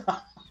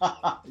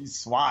 You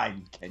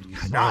swine, Ken. You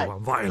swine. No,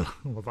 I'm vile.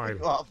 I'm a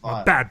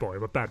bad boy.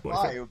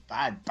 Oh, you're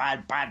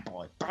bad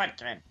boy. Bad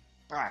Ken.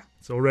 Bad.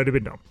 It's already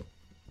been done.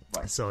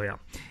 Right. So yeah.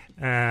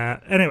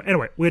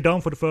 Anyway, we're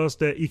done for the first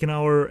Eken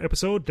Hour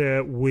episode.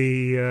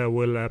 We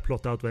will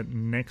plot out the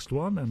next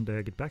one and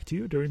get back to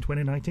you during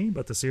 2019.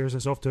 But the series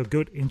is off to a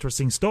good,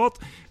 interesting start.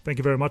 Thank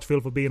you very much,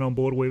 Phil, for being on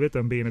board with it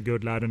and being a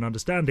good lad and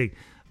understanding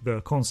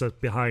the concept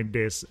behind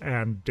this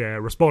and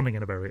responding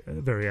in a very,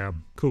 very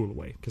cool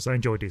way. Because I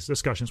enjoyed these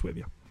discussions with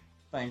you.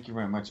 Thank you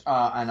very much.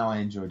 And I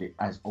enjoyed it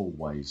as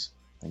always.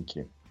 Thank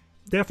you.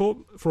 Therefore,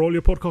 for all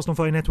your Podcast on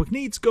Fire network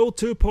needs, go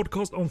to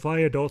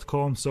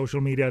podcastonfire.com. Social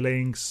media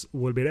links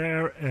will be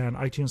there, and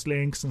iTunes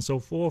links and so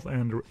forth,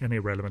 and any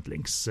relevant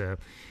links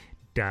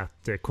that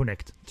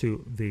connect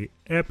to the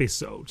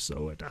episode.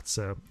 So that's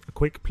a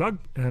quick plug,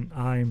 and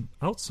I'm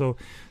out. So,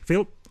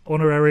 Phil,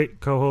 honorary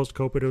co-host,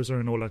 co-producer,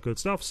 and all that good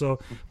stuff. So,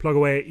 plug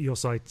away your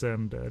site,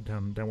 and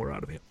then we're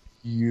out of here.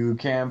 You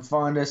can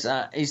find us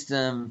at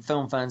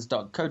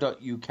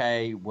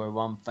easternfilmfans.co.uk. We're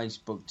on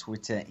Facebook,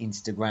 Twitter,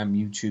 Instagram,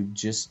 YouTube.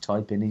 Just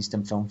type in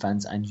Eastern Film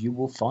Fans and you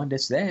will find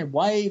us there.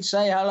 Wave,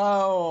 say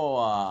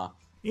hello.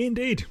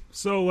 Indeed.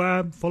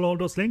 So follow all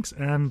those links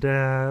and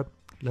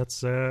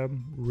let's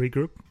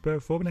regroup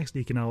for the next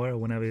Eken Hour,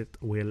 whenever it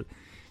will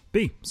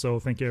be. So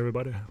thank you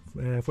everybody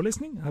for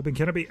listening. I've been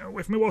Kennedy.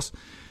 With me was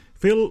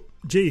Phil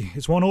G.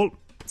 It's 1-1.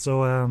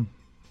 So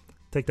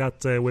take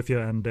that with you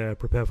and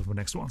prepare for the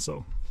next one.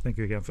 So thank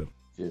you again, Phil.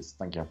 Cheers.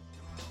 Thank you.